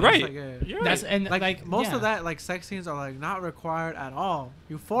 No, you're It's right. like, yeah. You're right. That's and Like, most yeah. of that like sex scenes are like not required at all.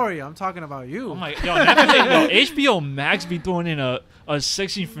 Euphoria, I'm talking about you. Oh my, yo, Netflix, yo, HBO Max be throwing in a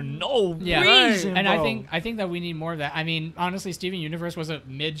sex scene for no Yeah. reason, And bro. I think that we need more of that. I mean, honestly, Steven Universe was a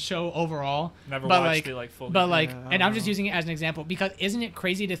mid show overall. Never but watched like, it like full. But like, Yeah, I and I'm don't just know. using it as an example because isn't it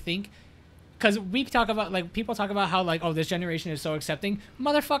crazy to think? Because we talk about like people talk about how like, oh, this generation is so accepting.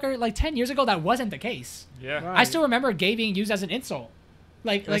 Motherfucker, like 10 years ago that wasn't the case. yeah. Right. I still remember gay being used as an insult.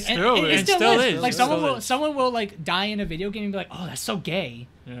 Like and still it is. still, Still is. is. Like It still is. someone will like die in a video game and be like, oh, that's so gay.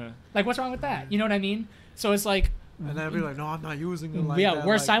 Yeah. Like, what's wrong with that? You know what I mean? So it's like and then be like, no, I'm not using it like Yeah, that.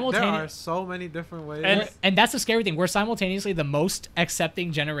 we're Like, simultaneous- There are so many different ways. And that's the scary thing. We're simultaneously the most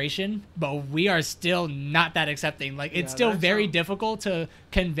accepting generation, but we are still not that accepting. Like, it's Yeah, still that's very so- difficult to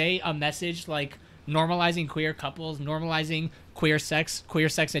convey a message like normalizing queer couples, normalizing queer sex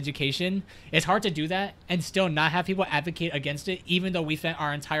education. It's hard to do that and still not have people advocate against it, even though we spent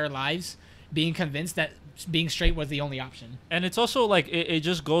our entire lives being convinced that being straight was the only option. And it's also like it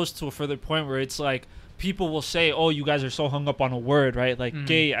just goes to a further point where it's like people will say, oh, you guys are so hung up on a word, right? Like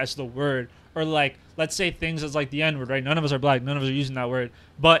gay as the word, or like let's say things as like the N word, right? None of us are black, none of us are using that word,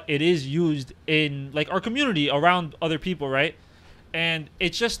 but it is used in like our community around other people, right? And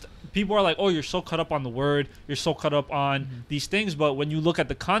it's just people are like, oh, you're so caught up on the word, you're so caught up on these things. But when you look at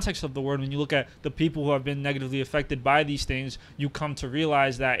the context of the word, when you look at the people who have been negatively affected by these things, you come to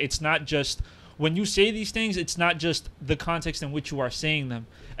realize that it's not just when you say these things, it's not just the context in which you are saying them.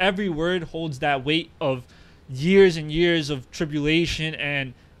 Every word holds that weight of years and years of tribulation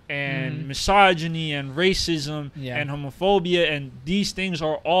and misogyny and racism and homophobia, and these things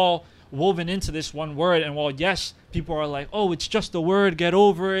are all woven into this one word. And while yes, people are like, oh, it's just a word, get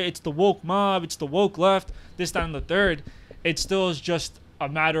over it, it's the woke mob, it's the woke left, this, that, and the third, it still is just a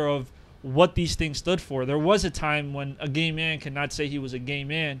matter of what these things stood for. There was a time when a gay man cannot say he was a gay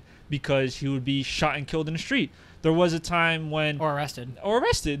man because he would be shot and killed in the street. There was a time when Or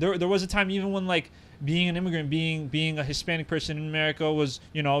arrested. There was a time even when like being an immigrant, being a Hispanic person in America was,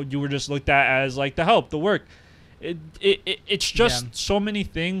 you know, you were just looked at as like the help, the work. It's just so many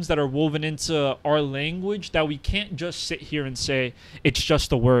things that are woven into our language that we can't just sit here and say it's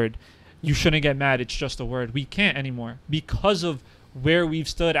just a word. You shouldn't get mad. It's just a word. We can't anymore because of where we've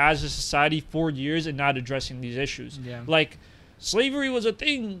stood as a society for years and not addressing these issues. Yeah. Like slavery was a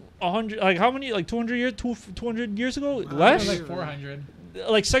thing 100, like how many, like 200 years, 200 years ago, less. Like 400.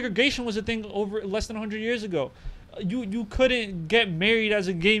 Like segregation was a thing over less than 100 years ago. You couldn't get married as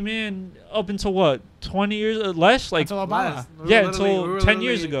a gay man up until what, 20 years or less, like Until Obama. until 10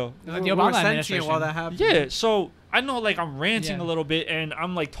 years ago. The We Obama were sentient administration. while that happened. Yeah, so I know like I'm ranting Yeah. a little bit and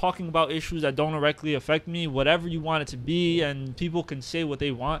I'm like talking about issues that don't directly affect me, whatever you want it to be, and people can say what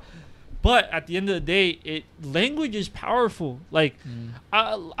they want. But at the end of the day, language is powerful. Like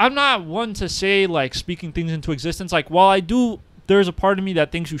I'm not one to say like speaking things into existence. Like while I do, there's a part of me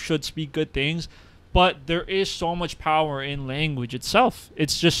that thinks you should speak good things. But there is so much power in language itself.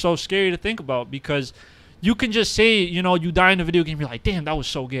 It's just so scary to think about because you can just say, you know, you die in a video game, you're like, damn, that was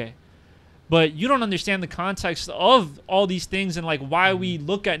so gay. But you don't understand the context of all these things and like why we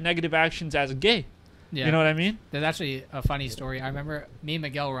look at negative actions as gay. Yeah. You know what I mean? There's actually a funny story. I remember me and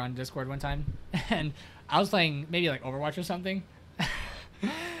Miguel were on Discord one time, and I was playing maybe like Overwatch or something.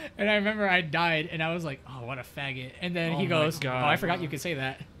 And I remember I died, and I was like, "Oh, what a faggot!" And then he Oh my goes, God. "Oh, I forgot you could say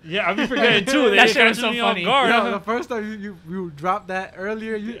that." Yeah, I've been forgetting too. That They shit was catching so me off funny. guard. Yo, the first time you dropped that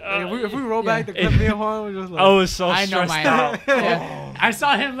earlier, if we roll back the Yeah. clip, me and Juan were just like, I was so I know stressed my. out. Yeah. I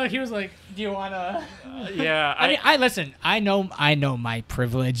saw him look. He was like, "Do you wanna?" Yeah, I mean, I listen. I know my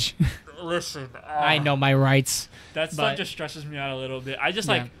privilege. listen. I know my rights. That but- stuff just stresses me out a little bit. I just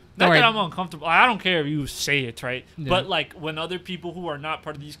Yeah. like, Don't not worry. that I'm uncomfortable. I don't care if you say it, right? Yeah. But like when other people who are not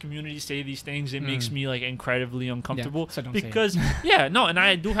part of these communities say these things, it makes me like incredibly uncomfortable. so don't say it. Because yeah, no, and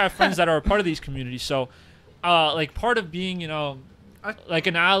I do have friends that are a part of these communities. So, like part of being, you know, like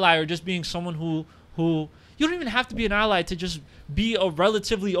an ally or just being someone who you don't even have to be an ally to just be a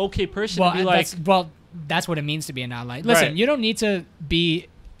relatively okay person. Well, And be like, that's what it means to be an ally. Listen, Right. you don't need to be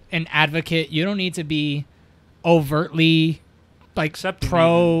an advocate. You don't need to be overtly like Accepting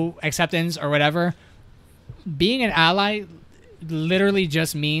pro acceptance or whatever. Being an ally literally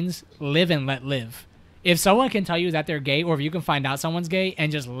just means live and let live. If someone can tell you that they're gay, or if you can find out someone's gay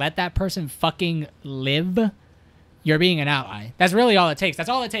and just let that person fucking live, you're being an ally. That's really all it takes. That's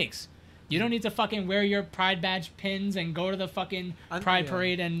all it takes. You don't need to fucking wear your pride badge pins and go to the fucking pride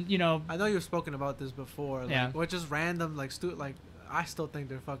parade and, you know. I know you've spoken about this before. Like, Yeah. or just random, like, like, I still think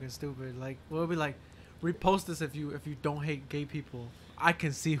they're fucking stupid. Like, we'll be like, repost this if you don't hate gay people. I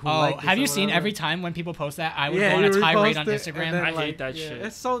can see who like this have or you seen whatever. every time when people post that, I would Yeah, go on a you tirade repost on it, Instagram? and then, I like, hate that shit.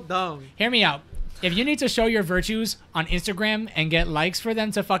 It's so dumb. Hear me out. If you need to show your virtues on Instagram and get likes for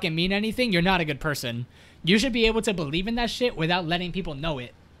them to fucking mean anything, you're not a good person. You should be able to believe in that shit without letting people know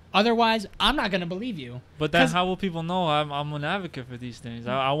it. Otherwise, I'm not going to believe you. but then 'Cause- how will people know I'm an advocate for these things?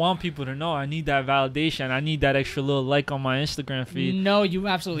 I want people to know. I need that validation. I need that extra little like on my Instagram feed. No, you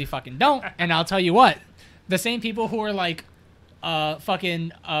absolutely fucking don't. And I'll tell you what. The same people who are like,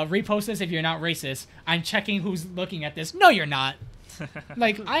 repost this if you're not racist. I'm checking who's looking at this. No, you're not.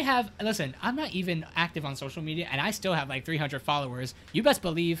 Like, listen, I'm not even active on social media, and I still have like 300 followers. You best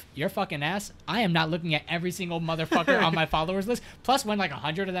believe your fucking ass, I am not looking at every single motherfucker on my followers list. Plus, when like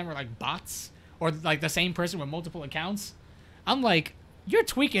 100 of them are like bots or like the same person with multiple accounts, I'm like, you're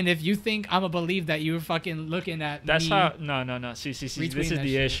tweaking if you think I'm gonna believe that you're fucking looking at That's me. how. No. See. This is retweeting the that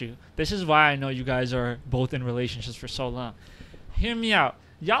shit. issue. This is why I know you guys are both in relationships for so long. Hear me out.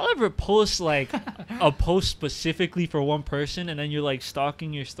 Y'all ever post like a post specifically for one person, and then you're like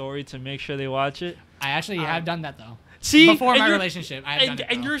stalking your story to make sure they watch it? I actually have done that though. See, Before and my you're- relationship, I have done it.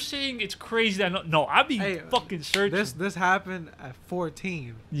 And though. you're saying it's crazy that no, I'd be Hey, fucking searching. This happened at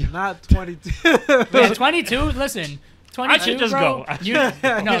 14, Yeah. not 22. Yeah, 22. Listen, 22. I should just bro, go. You,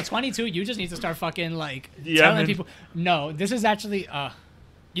 no, 22. You just need to start fucking like Yeah, telling man. people. No, this is actually.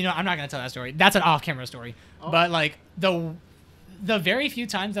 You know, I'm not gonna tell that story. That's an off-camera story. Oh. But like the very few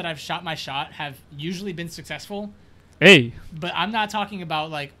times that I've shot my shot have usually been successful. Hey, But I'm not talking about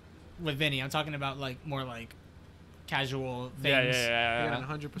like with Vinny. I'm talking about like more like casual things. yeah. You got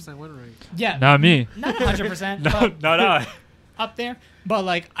a 100% win rate. Yeah, Not me. not 100%. No, no. Up there, but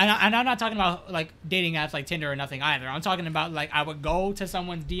like, and I'm not talking about like dating apps like Tinder or nothing either. I'm talking about like I would go to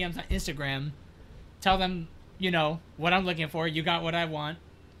someone's DMs on Instagram, tell them, you know, what I'm looking for. You got what I want,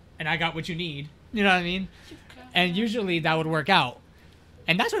 and I got what you need. You know what I mean? And usually that would work out.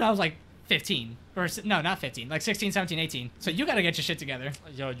 And that's when I was like 15, or no, not 15, like 16, 17, 18. So you got to get your shit together.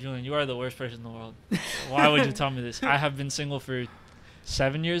 Yo, Julian, you are the worst person in the world. Why would you tell me this? I have been single for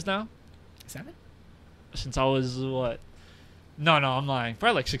 7 years now. 7? Since I was what? No, I'm lying.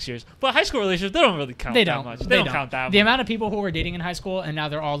 Probably like 6 years. But high school relationships, they don't really count They that don't. much. They don't count that The much. amount of people who were dating in high school and now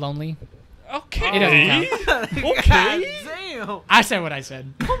they're all lonely. Okay. It doesn't Okay. God damn. I said what I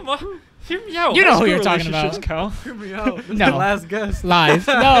said. Come on. Hear me out. You know High who school you're talking relationships about. Count. Hear me out. No. The last guess. Lies.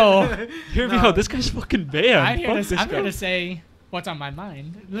 No. Hear me No. out. This guy's fucking banned. I'm here, Fuck this I'm here guy. to say what's on my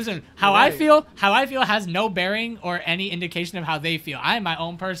mind. Listen, how Right. I feel has no bearing or any indication of how they feel. I am my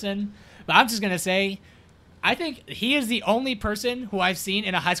own person, but I'm just gonna say, I think he is the only person who I've seen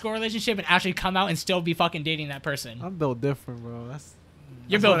in a high school relationship and actually come out and still be fucking dating that person. I'm built different, bro. You're that's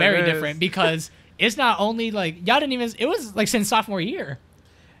built what it very is. different because it's not only like y'all didn't even. It was like since sophomore year.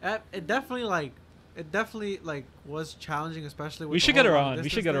 It definitely was challenging, especially with We the should get whole her long on. We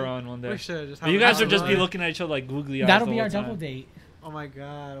distance should get her thing. on one day. We should just But you guys have would just be fun. looking at each other like googly eyes. That'll the be whole our double time. date. Oh my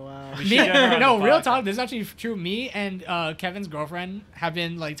god! Wow. We should get her on No, the real podcast. talk. This is actually true. Me and Kevin's girlfriend have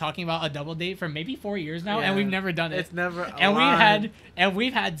been like talking about a double date for maybe 4 years now, and Yeah. we've never done it. It's never. and aligned.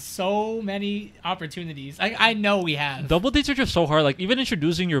 we've had so many opportunities. I know we have. Double dates are just so hard. Like even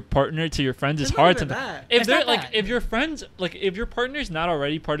introducing your partner to your friends is It's not hard even to. that. If It's they're not like, that. if your friends, like, if your partner's not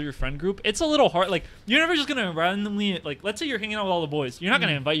already part of your friend group, it's a little hard. Like, you're never just gonna randomly, like, let's say you're hanging out with all the boys, you're not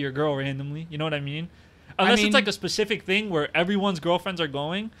gonna invite your girl randomly. You know what I mean? Unless mean- it's like a specific thing where everyone's girlfriends are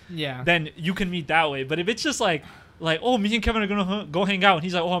going, Yeah. then you can meet that way. But if it's just like, oh, me and Kevin are gonna go hang out, and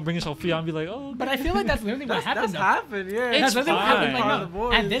he's like, oh, I'm bringing Sophia, I'll be like, oh. But I feel like that's literally what happened. That's though. happened. Yeah. It's That's literally what happened. fine. Like, Part of the no,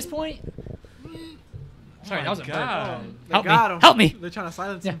 boys. at this point. Sorry, that was a burp. God. They Help me. got 'em. Help me. They're trying to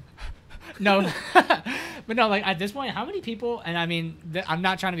silence Yeah. him. No, but no, like at this point, how many people? And I mean, I'm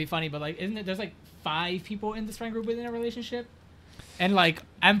not trying to be funny, but like, isn't it? There's like 5 people in this friend group within a relationship, and like,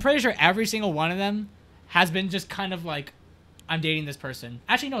 I'm pretty sure every single one of them has been just kind of like, I'm dating this person.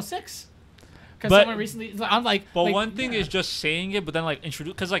 Actually, no, 6. Because But- someone recently, I'm like, But like, one thing yeah. is just saying it, but then like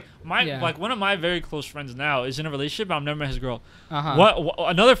introduce, because like Yeah. like one of my very close friends now is in a relationship, but I've never met his girl. Uh-huh. What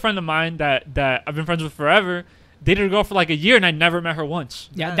another friend of mine that I've been friends with forever dated a girl for like a year and I never met her once.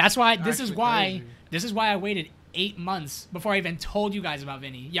 Yeah, that's why. This is actually why. crazy. This is why I waited 8 months before I even told you guys about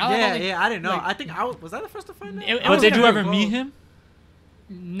Vinny. Y'all have Yeah, only- yeah. I didn't know. like- I think was I the first to find out? It But was did in you a ever group. meet him?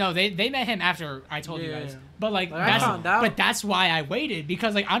 No, they met him after I told you Yeah. guys. But like, Like, I that's found out. but that's why I waited,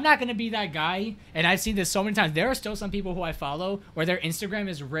 because like I'm not gonna be that guy. And I've seen this so many times. There are still some people who I follow where their Instagram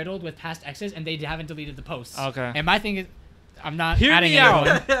is riddled with past exes and they haven't deleted the posts. Okay. And my thing is, I'm not Hear adding me anyone.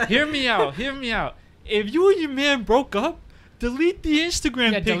 out. Hear me out. Hear me out. If you and your man broke up, delete the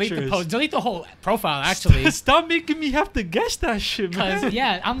Instagram Yeah, pictures. delete the post, delete the whole profile actually. Stop making me have to guess that shit, man. Because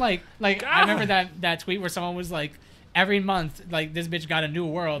yeah, I'm like I remember God. that tweet where someone was like, every month, like this bitch got a new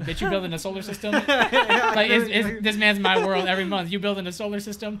world. Bitch, you building a solar system? Like this man's my world every month. You building a solar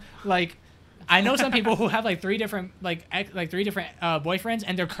system? Like, I know some people who have like 3 different boyfriends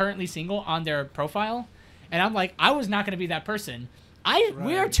and they're currently single on their profile, and I'm like, I was not gonna be that person.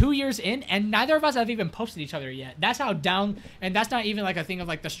 We are Right. 2 years in, and neither of us have even posted each other yet. That's how down, and that's not even like a thing of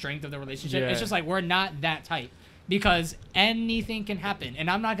like the strength of the relationship. Yeah. It's just like we're not that tight. Because anything can happen, and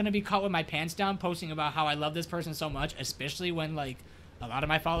I'm not gonna be caught with my pants down posting about how I love this person so much, especially when like a lot of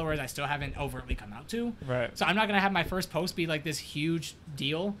my followers I still haven't overtly come out to. Right. So I'm not gonna have my first post be like this huge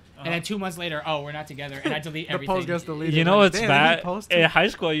deal, and then 2 months later, oh, we're not together, and I delete The everything. post gets deleted. You know like, what's damn, bad? did he post In it? high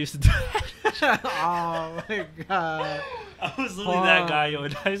school, I used to do Oh my god. I was literally that guy, yo.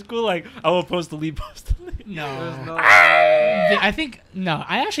 In high school, like, I would post delete, post delete. No. There's no I think no.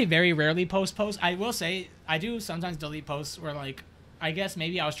 I actually very rarely post posts. I will say I do sometimes delete posts where like I guess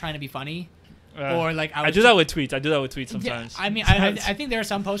maybe I was trying to be funny, or like I was do that with tweets. I do that with tweets sometimes. Yeah, I mean, I think there are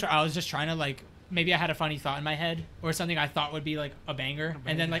some posts where I was just trying to like maybe I had a funny thought in my head or something I thought would be like a banger,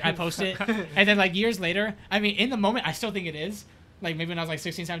 and then like I post it, and then like years later, I mean, in the moment I still think it is. Like maybe when I was like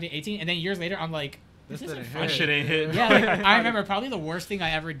 16, 17, 18, and then years later I'm like, this isn't didn't funny. That shit ain't hit. Yeah, like, I remember probably the worst thing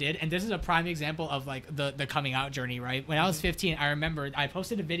I ever did, and this is a prime example of like the coming out journey, right? When I was 15, I remember I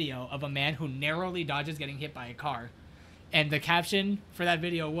posted a video of a man who narrowly dodges getting hit by a car, and the caption for that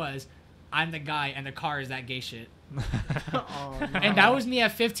video was, "I'm the guy, and the car is that gay shit." Oh, no. And that was me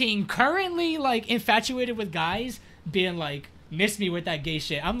at 15, currently like infatuated with guys, being like, "Miss me with that gay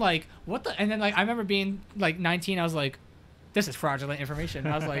shit." I'm like, what the? And then like I remember being like 19, I was like, this is fraudulent information.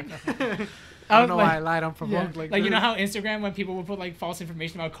 And I was like, I don't know like, why I lied on provoked like this. you know how Instagram when people would put like false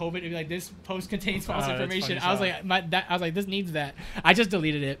information about COVID, it'd be like this post contains false that's information. funny I was stuff. like, I was like, this needs that. I just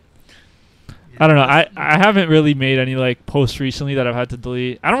deleted it. I don't know. I haven't really made any like posts recently that I've had to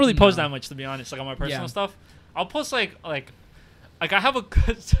delete. I don't really post No. that much, to be honest. Like on my personal Yeah. stuff, I'll post like I have a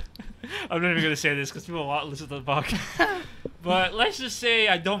good. I'm not even gonna say this because people won't listen to the podcast. But let's just say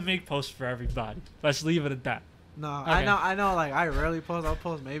I don't make posts for everybody. Let's leave it at that. No, Okay. I know. Like I rarely post. I'll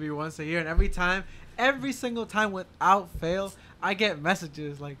post maybe once a year, and every single time without fail, I get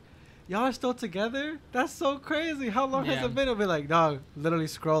messages like, "Y'all are still together? That's so crazy. How long has Yeah. it been?" I'll be like, "Dog, literally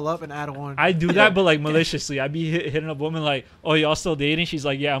scroll up and add one." I do that, but like maliciously. I be hitting up women like, "Oh, y'all still dating?" She's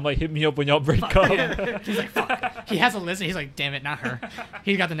like, "Yeah." I'm like, "Hit me up when y'all break up." Yeah. He's like, fuck. He has a list, and he's like, damn it, not her.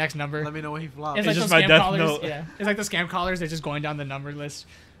 He got the next number. Let me know when he flops. It's It's like just those my scam death callers. note. Yeah, it's like the scam callers. They're just going down the number list.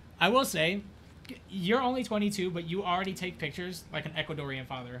 I will say, you're only 22, but you already take pictures like an Ecuadorian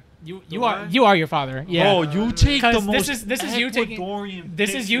father. You Do I? are your father. Yeah. Oh, you take the 'Cause most. this is you taking- Ecuadorian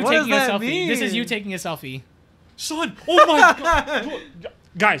This is you What does taking a that selfie. This is you mean? taking a selfie. Son, oh my god,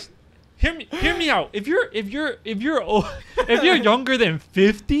 guys, hear me out. If you're younger than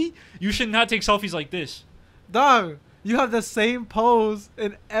 50, you should not take selfies like this. Dog, you have the same pose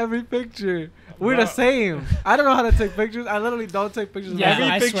in every picture. We're the Bro. same. I don't know how to take pictures. I literally don't take pictures. of Yeah, Every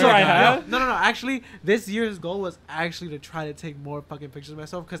I picture swear to I God. have, No. Actually, this year's goal was actually to try to take more fucking pictures of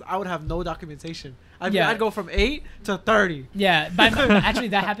myself because I would have no documentation. Yeah. I'd go from 8 to 30. Yeah, but actually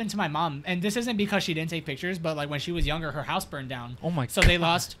that happened to my mom, and this isn't because she didn't take pictures, but like when she was younger, her house burned down. Oh my So they God.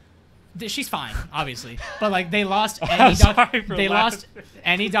 lost. She's fine, obviously, but like they lost I'm any. sorry for They lost laughing.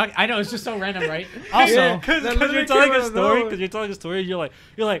 any doc. I know it's just so random, right? Also, Yeah. Because That you're literally telling came out a of story. nowhere. Because you're telling a story. You're like,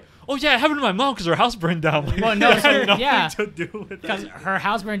 oh yeah, it happened to my mom because her house burned down. Like, Well, no, that had so- nothing yeah. to do with because that. her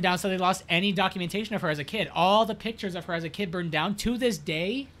house burned down, so they lost any documentation of her as a kid. All the pictures of her as a kid burned down. To this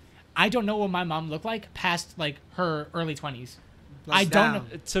day, I don't know what my mom looked like past like her early 20s. I don't down.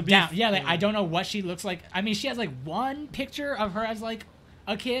 know. To be Down. Yeah, like I don't know what she looks like. I mean, she has like one picture of her as like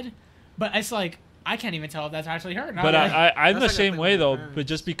a kid, but it's like I can't even tell if that's actually her. But Like, I'm the That's like a same thing way with though. parents. But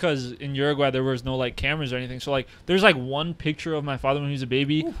just because in Uruguay there was no like cameras or anything, so like there's like one picture of my father when he was a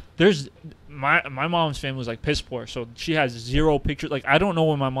baby. There's my mom's family was like piss poor, so she has zero pictures. Like I don't know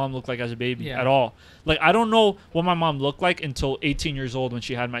what my mom looked like as a baby Yeah. at all. Like I don't know what my mom looked like until 18 years old when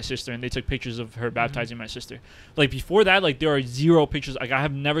she had my sister and they took pictures of her baptizing my sister. Like before that, like there are zero pictures. Like I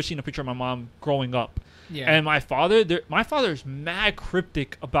have never seen a picture of my mom growing up. yeah. And my father's mad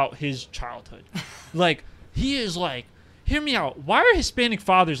cryptic about his childhood. Like he is like, hear me out. Why are Hispanic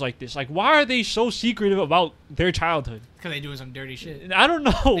fathers like this? Like why are they so secretive about their childhood? Because they doing some dirty shit. I don't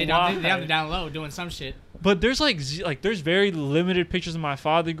know They why. have them down low doing some shit. But there's like there's very limited pictures of my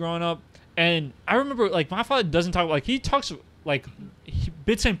father growing up, and I remember like my father doesn't talk like he talks like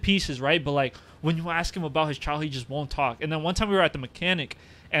bits and pieces, right? But like when you ask him about his childhood, he just won't talk. And then one time we were at the mechanic,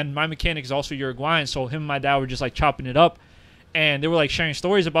 and my mechanic is also Uruguayan, so him and my dad were just like chopping it up, and they were like sharing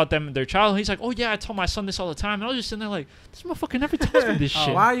stories about them and their childhood. He's like, "Oh yeah, I tell my son this all the time," and I was just sitting there like, "This motherfucker never tells me this Oh,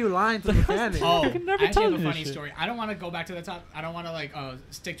 shit." Why are you lying to the mechanic? Oh, I can never I actually tell have you a this funny shit. story. I don't want to go back to the top. I don't want to like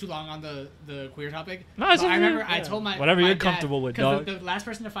stick too long on the queer topic. No, But it's I okay. remember I Yeah. told my Whatever my you're dad- comfortable with, 'cause dog. The last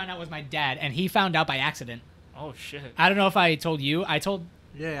person to find out was my dad, and he found out by accident. Oh shit. I don't know if I told you. I told.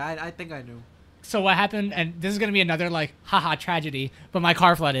 Yeah, I think I knew. So what happened? And this is gonna be another like haha tragedy. But my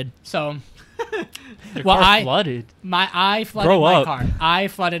car flooded. So Your Well, car I- flooded. I flooded Grow my up. car. I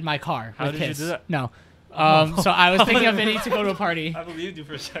flooded my car. How with did you piss. do that? No. So I was picking up Vinny to go to a party. I believed you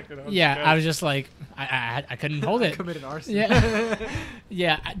for a second. I was just like, I couldn't hold it. Committed arson. Yeah.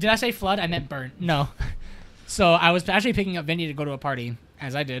 Yeah. Did I say flood? I meant burnt. No. So I was actually picking up Vinny to go to a party,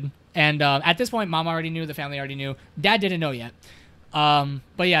 as I did. And at this point, Mom already knew. The family already knew. Dad didn't know yet.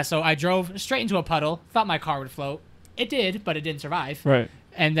 But yeah, so I drove straight into a puddle. Thought my car would float. It did, but it didn't survive. Right.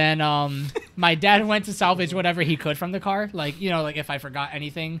 And then my dad went to salvage whatever he could from the car. Like, like if I forgot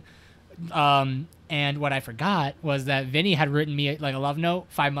anything. And what I forgot was that Vinny had written me like a love note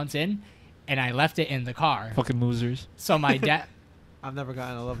 5 months in, and I left it in the car. Fucking losers. So my dad... I've never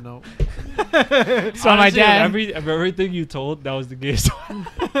gotten a love note. So Honestly, my dad... everything you told, that was the gayest one.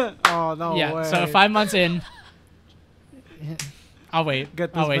 Oh, no way. So 5 months in... I'll wait.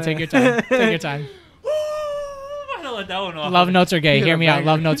 Get this I'll wait. man. Take your time. Take your time. I don't let that one off. Love notes are gay. You're Hear a me out. banger.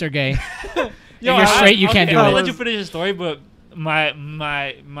 Love notes are gay. Yo, If you're straight, you can't do I'll it. let you finish the story, but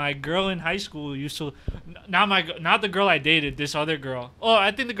my girl in high school used to, not the girl I dated, this other girl. Oh,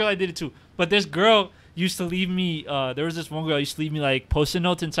 I think the girl I dated too. But this girl used to leave me. There was this one girl used to leave me like post-it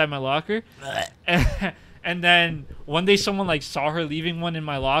notes inside my locker, and then one day someone like saw her leaving one in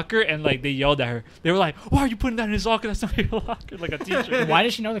my locker, and like they yelled at her. They were like, "Why are you putting that in his locker? That's not your locker." Like a teacher. Why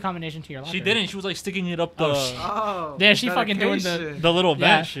did she know the combination to your locker? She didn't. She was like sticking it up the Oh, Yeah, she fucking doing the- dedication. the little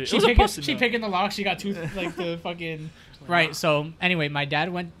Yeah, vent shit. It she was a picking, post-it she note. picking the lock. She got two like the fucking right. So anyway, my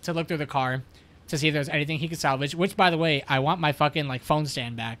dad went to look through the car to see if there was anything he could salvage. Which, by the way, I want my fucking like phone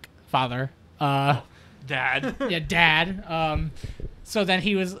stand back, father. Dad. Yeah, dad. So then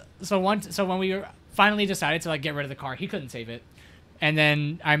he was so when we were finally decided to like get rid of the car, he couldn't save it. And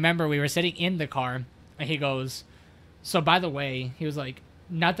then I remember we were sitting in the car, and he goes, "So by the way," he was like,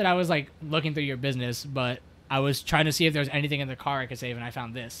 "Not that I was like looking through your business, but I was trying to see if there was anything in the car I could save, and I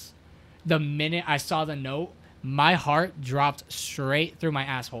found this." The minute I saw the note, my heart dropped straight through my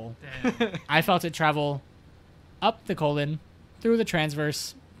asshole. Damn. I felt it travel up the colon, through the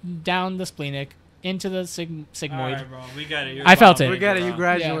transverse, down the splenic, into the sigmoid. Alright, bro. We got it. You're I felt bomb. it. We get it. You Bro.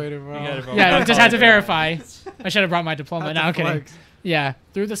 graduated, bro. You got it, bro. Yeah, I just had to Bro. verify. I should have brought my diploma. Had No, to I'm kidding. flex. Yeah,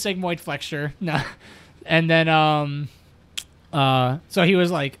 through the sigmoid flexure. No, and then so he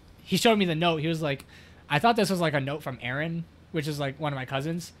was like, he showed me the note. He was like, I thought this was like a note from Aaron, which is like one of my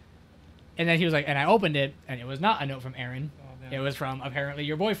cousins. And then he was like, and I opened it, and it was not a note from Aaron. It was from apparently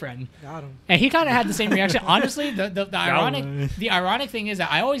your boyfriend. Got him. And he kind of had the same reaction. Honestly, the one. ironic thing is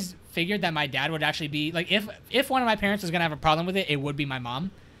that I always figured that my dad would actually be like, if one of my parents was gonna have a problem with it, it would be my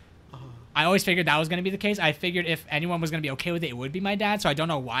mom. I always figured that was gonna be the case. I figured if anyone was gonna be okay with it, it would be my dad. So I don't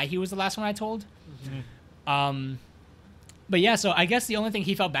know why he was the last one I told. But yeah, so I guess the only thing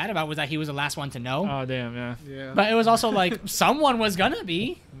he felt bad about was that he was the last one to know. Oh damn, yeah. Yeah. But it was also like someone was gonna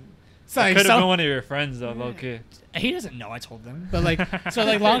be. So It like, could have so- been one of your friends though. Okay. he doesn't know I told them. But like, so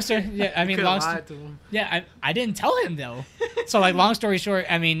like long story. Yeah, I mean, Could've long story. lied to him. Yeah, I didn't tell him though. So like, long story short,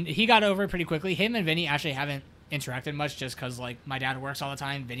 I mean, he got over it pretty quickly. Him and Vinny actually haven't interacted much just because like my dad works all the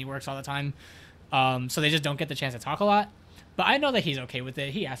time, Vinny works all the time, so they just don't get the chance to talk a lot. But I know that he's okay with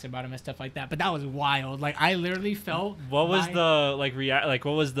it. He asked about him and stuff like that. But that was wild. Like I literally felt. What was my- the like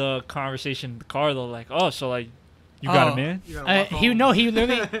what was the conversation in the car though? Like, oh, so like you got Oh. a man? You gotta walk home. He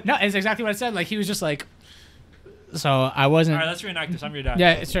literally no. It's exactly what I said. Like he was just like. So I All wasn't. right, let's reenact this. I'm your dad.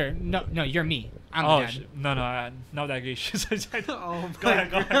 Yeah, sure. No, you're me. I'm Oh the dad. no, that gay shit. Oh Go my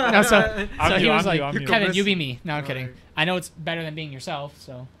ahead, go ahead. God. No, so I'm he you, was I'm like, you, I'm you. Kevin, you be Missing. me. No, I'm kidding. Alright. I know it's better than being yourself.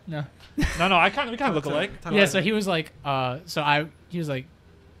 So no. No, we kind of look alike. Yeah, so he was like, he was like,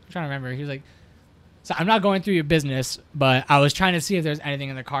 I'm trying to remember. He was like, so I'm not going through your business, but I was trying to see if there's anything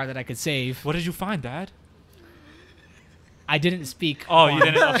in the car that I could save. What did you find, Dad? I didn't speak. Oh, you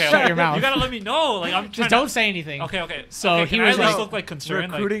didn't. Okay, Shut okay. your mouth. You gotta let me know. Like I'm trying. Just don't say anything. Okay. So okay, he can was I at least like- look like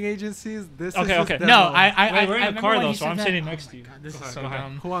concerned. Like, Recruiting agencies. This Okay, is okay. his No, demo. I Wait, we're in the remember car when though, he so said I'm that. sitting Oh next my to you. God, this Go is ahead, so go ahead.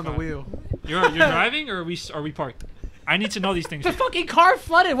 dumb. Who on the Go wheel? You're driving, or are we parked? I need to know these things. The fucking car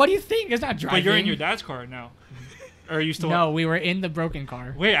flooded. What do you think? It's not driving. But you're in your dad's car now. Or are you still? No, we were in the broken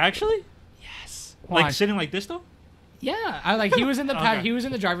car. Wait, actually? Yes. Like sitting like this though? Yeah, I like he was in the Okay. he was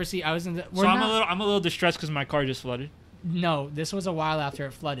in the driver's seat. I was in the. So I'm a little distressed because my car just flooded. No, this was a while after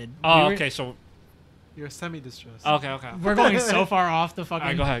it flooded. Oh, We were- okay. So You're semi-distressed. okay. We're going so far off the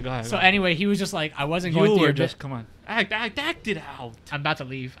fucking. All right, go ahead. So anyway, he was just like, I wasn't going you through were your just come on. Act it out. I'm about to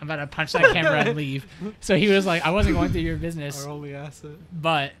leave. I'm about to punch that camera and leave. So he was like, I wasn't going through your business, Our only asset.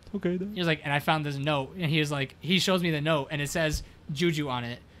 but Okay then. he was like, and I found this note, and he was like, he shows me the note, and it says Juju on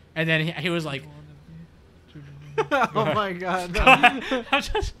it, and then he was like, Oh my God. I'm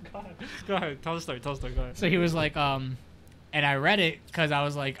just go ahead. Tell the story. Go ahead. so he was like, and I read it because I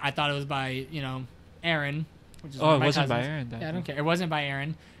was like, I thought it was by Aaron, which is one Oh, of it my wasn't by cousins. Aaron. Then. Yeah, I don't care. It wasn't by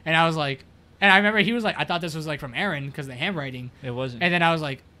Aaron, and I was like, And I remember he was like, I thought this was like from Aaron because the handwriting. It wasn't. And then I was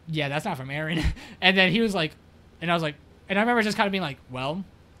like, yeah, that's not from Aaron. And then he was like, and I was like, and I remember just kind of being like, well,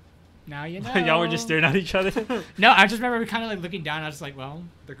 now you know. Y'all were just staring at each other. No, I just remember kind of like looking down. I was just like, well,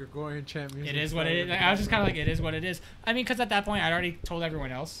 The Gregorian chant music. it is what it is. Like, I was just kind of like, it is what it is. I mean, because at that point, I'd already told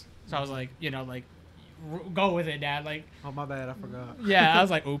everyone else. So I was like, you know, like, go with it, Dad. Like, Oh, my bad. I forgot. yeah, I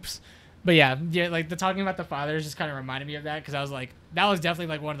was like, oops. But yeah, like the talking about the fathers just kind of reminded me of that because I was like, that was definitely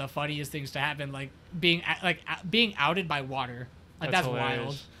like one of the funniest things to happen, like being being outed by water. Like that's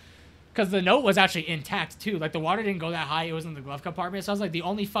wild. Because the note was actually intact too. Like the water didn't go that high; it was in the glove compartment. So I was like, the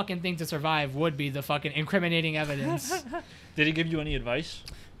only fucking thing to survive would be the fucking incriminating evidence. Did he give you any advice?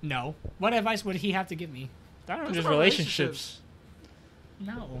 No. What advice would he have to give me? I don't know, Just just about relationships.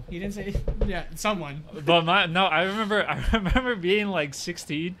 No, he didn't say. Yeah, someone. But I remember being like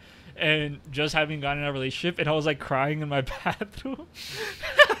 16 and just having gotten in a relationship, and I was like crying in my bathroom.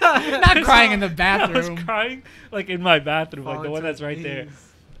 Not crying in the I was bathroom. crying like in my bathroom, like the one that's right there.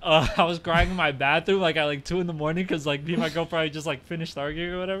 I was crying in my bathroom like at like 2 a.m. because like me and my girl probably just like finished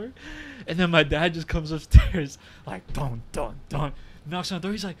arguing or whatever, and then my dad just comes upstairs like don't, knocks on the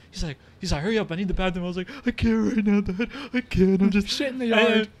door. He's like hurry up, I need the bathroom. I was like, I can't right now, Dad. I can't. I'm just Shit in the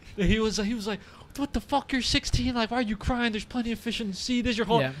yard. And he was like, what the fuck? You're 16. Like, why are you crying? There's plenty of fish in the sea. This is your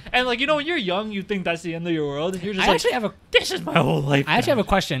whole. Yeah. And like, you know, when you're young, you think that's the end of your world, and you're just I like, actually have a this is my whole life. I actually have a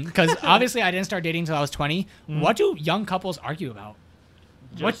question because obviously I didn't start dating until I was 20. What do young couples argue about?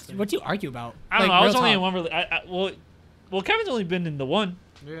 What do you argue about? I don't Like, know. I was real only in talk. one. Well, Kevin's only been in the one.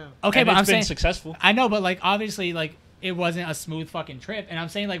 Yeah. Okay, and but it's I'm been saying successful. I know, but like obviously like it wasn't a smooth fucking trip, and I'm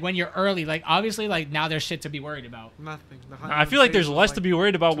saying like when you're early, like obviously like now there's shit to be worried about. Nothing. The I honeymoon feel like phase there's was, less to be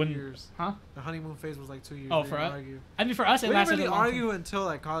worried about 2 when. years. Huh? The honeymoon phase was like 2 years. Oh, We for didn't us? argue. I mean, for us, We it didn't lasted really a long time. argue until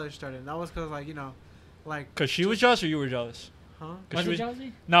like college started. And that was because like like. Cause she was jealous or you were jealous. Huh? Was she it was-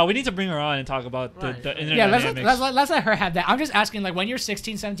 jealousy? No, we need to bring her on and talk about Right. the internet Yeah, dynamics. let's let her have that. I'm just asking, like, when you're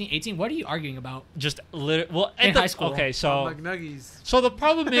 16, 17, 18, what are you arguing about? Just well In high school. Okay, so McNuggies. so the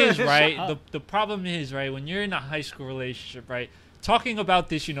problem is Shut right. up. The problem is right when you're in a high school relationship, right? Talking about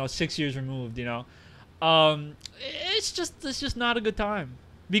this, 6 years removed, it's just not a good time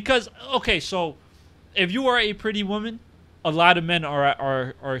because okay, so if you are a pretty woman, a lot of men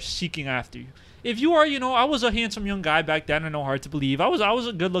are seeking after you. If you are, I was a handsome young guy back then. I know, hard to believe. I was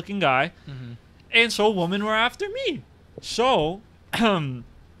a good looking guy, and so women were after me. So,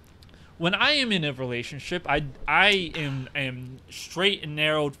 when I am in a relationship, I am straight and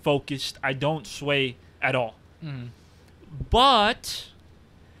narrowed, focused. I don't sway at all. But,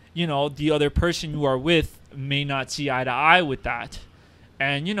 the other person you are with may not see eye to eye with that,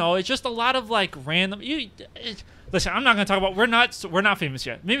 and it's just a lot of like random. Listen, I'm not gonna talk about. We're not famous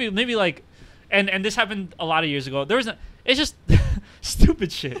yet. Maybe like. And this happened a lot of years ago. It's just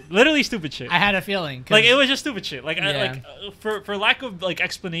stupid shit. Literally stupid shit. I had a feeling. Like it was just stupid shit. Like Yeah. For lack of like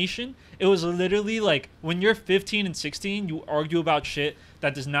explanation, it was literally like when you're 15 and 16, you argue about shit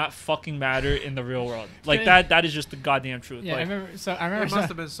that does not fucking matter in the real world. Like that is just the goddamn truth. Yeah, like, I remember. It must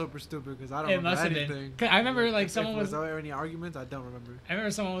have been super stupid because I don't It remember must have anything. been. 'Cause I remember like If someone was. there any arguments? I don't remember. I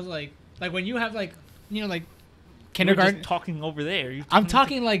remember someone was like when you have like like we were kindergarten. just talking over there. I'm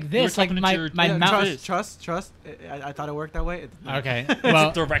talking like this, like talking my into your- my Yeah, mouth. Trust. I thought it worked that way. Okay, It's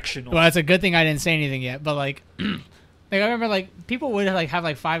well, directional. well, it's a good thing I didn't say anything yet. But like, I remember like people would like have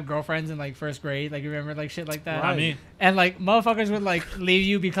like 5 girlfriends in like first grade. Like you remember like shit like that. I mean, And like motherfuckers would like leave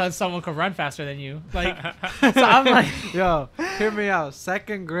you because someone could run faster than you. Like, so I'm like, Yo, hear me out.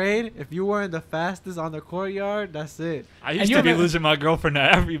 2nd grade, if you weren't the fastest on the courtyard, that's it. I And used you to be remember- losing my girlfriend to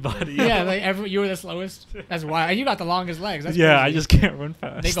everybody. yeah, like you were the slowest. That's why. And you got the longest legs. That's yeah, crazy. I just can't run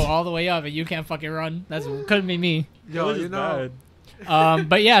fast. They go all the way up and you can't fucking run. That's couldn't be me. Yo, It was you know, bad.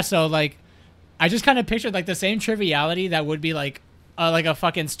 But yeah, so like, I just kind of pictured like the same triviality that would be like a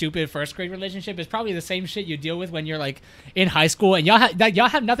fucking stupid first grade relationship is probably the same shit you deal with when you're like in high school and y'all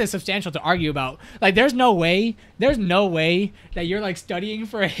have nothing substantial to argue about. Like, there's no way that you're like studying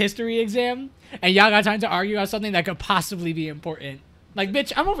for a history exam and y'all got time to argue about something that could possibly be important. Like,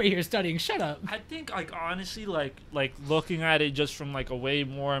 bitch, I'm over here studying. Shut up. I think, like, honestly, like looking at it just from like a way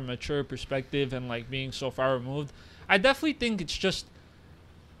more mature perspective and like being so far removed, I definitely think it's just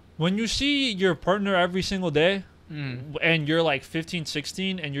when you see your partner every single day and you're like 15,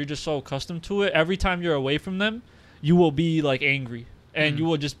 16 and you're just so accustomed to it, every time you're away from them, you will be like angry and you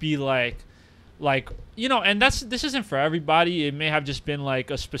will just be like, and this isn't for everybody. It may have just been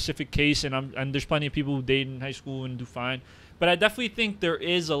like a specific case, and there's plenty of people who date in high school and do fine. But I definitely think there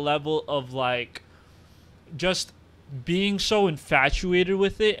is a level of like just being so infatuated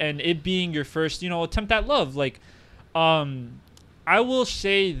with it and it being your first, attempt at love. Like, I will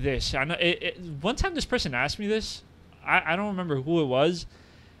say this. I know one time this person asked me this. I don't remember who it was.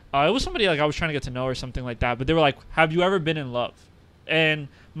 It was somebody like I was trying to get to know or something like that. But they were like, "Have you ever been in love?" And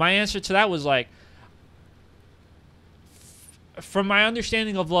my answer to that was like, from my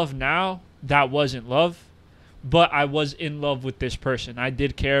understanding of love now, that wasn't love. But I was in love with this person. I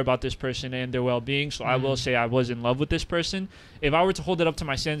did care about this person and their well-being. So I will say I was in love with this person. If I were to hold it up to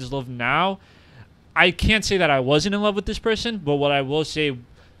my standards of love now, I can't say that I wasn't in love with this person. But what I will say,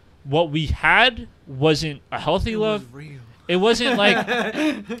 what we had wasn't a healthy love. It wasn't like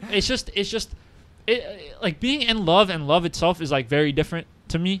like being in love and love itself is like very different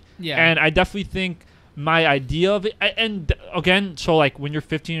to me. Yeah. And I definitely think my idea of it, and again, so like when you're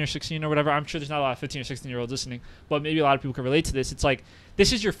 15 or 16 or whatever, I'm sure there's not a lot of 15 or 16-year-olds listening, but maybe a lot of people can relate to this. It's like,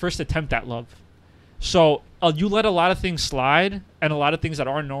 this is your first attempt at love. So you let a lot of things slide and a lot of things that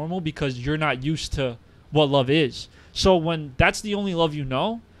are normal because you're not used to what love is. So when that's the only love you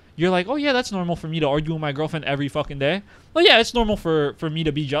know, you're like, oh yeah, that's normal for me to argue with my girlfriend every fucking day. Well, yeah, it's normal for me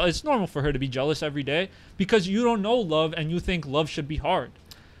to be jealous. It's normal for her to be jealous every day because you don't know love and you think love should be hard.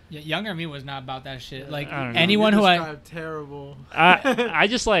 Yeah, younger me was not about that shit. Like I don't know. anyone who I terrible. I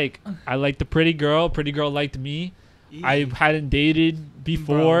just like, I liked the pretty girl. Pretty girl liked me. I hadn't dated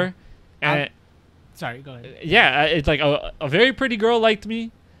before. And sorry, go ahead. yeah, it's like a very pretty girl liked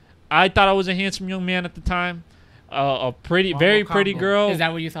me. I thought I was a handsome young man at the time. A very pretty girl. Is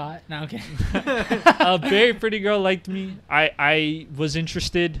that what you thought? No, okay. A very pretty girl liked me. I was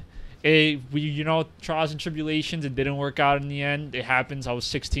interested. Trials and tribulations. It didn't work out in the end. It happens. I was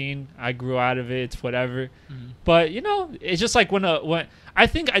 16. I grew out of it. It's whatever. Mm-hmm. But it's just like when I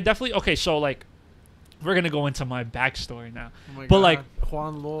think I definitely okay. So like, we're gonna go into my backstory now. Oh my but God, like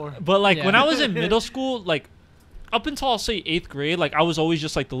Juan Lore. But like Yeah. when I was in middle school, like up until I'll say 8th grade, like I was always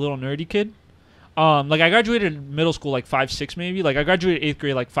just like the little nerdy kid. Like I graduated middle school like 5'6" maybe. Like I graduated 8th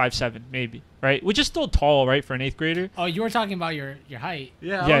grade like 5'7" maybe, right? Which is still tall, right, for an 8th grader. Oh, you were talking about your height. Yeah,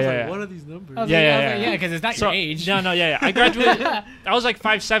 Yeah, I was yeah, like, yeah. what are these numbers? I was Yeah, like, yeah, yeah. yeah, because it's not So, your age. No, yeah. I graduated. I was like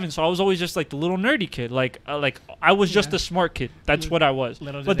 5'7", so I was always just like the little nerdy kid. Like I was just Yeah. a smart kid. That's what I was.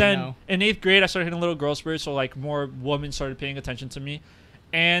 Little did But they then know. in 8th grade, I started hitting a little girl spirit, so like more women started paying attention to me.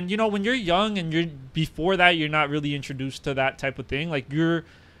 And when you're young and you're before that, you're not really introduced to that type of thing. Like you're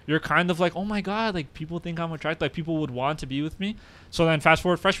kind of like, oh my God, like people think I'm attractive, like people would want to be with me. So then fast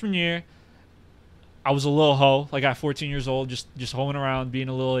forward freshman year, I was a little hoe, like at 14 years old, just hoeing around, being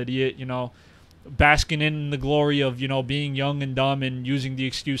a little idiot, basking in the glory of, being young and dumb and using the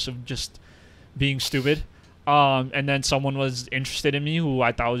excuse of just being stupid. And then someone was interested in me who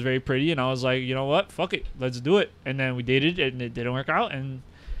I thought was very pretty, and I was like, you know what, fuck it, let's do it. And then we dated, and it didn't work out. And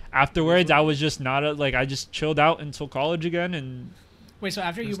afterwards, I was just I just chilled out until college again. And Wait, so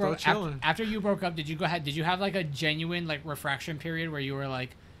after We're you still broke chilling. after you broke up, did you have like a genuine like refraction period where you were like,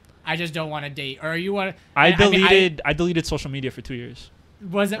 I just don't want to date, or you want? I deleted social media for 2 years.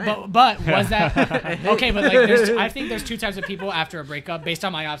 Was it? But was that okay? But like, I think there's two types of people after a breakup, based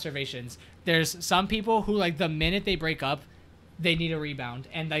on my observations. There's some people who like the minute they break up, they need a rebound,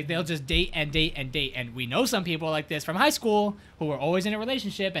 and like they'll just date and date and date. And we know some people like this from high school who were always in a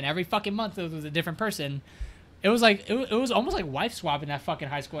relationship, and every fucking month it was a different person. It was like it was almost like wife swap in that fucking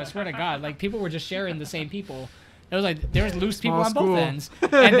high school. I swear to God, like people were just sharing the same people. It was like there was loose people Small on both school.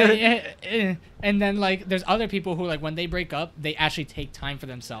 ends, and then like there's other people who like when they break up, they actually take time for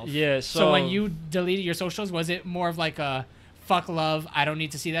themselves. Yeah. So when you deleted your socials, was it more of like a fuck love, I don't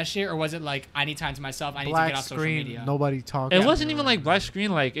need to see that shit, or was it like I need time to myself, I need to Black get off social screen, media? nobody talking. It wasn't even like black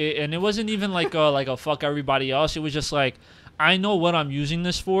screen, and it wasn't even like a fuck everybody else. It was just like, I know what I'm using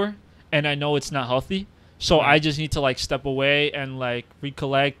this for, and I know it's not healthy. So I just need to like step away and like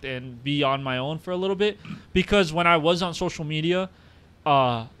recollect and be on my own for a little bit, because when I was on social media,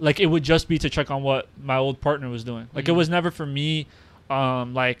 like it would just be to check on what my old partner was doing. Like it was never for me.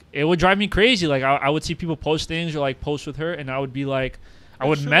 Like it would drive me crazy. Like I would see people post things or like post with her, and I would be like, I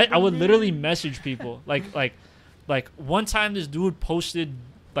would literally message people. Like one time this dude posted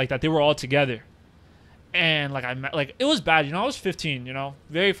like that they were all together. And like it was bad, I was 15,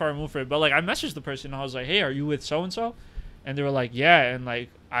 very far removed from it. But like I messaged the person and I was like, hey, are you with so and so? And they were like, yeah. And like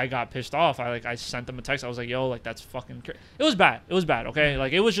I got pissed off. I sent them a text. I was like, yo, like that's fucking crazy. It was bad. Okay,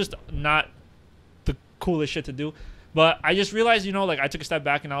 like it was just not the coolest shit to do. But I just realized, like I took a step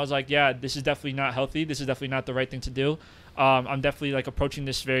back and I was like, yeah, this is definitely not healthy. This is definitely not the right thing to do. I'm definitely like approaching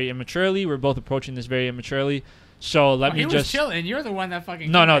this very immaturely. We're both approaching this very immaturely. So let me he was just chilling. You're the one that fucking.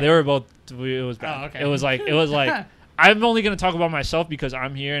 No, they were both. It was bad. Oh, okay. It was like I'm only gonna talk about myself because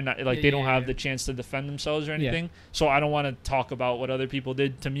I'm here and they don't have yeah. the chance to defend themselves or anything. So I don't want to talk about what other people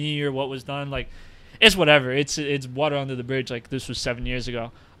did to me or what was done. Like, it's whatever. It's water under the bridge. Like this was 7 years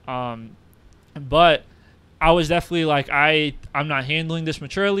ago. But I was definitely like I'm not handling this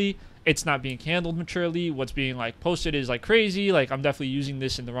maturely. It's not being handled maturely. What's being like posted is like crazy. Like I'm definitely using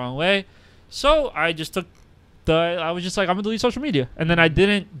this in the wrong way. So I just took I was just like, I'm gonna delete social media, and then I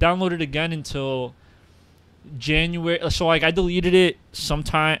didn't download it again until January. So like I deleted it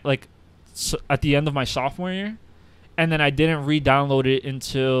sometime like at the end of my sophomore year, and then I didn't re-download it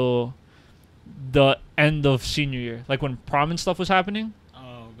until the end of senior year, like when prom and stuff was happening.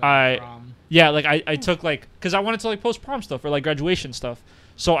 Oh, prom. Yeah, like I took like because I wanted to like post prom stuff or like graduation stuff.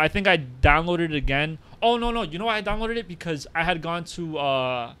 So I think I downloaded it again. Oh no, you know why I downloaded it? Because I had gone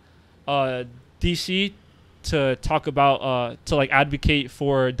to DC to talk about to like advocate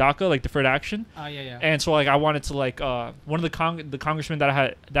for DACA, like deferred action. Oh yeah. And so like I wanted to like one of the congressmen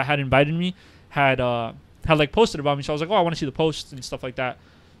that had invited me had like posted about me. So I was like, oh, I want to see the posts and stuff like that.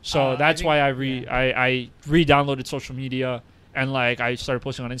 So that's why I re-downloaded social media and like I started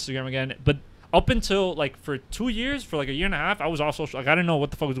posting on Instagram again. But up until like for 2 years, for like a year and a half, I was all social. Like I didn't know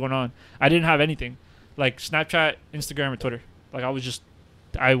what the fuck was going on. I didn't have anything, like Snapchat, Instagram, or Twitter. Like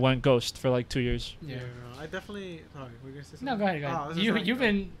I went ghost for like 2 years. Yeah, I definitely. Sorry, we're gonna say something. No, go ahead. Oh, You've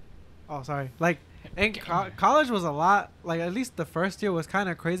been. Oh, sorry. Like, in college was a lot. Like, at least the first year was kind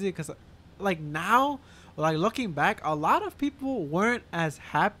of crazy because, like, now, like looking back, a lot of people weren't as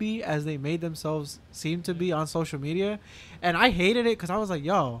happy as they made themselves seem to be on social media, and I hated it because I was like,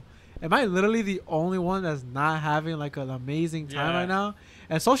 yo. Am I literally the only one that's not having like an amazing time right now?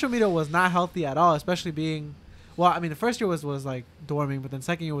 And social media was not healthy at all, especially being, well, I mean, the first year was like dorming, but then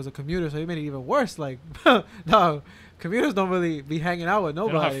second year was a commuter, so it made it even worse. Like, no, commuters don't really be hanging out with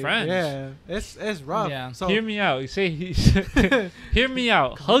nobody. They don't have friends. Yeah, it's rough. Yeah. So hear me out. Hear me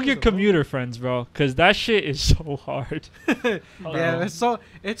out. Hug your commuter friends, bro, because that shit is so hard. Yeah,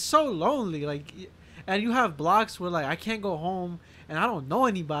 it's so lonely. Like, and you have blocks where like I can't go home. And I don't know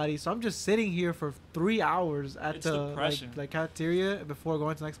anybody, so I'm just sitting here for 3 hours at the like cafeteria before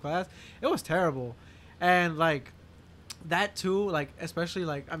going to the next class. It was terrible, and like that too, like especially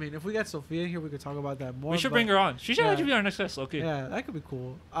like I mean, if we got Sophia in here, we could talk about that more. We should bring her on. She should actually be our next guest. Okay. Yeah, that could be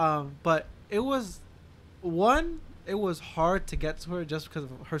cool. But it was hard to get to her just because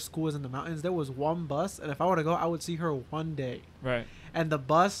her school is in the mountains. There was one bus, and if I were to go, I would see her one day. Right. And the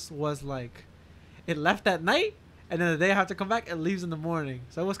bus was like, it left at night. And then the day I have to come back, it leaves in the morning.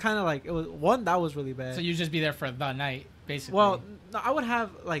 So it was kind of like, it was one, that was really bad. So you'd just be there for the night, basically. Well, no, I would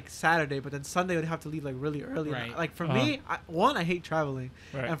have like Saturday, but then Sunday would have to leave like really early. Right. Like for me, I hate traveling.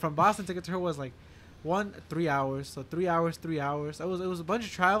 Right. And from Boston to get to her was like 3 hours. So 3 hours. It was a bunch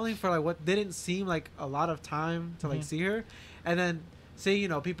of traveling for like what didn't seem like a lot of time to like see her. And then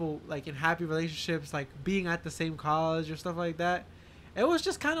seeing, people like in happy relationships, like being at the same college or stuff like that. It was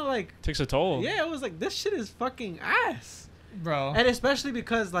just kind of like takes a toll. Yeah, it was like this shit is fucking ass, bro. And especially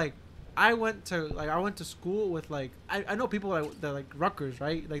because like I went to school with like I know people that like Rutgers,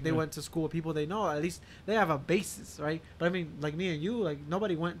 right? Like they went to school with people they know. At least they have a basis, right? But I mean, like me and you, like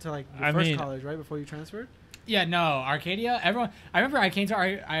nobody went to like your first college, right? Before you transferred. Yeah, no, Arcadia. Everyone. I remember I came to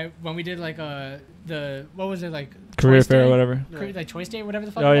I when we did like the what was it like career fair or whatever, like choice day or whatever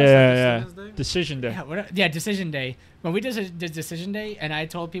the fuck. Oh yeah. Decision day. Yeah, decision day. When we did decision day, and I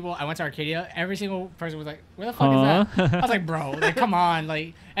told people I went to Arcadia, every single person was like, "Where the fuck is that?" I was like, "Bro, like come on,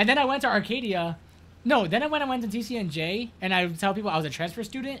 like." And then I went to Arcadia. No, then I went to TCNJ, and I would tell people I was a transfer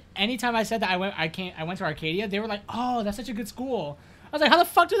student. Anytime I said that I went to Arcadia, they were like, "Oh, that's such a good school." I was like, how the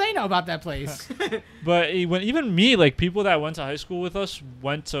fuck do they know about that place? But when even me, like people that went to high school with us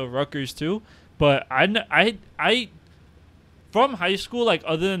went to Rutgers too. But I from high school, like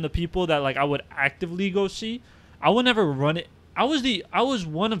other than the people that like I would actively go see, I would never run it. I was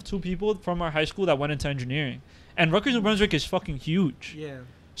one of 2 people from our high school that went into engineering, and Rutgers, New Brunswick is fucking huge. Yeah.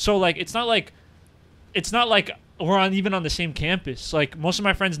 So like it's not like we're even on the same campus. Like most of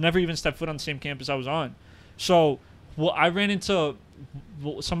my friends never even stepped foot on the same campus I was on. So I ran into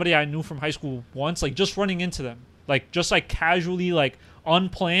somebody I knew from high school once, like just running into them, like just like casually, like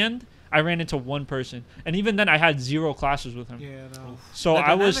unplanned. I ran into one person, and even then I had 0 classes with him. Yeah, no. So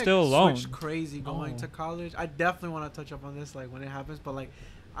I was still alone. Switched crazy going to college. I definitely want to touch up on this, like when it happens. But like,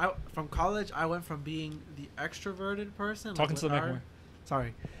 from college, I went from being the extroverted person. Talking to the mic more.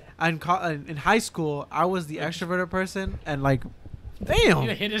 Sorry, and in high school, I was the extroverted person, and like. Damn!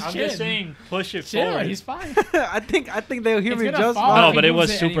 Hit his I'm chin. just saying, push it forward. He's fine. I think they'll hear me just fine. No, but it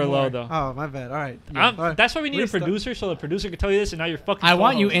was super low though. Oh, my bad. All right. That's why we need a producer, so the producer can tell you this, and now you're fucking. I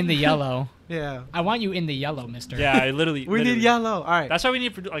want you in the yellow. Yeah. I want you in the yellow, mister. Yeah, I literally. We need yellow. All right. That's why we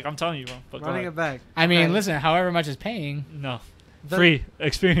need like I'm telling you, bro. Running it back. I mean, listen. However much is paying. No. Free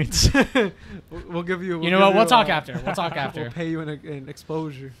experience. We'll give you. You know what? We'll talk after. We'll talk We'll after. pay you in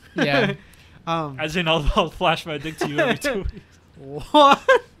exposure. Yeah. As in, I'll flash my dick to you every 2 weeks. What?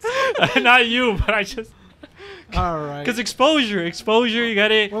 Not you, but I just. All right. Because exposure, you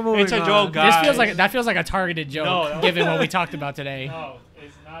got it. We're moving It's a on. joke, guys. That feels like a targeted joke, No, given what we talked about today. No,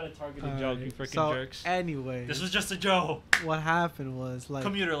 it's not a targeted joke, you freaking so, jerks. Anyway, This was just a joke. what happened was like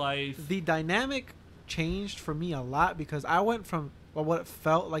Commuter life. the dynamic changed for me a lot because I went from what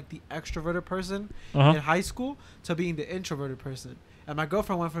felt like the extroverted person in high school to being the introverted person, and my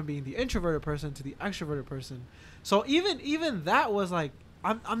girlfriend went from being the introverted person to the extroverted person. So even that was like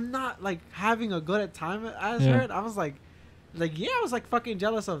I'm not like having a good time as her. And I was like yeah, I was like fucking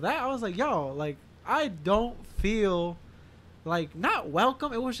jealous of that. I was like, yo, like I don't feel like not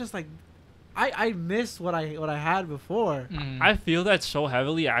welcome. It was just like I miss what I had before. I feel that so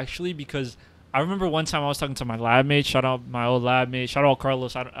heavily actually because I remember one time I was talking to my lab mate. Shout out my old lab mate. Shout out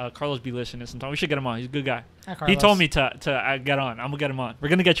Carlos. Carlos be listening sometime. We should get him on. He's a good guy. Hi, He told me to get on. I'm gonna get him on. We're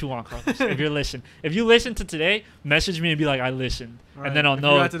gonna get you on, Carlos. If you're listening, if you listen to today, message me and be like, I listened, and then I'll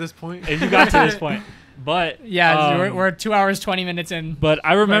know. If you got to this point. If you got to this point. But yeah, we're 2 hours 20 minutes in. But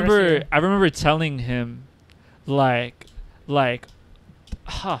I remember telling him, like,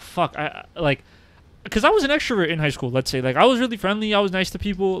 fuck, because I was an extrovert in high school. Let's say, like, I was really friendly. I was nice to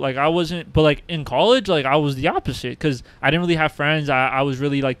people. Like, I wasn't, but like in college, like I was the opposite because I didn't really have friends. I was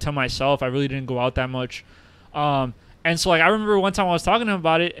really like to myself. I really didn't go out that much. And so like I remember one time I was talking to him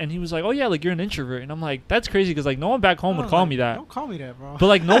about it, and he was like, "Oh yeah, like you're an introvert," and I'm like, "That's crazy," because like no one back home would call me that. Don't call me that, bro. But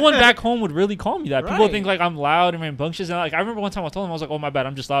like no one back home would really call me that. People Right. think like I'm loud and rambunctious, and like I remember one time I told him I was like, "Oh my bad,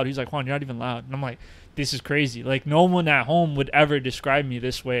 I'm just loud." He's like, "Juan, you're not even loud," and I'm like, "This is crazy." Like no one at home would ever describe me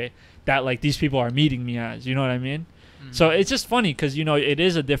this way. That like these people are meeting me as, you know what I mean? Mm. So it's just funny because you know it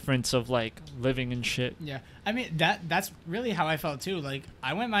is a difference of like living and shit. Yeah, I mean that's really how I felt too. Like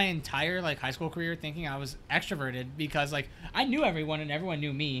I went my entire like high school career thinking I was extroverted because like I knew everyone and everyone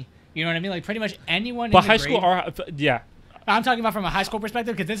knew me. You know what I mean? Like pretty much anyone. But in the high school grade, are yeah. I'm talking about from a high school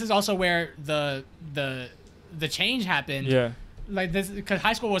perspective because this is also where the change happened. Yeah. Like this because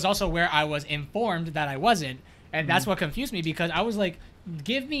high school was also where I was informed that I wasn't, and that's what confused me because I was like,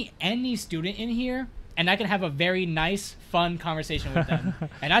 give me any student in here and I can have a very nice, fun conversation with them.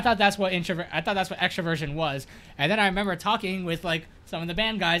 And I thought that's what extroversion was. And then I remember talking with like some of the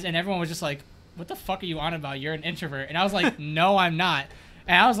band guys, and everyone was just like, "What the fuck are you on about? You're an introvert." And I was like, "No, I'm not."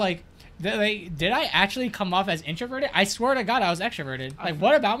 And I was like, did I actually come off as introverted? I swear to God, I was extroverted. Like,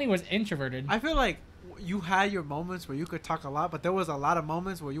 what about me was introverted? I feel like you had your moments where you could talk a lot, but there was a lot of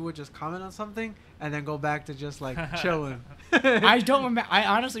moments where you would just comment on something and then go back to just like chilling. I don't remember. I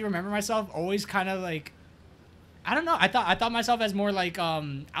honestly remember myself always kind of like, I don't know. I thought myself as more like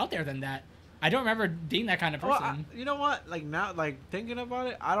out there than that. I don't remember being that kind of person. Well, you know what? Like now, like thinking about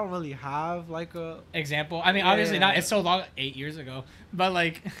it, I don't really have like a example. I mean, obviously not. It's so long, 8 years ago. But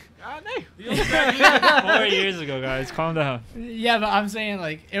like, 4 years ago, guys. Calm down. Yeah, but I'm saying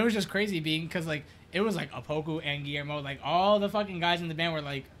like it was just crazy being because like it was like Apoku and Guillermo, like all the fucking guys in the band were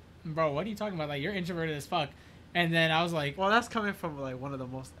like, "Bro, what are you talking about? Like you're introverted as fuck." And then I was like, well, that's coming from like one of the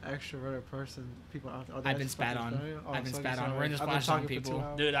most extroverted people out there. I've been spat on. I've been spat on. We're in the splash zone, people.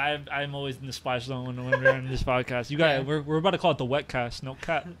 Dude, I'm always in the splash zone when we're in this podcast. You got we're about to call it the wet cast. No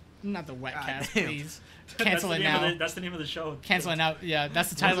cat. Not the wet cast, damn. please. Cancel it now. That's the name of the show. Cancel it now. Yeah, that's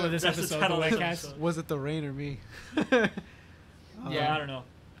the title of this episode. The wet cast. Was it the rain or me? Yeah, I don't know.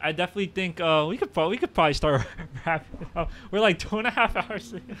 I definitely think we could probably start wrapping up. We're like 2.5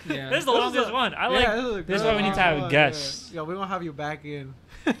 hours. Yeah. This is the longest one. I like. This is why we need to have guests. Yeah, we're gonna have you back in.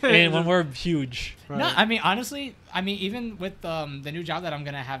 And when we're huge. Right. No, I mean honestly, even with the new job that I'm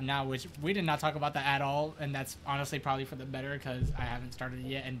gonna have now, which we did not talk about that at all, and that's honestly probably for the better because I haven't started it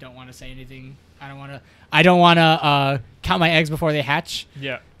yet and don't want to say anything. I don't want to count my eggs before they hatch.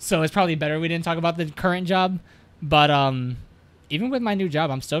 Yeah. So it's probably better we didn't talk about the current job, but even with my new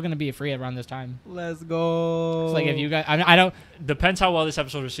job, I'm still gonna be free around this time. Let's go. It's like if you guys, I don't. Depends how well this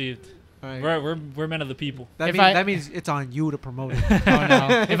episode received. Right. We're men of the people. That means it's on you to promote it. Oh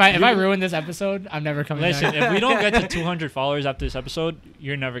no! If I ruin this episode, I'm never coming Listen, back. if we don't get to 200 followers after this episode,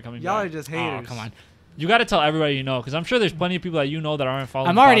 you're never coming Y'all back. are just haters. Oh come on! You got to tell everybody you know, because I'm sure there's plenty of people that you know that aren't following.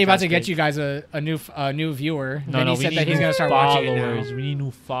 I'm the already about podcast to get page. you guys a new viewer. No, Then no, he we said need that he's new gonna start watching it followers. now. We need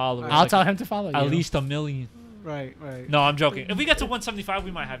new followers. I'll Like, tell him to follow you. at least 1 million. Right. No, I'm joking. If we get to 175,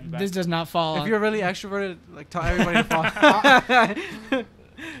 we might have you back. This does not fall. If you're really extroverted, like tell everybody to follow.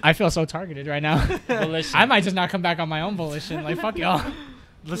 I feel so targeted right now. But listen, I might just not come back on my own volition. Like fuck y'all.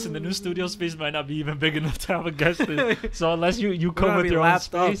 Listen, the new studio space might not be even big enough to have a guest in. So unless you come with be your own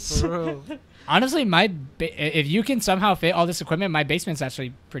lapped up, space. for real. Honestly, if you can somehow fit all this equipment, my basement's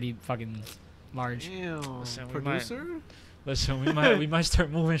actually pretty fucking large. Damn. Listen, Producer? Listen, we might start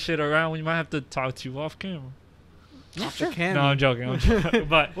moving shit around. We might have to talk to you off camera. Off the camera. No, I'm joking.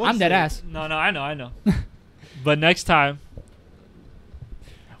 But We'll I'm dead see. ass. no, I know. But next time,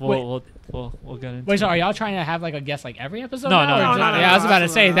 we'll get into. Wait, so are y'all trying to have like a guest like every episode? No, now, no, or no, just- no, no, yeah, I was about to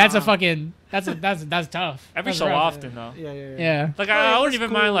absolutely say that's a not. fucking that's tough. Every That's so rough. often though. Yeah. Yeah. Like Yeah, I wouldn't that's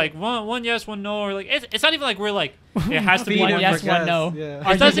even mind cool. like one yes, one no, or like it's not even like we're like it has to be One one yes, for one guests, no. yeah.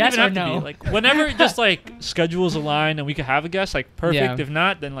 Are It you doesn't yes even or have to no? be like whenever just like schedules align and we can have a guest like perfect. Yeah. If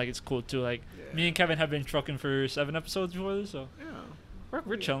not, then like it's cool too. Like me and Kevin have been trucking for 7 episodes before this, so Yeah.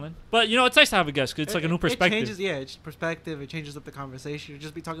 we're chilling. But you know, it's nice to have a guest 'cause it's like a new perspective. It changes, it's perspective. It changes up the conversation. You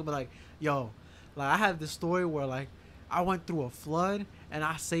just be talking about like, yo, like I have this story where like I went through a flood and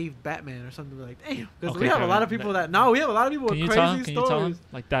I saved Batman or something. Like, damn, because Okay, we have a Kevin, lot of people that no, we have a lot of people Can with you tell him? crazy Can you tell him? stories.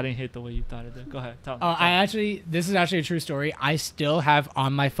 Like that didn't hit the way you thought it did. Go ahead, tell him. This is actually a true story. I still have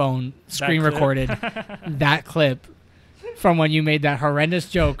on my phone screen clip? recorded that clip from when you made that horrendous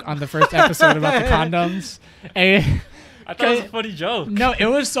joke on the first episode about the condoms. And I thought it was a funny joke. no, it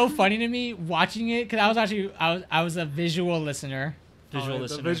was so funny to me watching it because I was a visual listener. Visual The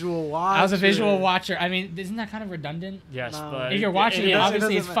listener. visual watch. I was a visual watcher. I mean, isn't that kind of redundant? Yes, No. but If you're watching it, doesn't-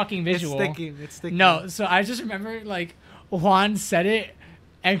 obviously it's doesn't- fucking visual. It's sticking. No, so I just remember like Juan said it,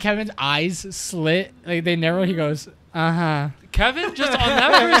 and Kevin's eyes slit, like they narrow. He goes, Kevin just on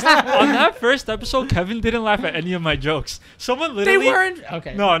that first episode, Kevin didn't laugh at any of my jokes. Someone They literally weren't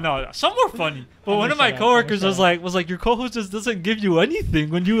okay. No, some were funny. But I'm one gonna of my shut up. coworkers I'm was gonna like, your co-host just doesn't give you anything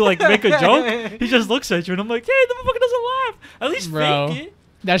when you like make a joke. He just looks at you, and I'm like, hey, the motherfucker doesn't laugh. At least Bro. fake it.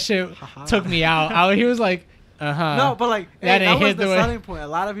 That shit took me out. He was like, No, but like That that ain't was hit the the way- selling point. A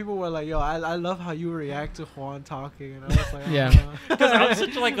lot of people were like, "Yo, I love how you react to Juan talking," and I was like, Yeah. Because I'm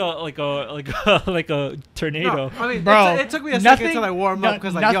such like a tornado. No, I mean, Bro, it took me a nothing- second to like warm no- up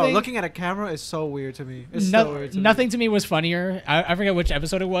because like, yo, nothing- looking at a camera is so weird to me. It's so weird to nothing me. to me was funnier. I forget which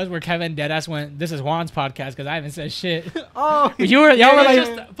episode it was where Kevin deadass went, "This is Juan's podcast" because I haven't said shit. Oh, Y'all were It's like,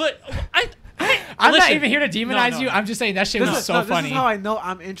 just- but I'm not listen. even here to demonize No. you. I'm just saying that shit this was is, so no, funny. This is how I know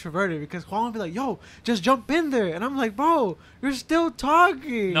I'm introverted because Juan would be like, "Yo, just jump in there," and I'm like, "Bro, you're still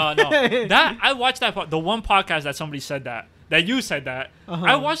talking." No. That I watched the one podcast that somebody said that you said that. Uh-huh.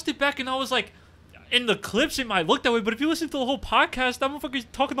 I watched it back and I was like, in the clips it might look that way, but if you listen to the whole podcast, that motherfucker's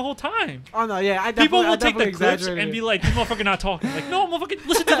talking the whole time. Oh no, yeah, I People definitely, will I take the definitely clips exaggerated and it. be like, "This motherfucker not talking." Like, no, motherfucker,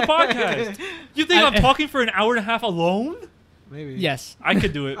 listen to the podcast. You think I'm talking for an hour and a half alone? Maybe. Yes, I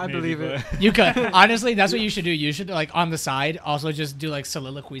could do it. I maybe, believe it. but- you could. Honestly, that's what you should do. You should like on the side also just do like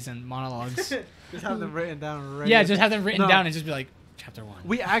soliloquies and monologues. Just have them written down. Right Yeah, just have them written No. down and just be like, chapter 1.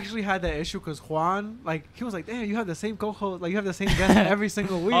 We actually had that issue because Juan, like, he was like, "Damn, you have the same co-host, like, you have the same guest every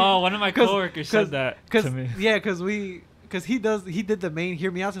single week." Oh, one of my 'Cause- coworkers 'cause- said that Cause to me. yeah, because he did the main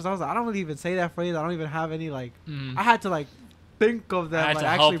hear me out. So I was like, I don't really even say that phrase. I don't even have any like. Mm. I had to like think of I that. had Like to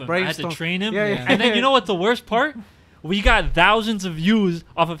actually help him. I had to brainstorm. train him. Yeah, Yeah. yeah. And then you know what the worst part? We got thousands of views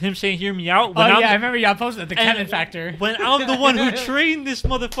off of him saying "Hear me out." Oh when I'm yeah, I the- remember y'all posted the and Kevin factor. When I'm the one who trained this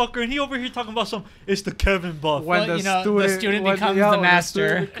motherfucker, and he over here talking about it's the Kevin buff. Well, you know, the student becomes the when master.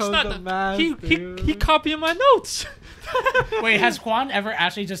 student It's becomes not the the- master. he copying my notes. Wait, has Juan ever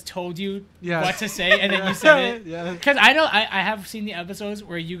actually just told you Yeah. what to say and then you said it? Yeah. Because I know I have seen the episodes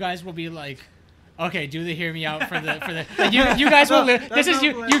where you guys will be like, okay, do the hear me out for the like you guys will No, this that's is not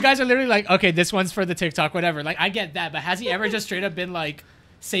you like- you guys are literally like, okay, this one's for the TikTok, whatever. Like I get that, but has he ever just straight up been like,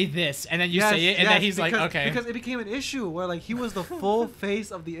 say this and then you say it and then he's like, okay. Because it became an issue where like he was the full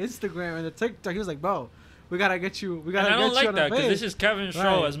face of the Instagram and the TikTok. He was like, "Bro, we gotta get you. We And gotta I get don't you like on that the because face." this is Kevin's show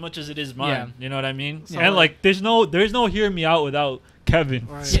Right. as much as it is mine. Yeah. You know what I mean? So, and like- like, there's no hear me out without Kevin.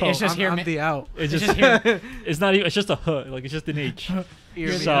 Right. So It's just I'm, hear I'm me- the out. it's It's just just hear, it's not even. It's just a H. Like it's just an H.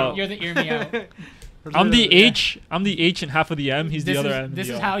 you're, So- you're the ear me out. I'm the Literally, H. I'm the H and half of the M. He's This the other is M. this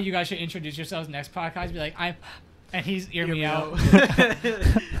the is O. how you guys should introduce yourselves next podcast. Be like, I'm, and he's ear me out.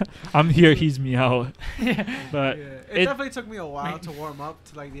 I'm here. He's me out. Yeah. But It it- definitely took me a while to warm up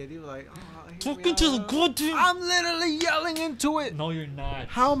to like the idea of like, oh, hear me talking to the out. goddamn. I'm literally yelling into it. No, you're not.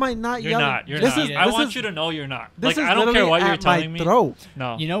 How am I not You're yelling? not. You're this not. Is, I this want is, you to know you're not. This Like is I don't care literally what you're at my telling me. throat.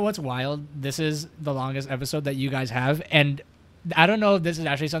 No. You know what's wild? This is the longest episode that you guys have, and I don't know if this is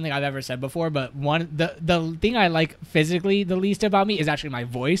actually something I've ever said before, but the thing I like physically the least about me is actually my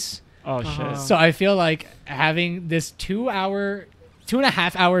voice. Oh Uh-huh. shit. So I feel like having this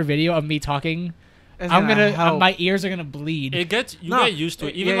 2.5 hour video of me talking I'm gonna help. my ears are gonna bleed. It gets you No, get used to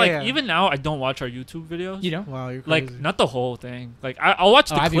it. Even yeah. even now, I don't watch our YouTube videos. You know? Wow, you're crazy. Like not the whole thing. Like I'll watch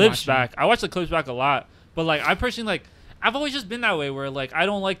the I've been clips watching. back. I watch the clips back a lot. But like I personally like I've always just been that way where like I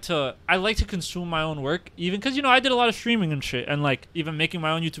like to consume my own work even because I did a lot of streaming and shit and like even making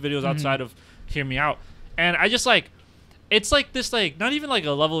my own YouTube videos outside of Hear Me Out, and I just like it's like this like not even like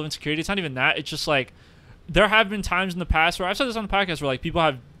a level of insecurity. It's not even that. It's just like there have been times in the past where I've said this on the podcast where like people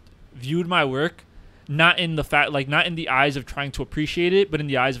have viewed my work not in the not in the eyes of trying to appreciate it, but in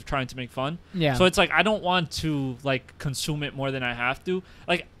the eyes of trying to make fun. Yeah. So it's like I don't want to like consume it more than I have to.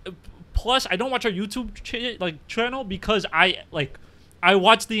 Like plus I don't watch our YouTube channel because I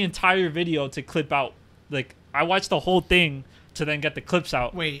watch the entire video to clip out. Like I watch the whole thing to then get the clips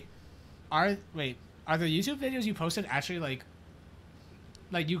out. Wait, are the YouTube videos you posted actually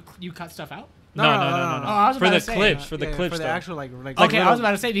like you cut stuff out? No. Oh, I was For about the to say, clips, for the Yeah, clips for the though. actual like Okay, I was little-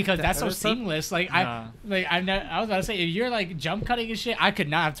 about to say because the that's so edit stuff? seamless. Like Nah. I was about to say if you're like jump cutting and shit, I could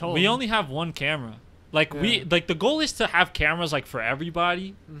not have told. We only have one camera. Like Yeah. the goal is to have cameras like for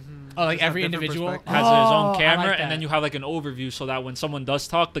everybody Oh, like Just have every different individual perspectives. has his Oh, own I camera, like and then that. you have like an overview so that when someone does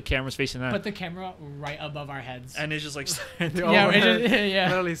talk, the camera's facing them, put the camera right above our heads. and it's just like The Yeah, it overhead just- yeah.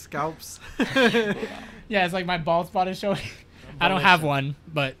 literally scalps. Yeah, it's like my bald spot is showing. I don't listen. have one,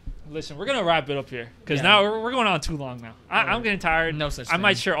 but Listen, we're gonna wrap it up here because Yeah. now we're going on too long now. I'm getting tired. No such I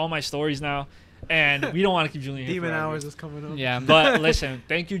might thing. share all my stories now, and we don't want to keep Julian here Demon forever. hours is coming up. yeah. But listen,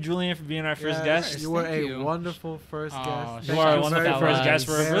 thank you, Julian, for being our first Yes, guest. You were Thank a you. wonderful first Oh, guest. You Thank are a you wonderful very first much. guest.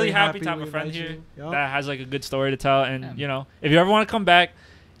 We're Very really happy to have we a friend met here you. Yup. that has like a good story to tell. And Yeah. if you ever want to come back,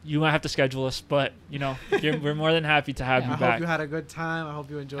 you might have to schedule us. But we're more than happy to have Yeah. you I back. hope you had a good time. I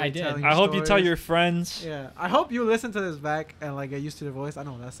hope you enjoyed I did. telling I hope you tell stories. your friends. Yeah, I hope you listen to this back and like get used to the voice. I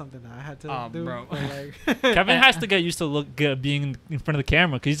know that's something that I had to Oh, do. bro. but, like, Kevin has to get used to being in front of the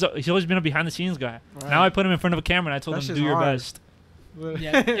camera because he's always been a behind the scenes guy. Right. Now I put him in front of a camera and I told That him shit's do your hard. best.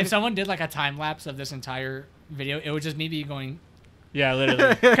 Yeah, if someone did like a time lapse of this entire video, it would just me be going. Yeah,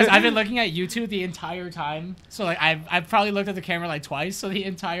 literally. Because I've been looking at YouTube the entire time, so like I've probably looked at the camera like twice, so the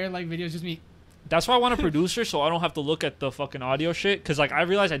entire like video is just me. That's why I want a producer so I don't have to look at the fucking audio shit. Because like I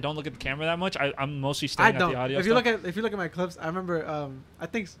realize I don't look at the camera that much. I'm mostly I staring at don't. the audio. If you stuff. look at my clips, I remember I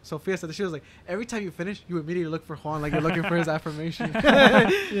think Sophia said that she was like every time you finish, you immediately look for Juan like you're looking for his affirmation.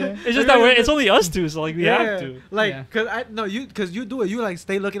 Yeah. It's just that it's only us two, so like we have to. Like, Yeah. cause you do it. You like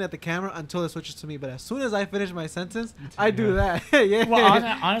stay looking at the camera until it switches to me. But as soon as I finish my sentence, I do that. Yeah. Well,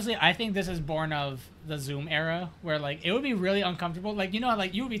 honestly, I think this is born of the Zoom era, where like it would be really uncomfortable. Like how,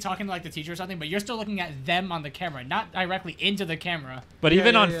 like you would be talking to like the teacher or something, but you're still looking at them on the camera, not directly into the camera. But Yeah,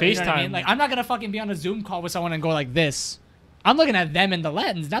 even yeah, on yeah. FaceTime, You know what I mean? Like I'm not gonna fucking be on a Zoom call with someone and go like this. I'm looking at them in the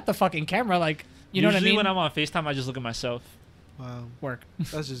lens, not the fucking camera. Like you know what I usually mean? when I'm on FaceTime, I just look at myself. Wow, Work.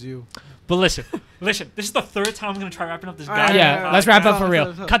 that's just you. But listen. This is the third time I'm gonna try wrapping up this All guy. right, Yeah, let's wrap up for Stop, real.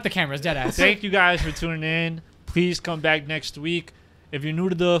 stop, stop. Cut the cameras, dead ass. Thank you guys for tuning in. Please come back next week. If you're new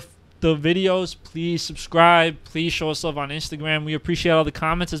to the videos, please subscribe. Please show us love on Instagram. We appreciate all the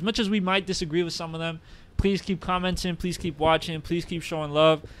comments. As much as we might disagree with some of them, please keep commenting. Please keep watching. Please keep showing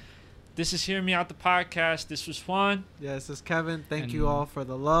love. This is Hear Me Out the podcast. This was Juan. Yes, this is Kevin. Thank And- you all for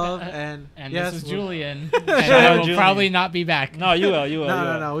the love and And this is we'll- Julian. Shout And out I will Julian. probably not be back. No, you will. You will. you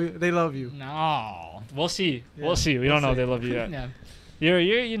will. No. They love you. No. We'll see. Yeah, We'll see. We don't know we'll if they see. love you yet. Yeah. You're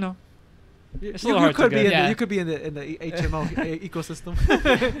you know. It's a little hard to could get. be in Yeah. you could be in the HMO ecosystem.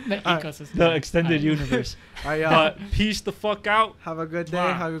 The All right. ecosystem. The extended Alright. universe. All right, y'all. But peace the fuck out. Have a good day.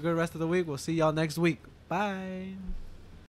 Bye. Have a good rest of the week. We'll see y'all next week. Bye.